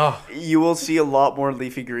here. No. You will see a lot more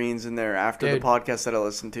leafy greens in there after Dude. the podcast that I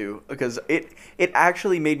listened to, because it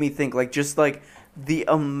actually made me think, like, just like the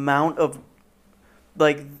amount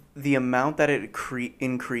that it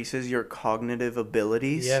increases your cognitive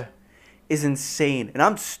abilities is insane. And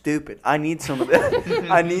I'm stupid. I need some of that.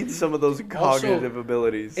 I need some of those cognitive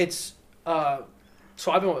abilities. It's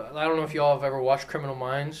so I don't know if y'all have ever watched Criminal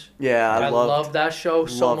Minds. Yeah, I love that show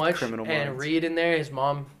so much. Criminal and Minds. Reed in there, his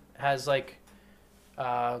mom has like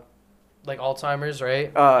Alzheimer's,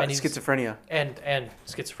 right? Schizophrenia. And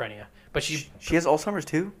schizophrenia. But she has Alzheimer's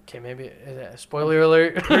too? Okay, maybe spoiler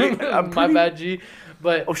alert. My bad, G.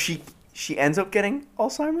 But she ends up getting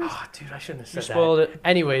Alzheimer's? Oh, dude, I shouldn't have said that. You spoiled it.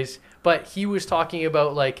 Anyways, but he was talking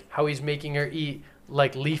about like how he's making her eat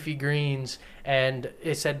like leafy greens, and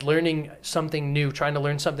it said learning something new, trying to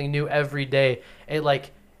learn something new every day. It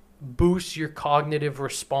like boosts your cognitive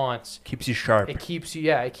response. Keeps you sharp. It keeps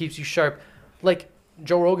you sharp. Like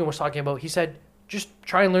Joe Rogan was talking about. He said, just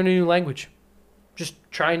try and learn a new language. Just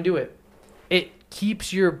try and do it. It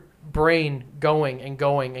keeps your brain going and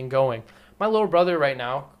going and going. My little brother right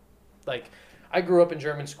now, like, I grew up in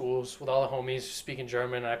German schools with all the homies speaking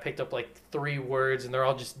German, and I picked up like 3 words, and they're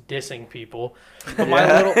all just dissing people. But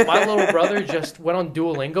my little brother just went on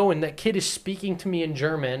Duolingo, and that kid is speaking to me in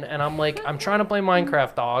German, and I'm like, I'm trying to play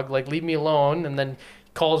Minecraft, dog. Like, leave me alone. And then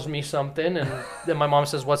calls me something, and then my mom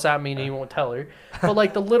says, "What's that mean?" And he won't tell her. But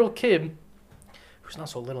like the little kid, who's not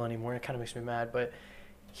so little anymore, it kind of makes me mad. But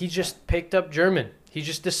he just picked up German. He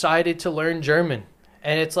just decided to learn German,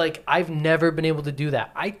 and it's like I've never been able to do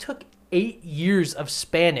that. I took 8 years of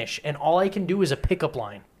Spanish, and all I can do is a pickup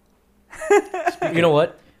line. You know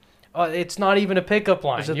what? It's not even a pickup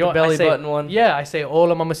line. Is it the belly button one? Yeah, I say,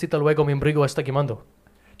 "Hola, mamacita, luego mi ombligo está quemando."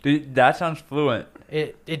 Dude, that sounds fluent.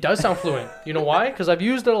 It does sound fluent. You know why? Because I've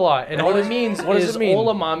used it a lot. And what it means is,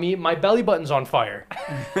 "Hola, mommy, my belly button's on fire."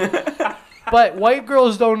 But white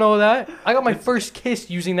girls don't know that. I got my first kiss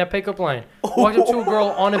using that pickup line. Walked up to a girl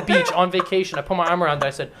on a beach on vacation. I put my arm around her.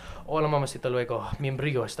 I said, "Hola, mamacita, luego mi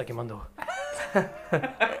ombligo está quemando."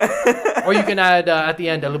 Or you can add at the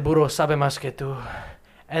end, "El burro sabe más que tú."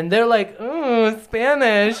 And they're like, "Ooh,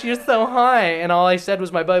 Spanish, you're so high." And all I said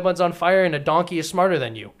was, "My belly button's on fire and a donkey is smarter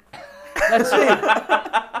than you." That's it.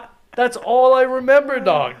 That's all I remember,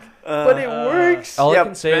 dog. But it works. All I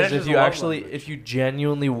can say Spanish is if you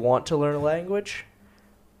genuinely want to learn a language,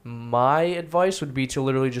 my advice would be to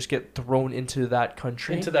literally just get thrown into that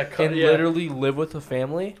country. And literally live with a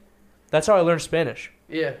family. That's how I learned Spanish.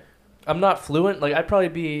 Yeah. I'm not fluent. Like, I'd probably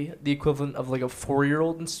be the equivalent of like a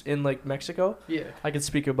 4-year-old in like Mexico. Yeah. I could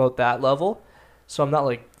speak about that level. So I'm not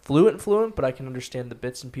like fluent, but I can understand the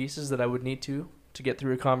bits and pieces that I would need to get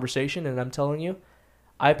through a conversation. And I'm telling you,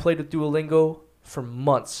 I played with Duolingo for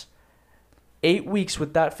months. 8 weeks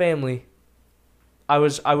with that family. I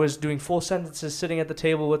was doing full sentences, sitting at the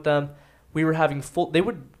table with them. We were having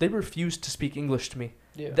they refused to speak English to me.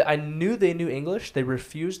 Yeah. I knew they knew English. They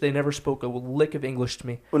refused. They never spoke a lick of English to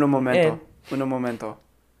me. Uno momento.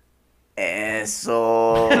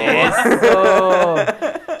 Eso.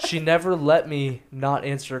 She never let me not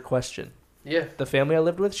answer a question. Yeah. The family I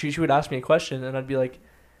lived with, she would ask me a question, and I'd be like,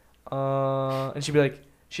 and she'd be like,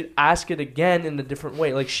 she'd ask it again in a different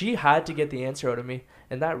way. Like, she had to get the answer out of me,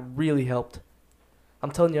 and that really helped. I'm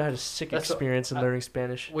telling you, I had a sick experience in learning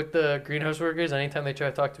Spanish. With the greenhouse workers, anytime they try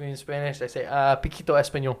to talk to me in Spanish, I say, "Piquito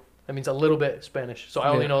español." That means a little bit Spanish. So I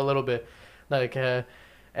only know a little bit. Like, and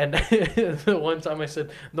the one time I said,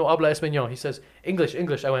 "No habla español." He says, English.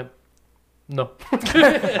 I went, "No." Like,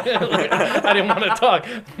 I didn't want to talk.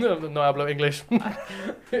 No hablo English.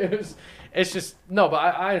 It's just, no, but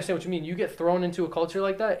I understand what you mean. You get thrown into a culture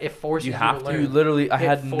like that, it forces you to learn. You literally, I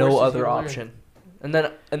had no other option. And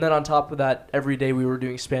then on top of that, every day we were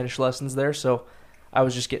doing Spanish lessons there, so I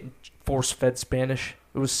was just getting force-fed Spanish.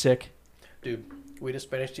 It was sick. Dude, we had a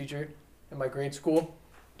Spanish teacher in my grade school,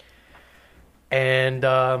 and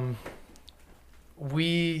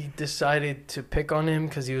we decided to pick on him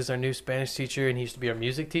because he was our new Spanish teacher, and he used to be our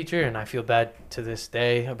music teacher, and I feel bad to this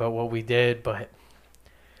day about what we did, but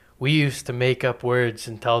we used to make up words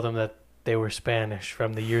and tell them that they were Spanish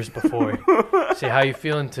from the years before. Say, "How you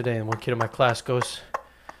feeling today?" And one kid in my class goes,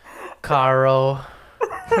 "Caro."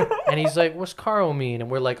 And he's like, "What's caro mean?"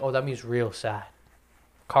 And we're like, "Oh, that means real sad."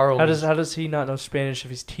 Caro How does he not know Spanish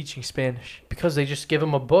if he's teaching Spanish? Because they just give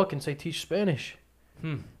him a book and say, "Teach Spanish."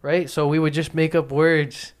 Right? So we would just make up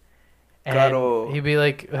words. And Caro. he'd be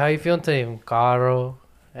like, "How you feeling today?" Caro.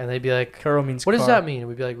 And they'd be like, Caro means "What does that mean?" And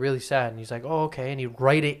we'd be like, "Really sad." And he's like, "Oh, okay." And he'd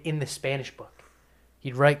write it in the Spanish book.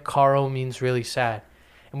 He'd write "Caro means really sad,"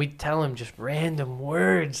 and we'd tell him just random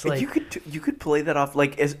words. Like, you could play that off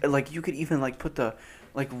like as like you could even like put the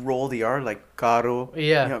like roll the R like caro.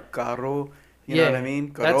 Yeah. You know, caro. You know what I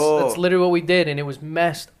mean? That's literally what we did, and it was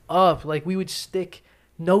messed up. Like, we would stick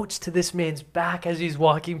notes to this man's back as he's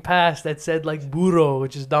walking past that said like burro,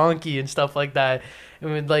 which is donkey, and stuff like that.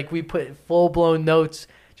 And we put full blown notes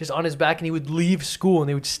just on his back, and he would leave school and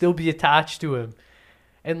they would still be attached to him.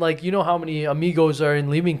 And like, you know how many amigos are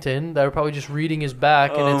in Leamington that are probably just reading his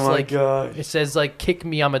back, and it's like, it says like, "Kick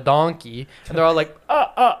me, I'm a donkey," and they're all like,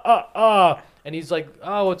 and he's like,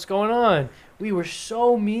 "Oh, what's going on?" We were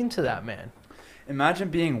so mean to that man. Imagine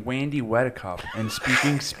being Wendy Wedecup and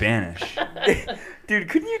speaking Spanish. Dude,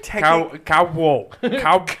 couldn't you technically... Cow.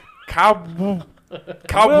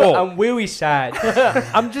 I'm really sad.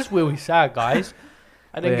 I'm just really sad, guys.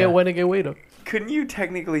 I didn't get when to get waiter. Couldn't you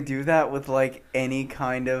technically do that with like any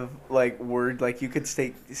kind of like word? Like, you could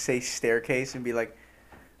say staircase and be like,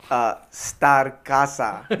 Star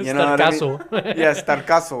casa. You know what I mean? Starcaso. Yeah, star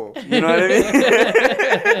caso. You know what I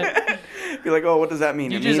mean? Be like, oh, what does that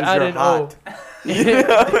mean? You It just means add you're an hot.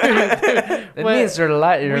 It means they're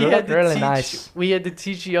really nice. We had to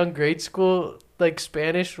teach young grade school like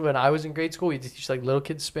Spanish when I was in grade school. We had to teach like little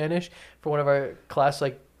kids Spanish for one of our class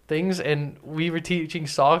like things, and we were teaching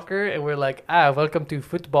soccer, and we're like, welcome to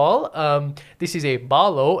football. This is a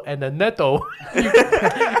ballo and a neto,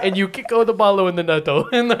 and you kick out the ballo and the neto.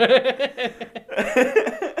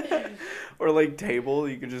 Or like table,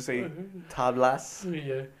 you could just say tablas.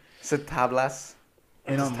 Yeah. It's a tablas.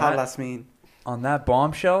 What And does on tablas mean? On that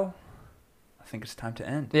bombshell, I think it's time to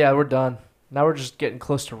end. Yeah, we're done. Now we're just getting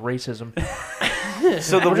close to racism.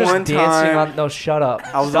 So the We're just one dancing time on. No, shut up.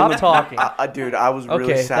 I was on Stop the, talking. dude, I was really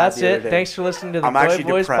Okay, sad. that's the other it. day. Thanks for listening to the I'm Doi actually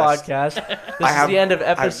Boys depressed. podcast. This I is the end of I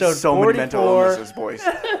have episode so many mental 44. illnesses, boys.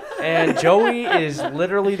 And Joey is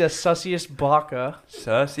literally the sussiest baka.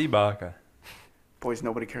 Sussy baka. Boys,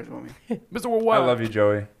 nobody cares about me. Mr. I Worldwide. love you,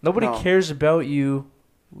 Joey. Nobody No. cares about you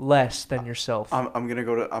less than yourself. I'm gonna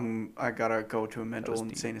go to I gotta go to a mental was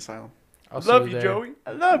deep. insane asylum. I'll see you there.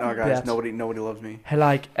 I love No, guys, Yes. nobody loves me. Hey,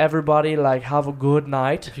 like, everybody, like, have a good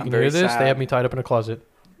night. If you I'm can very hear this, sad. they have me tied up in a closet.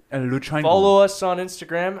 And Luchain. Follow us on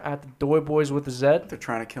Instagram at the Doi Boys with a Z. They're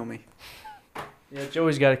trying to kill me. Yeah,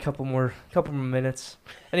 Joey's got a couple more minutes.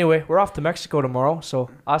 Anyway, we're off to Mexico tomorrow, so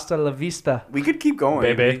hasta la vista. We could keep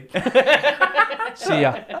going, Baby. See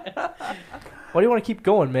ya. Why do you want to keep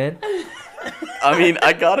going, man? I mean,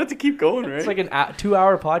 I got it to keep going, right? It's like an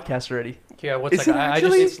 2-hour podcast already. Yeah, what's Is like? it I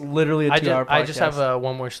actually? It's literally a 2-hour podcast. I just have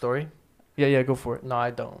one more story. Yeah, go for it. No, I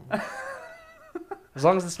don't. As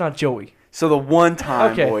long as it's not Joey. So the one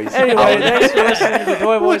time, Okay. boys. Anyway, thanks for listening to the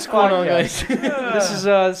Doi Boys What's going on, podcast.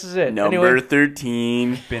 This is it. Number Anyway,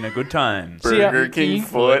 13. Been a good time. See ya. Burger King King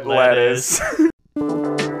foot foot lettuce.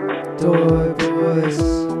 Doi Boys,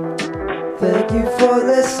 thank you for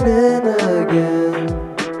listening again.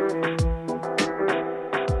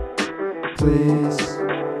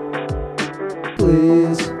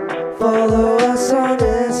 Please follow us on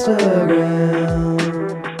Instagram.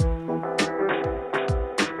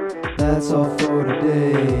 That's all for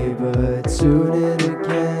today, but tune in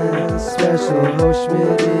again. Special host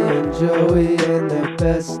Schmitty and Joey and their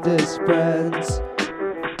bestest friends.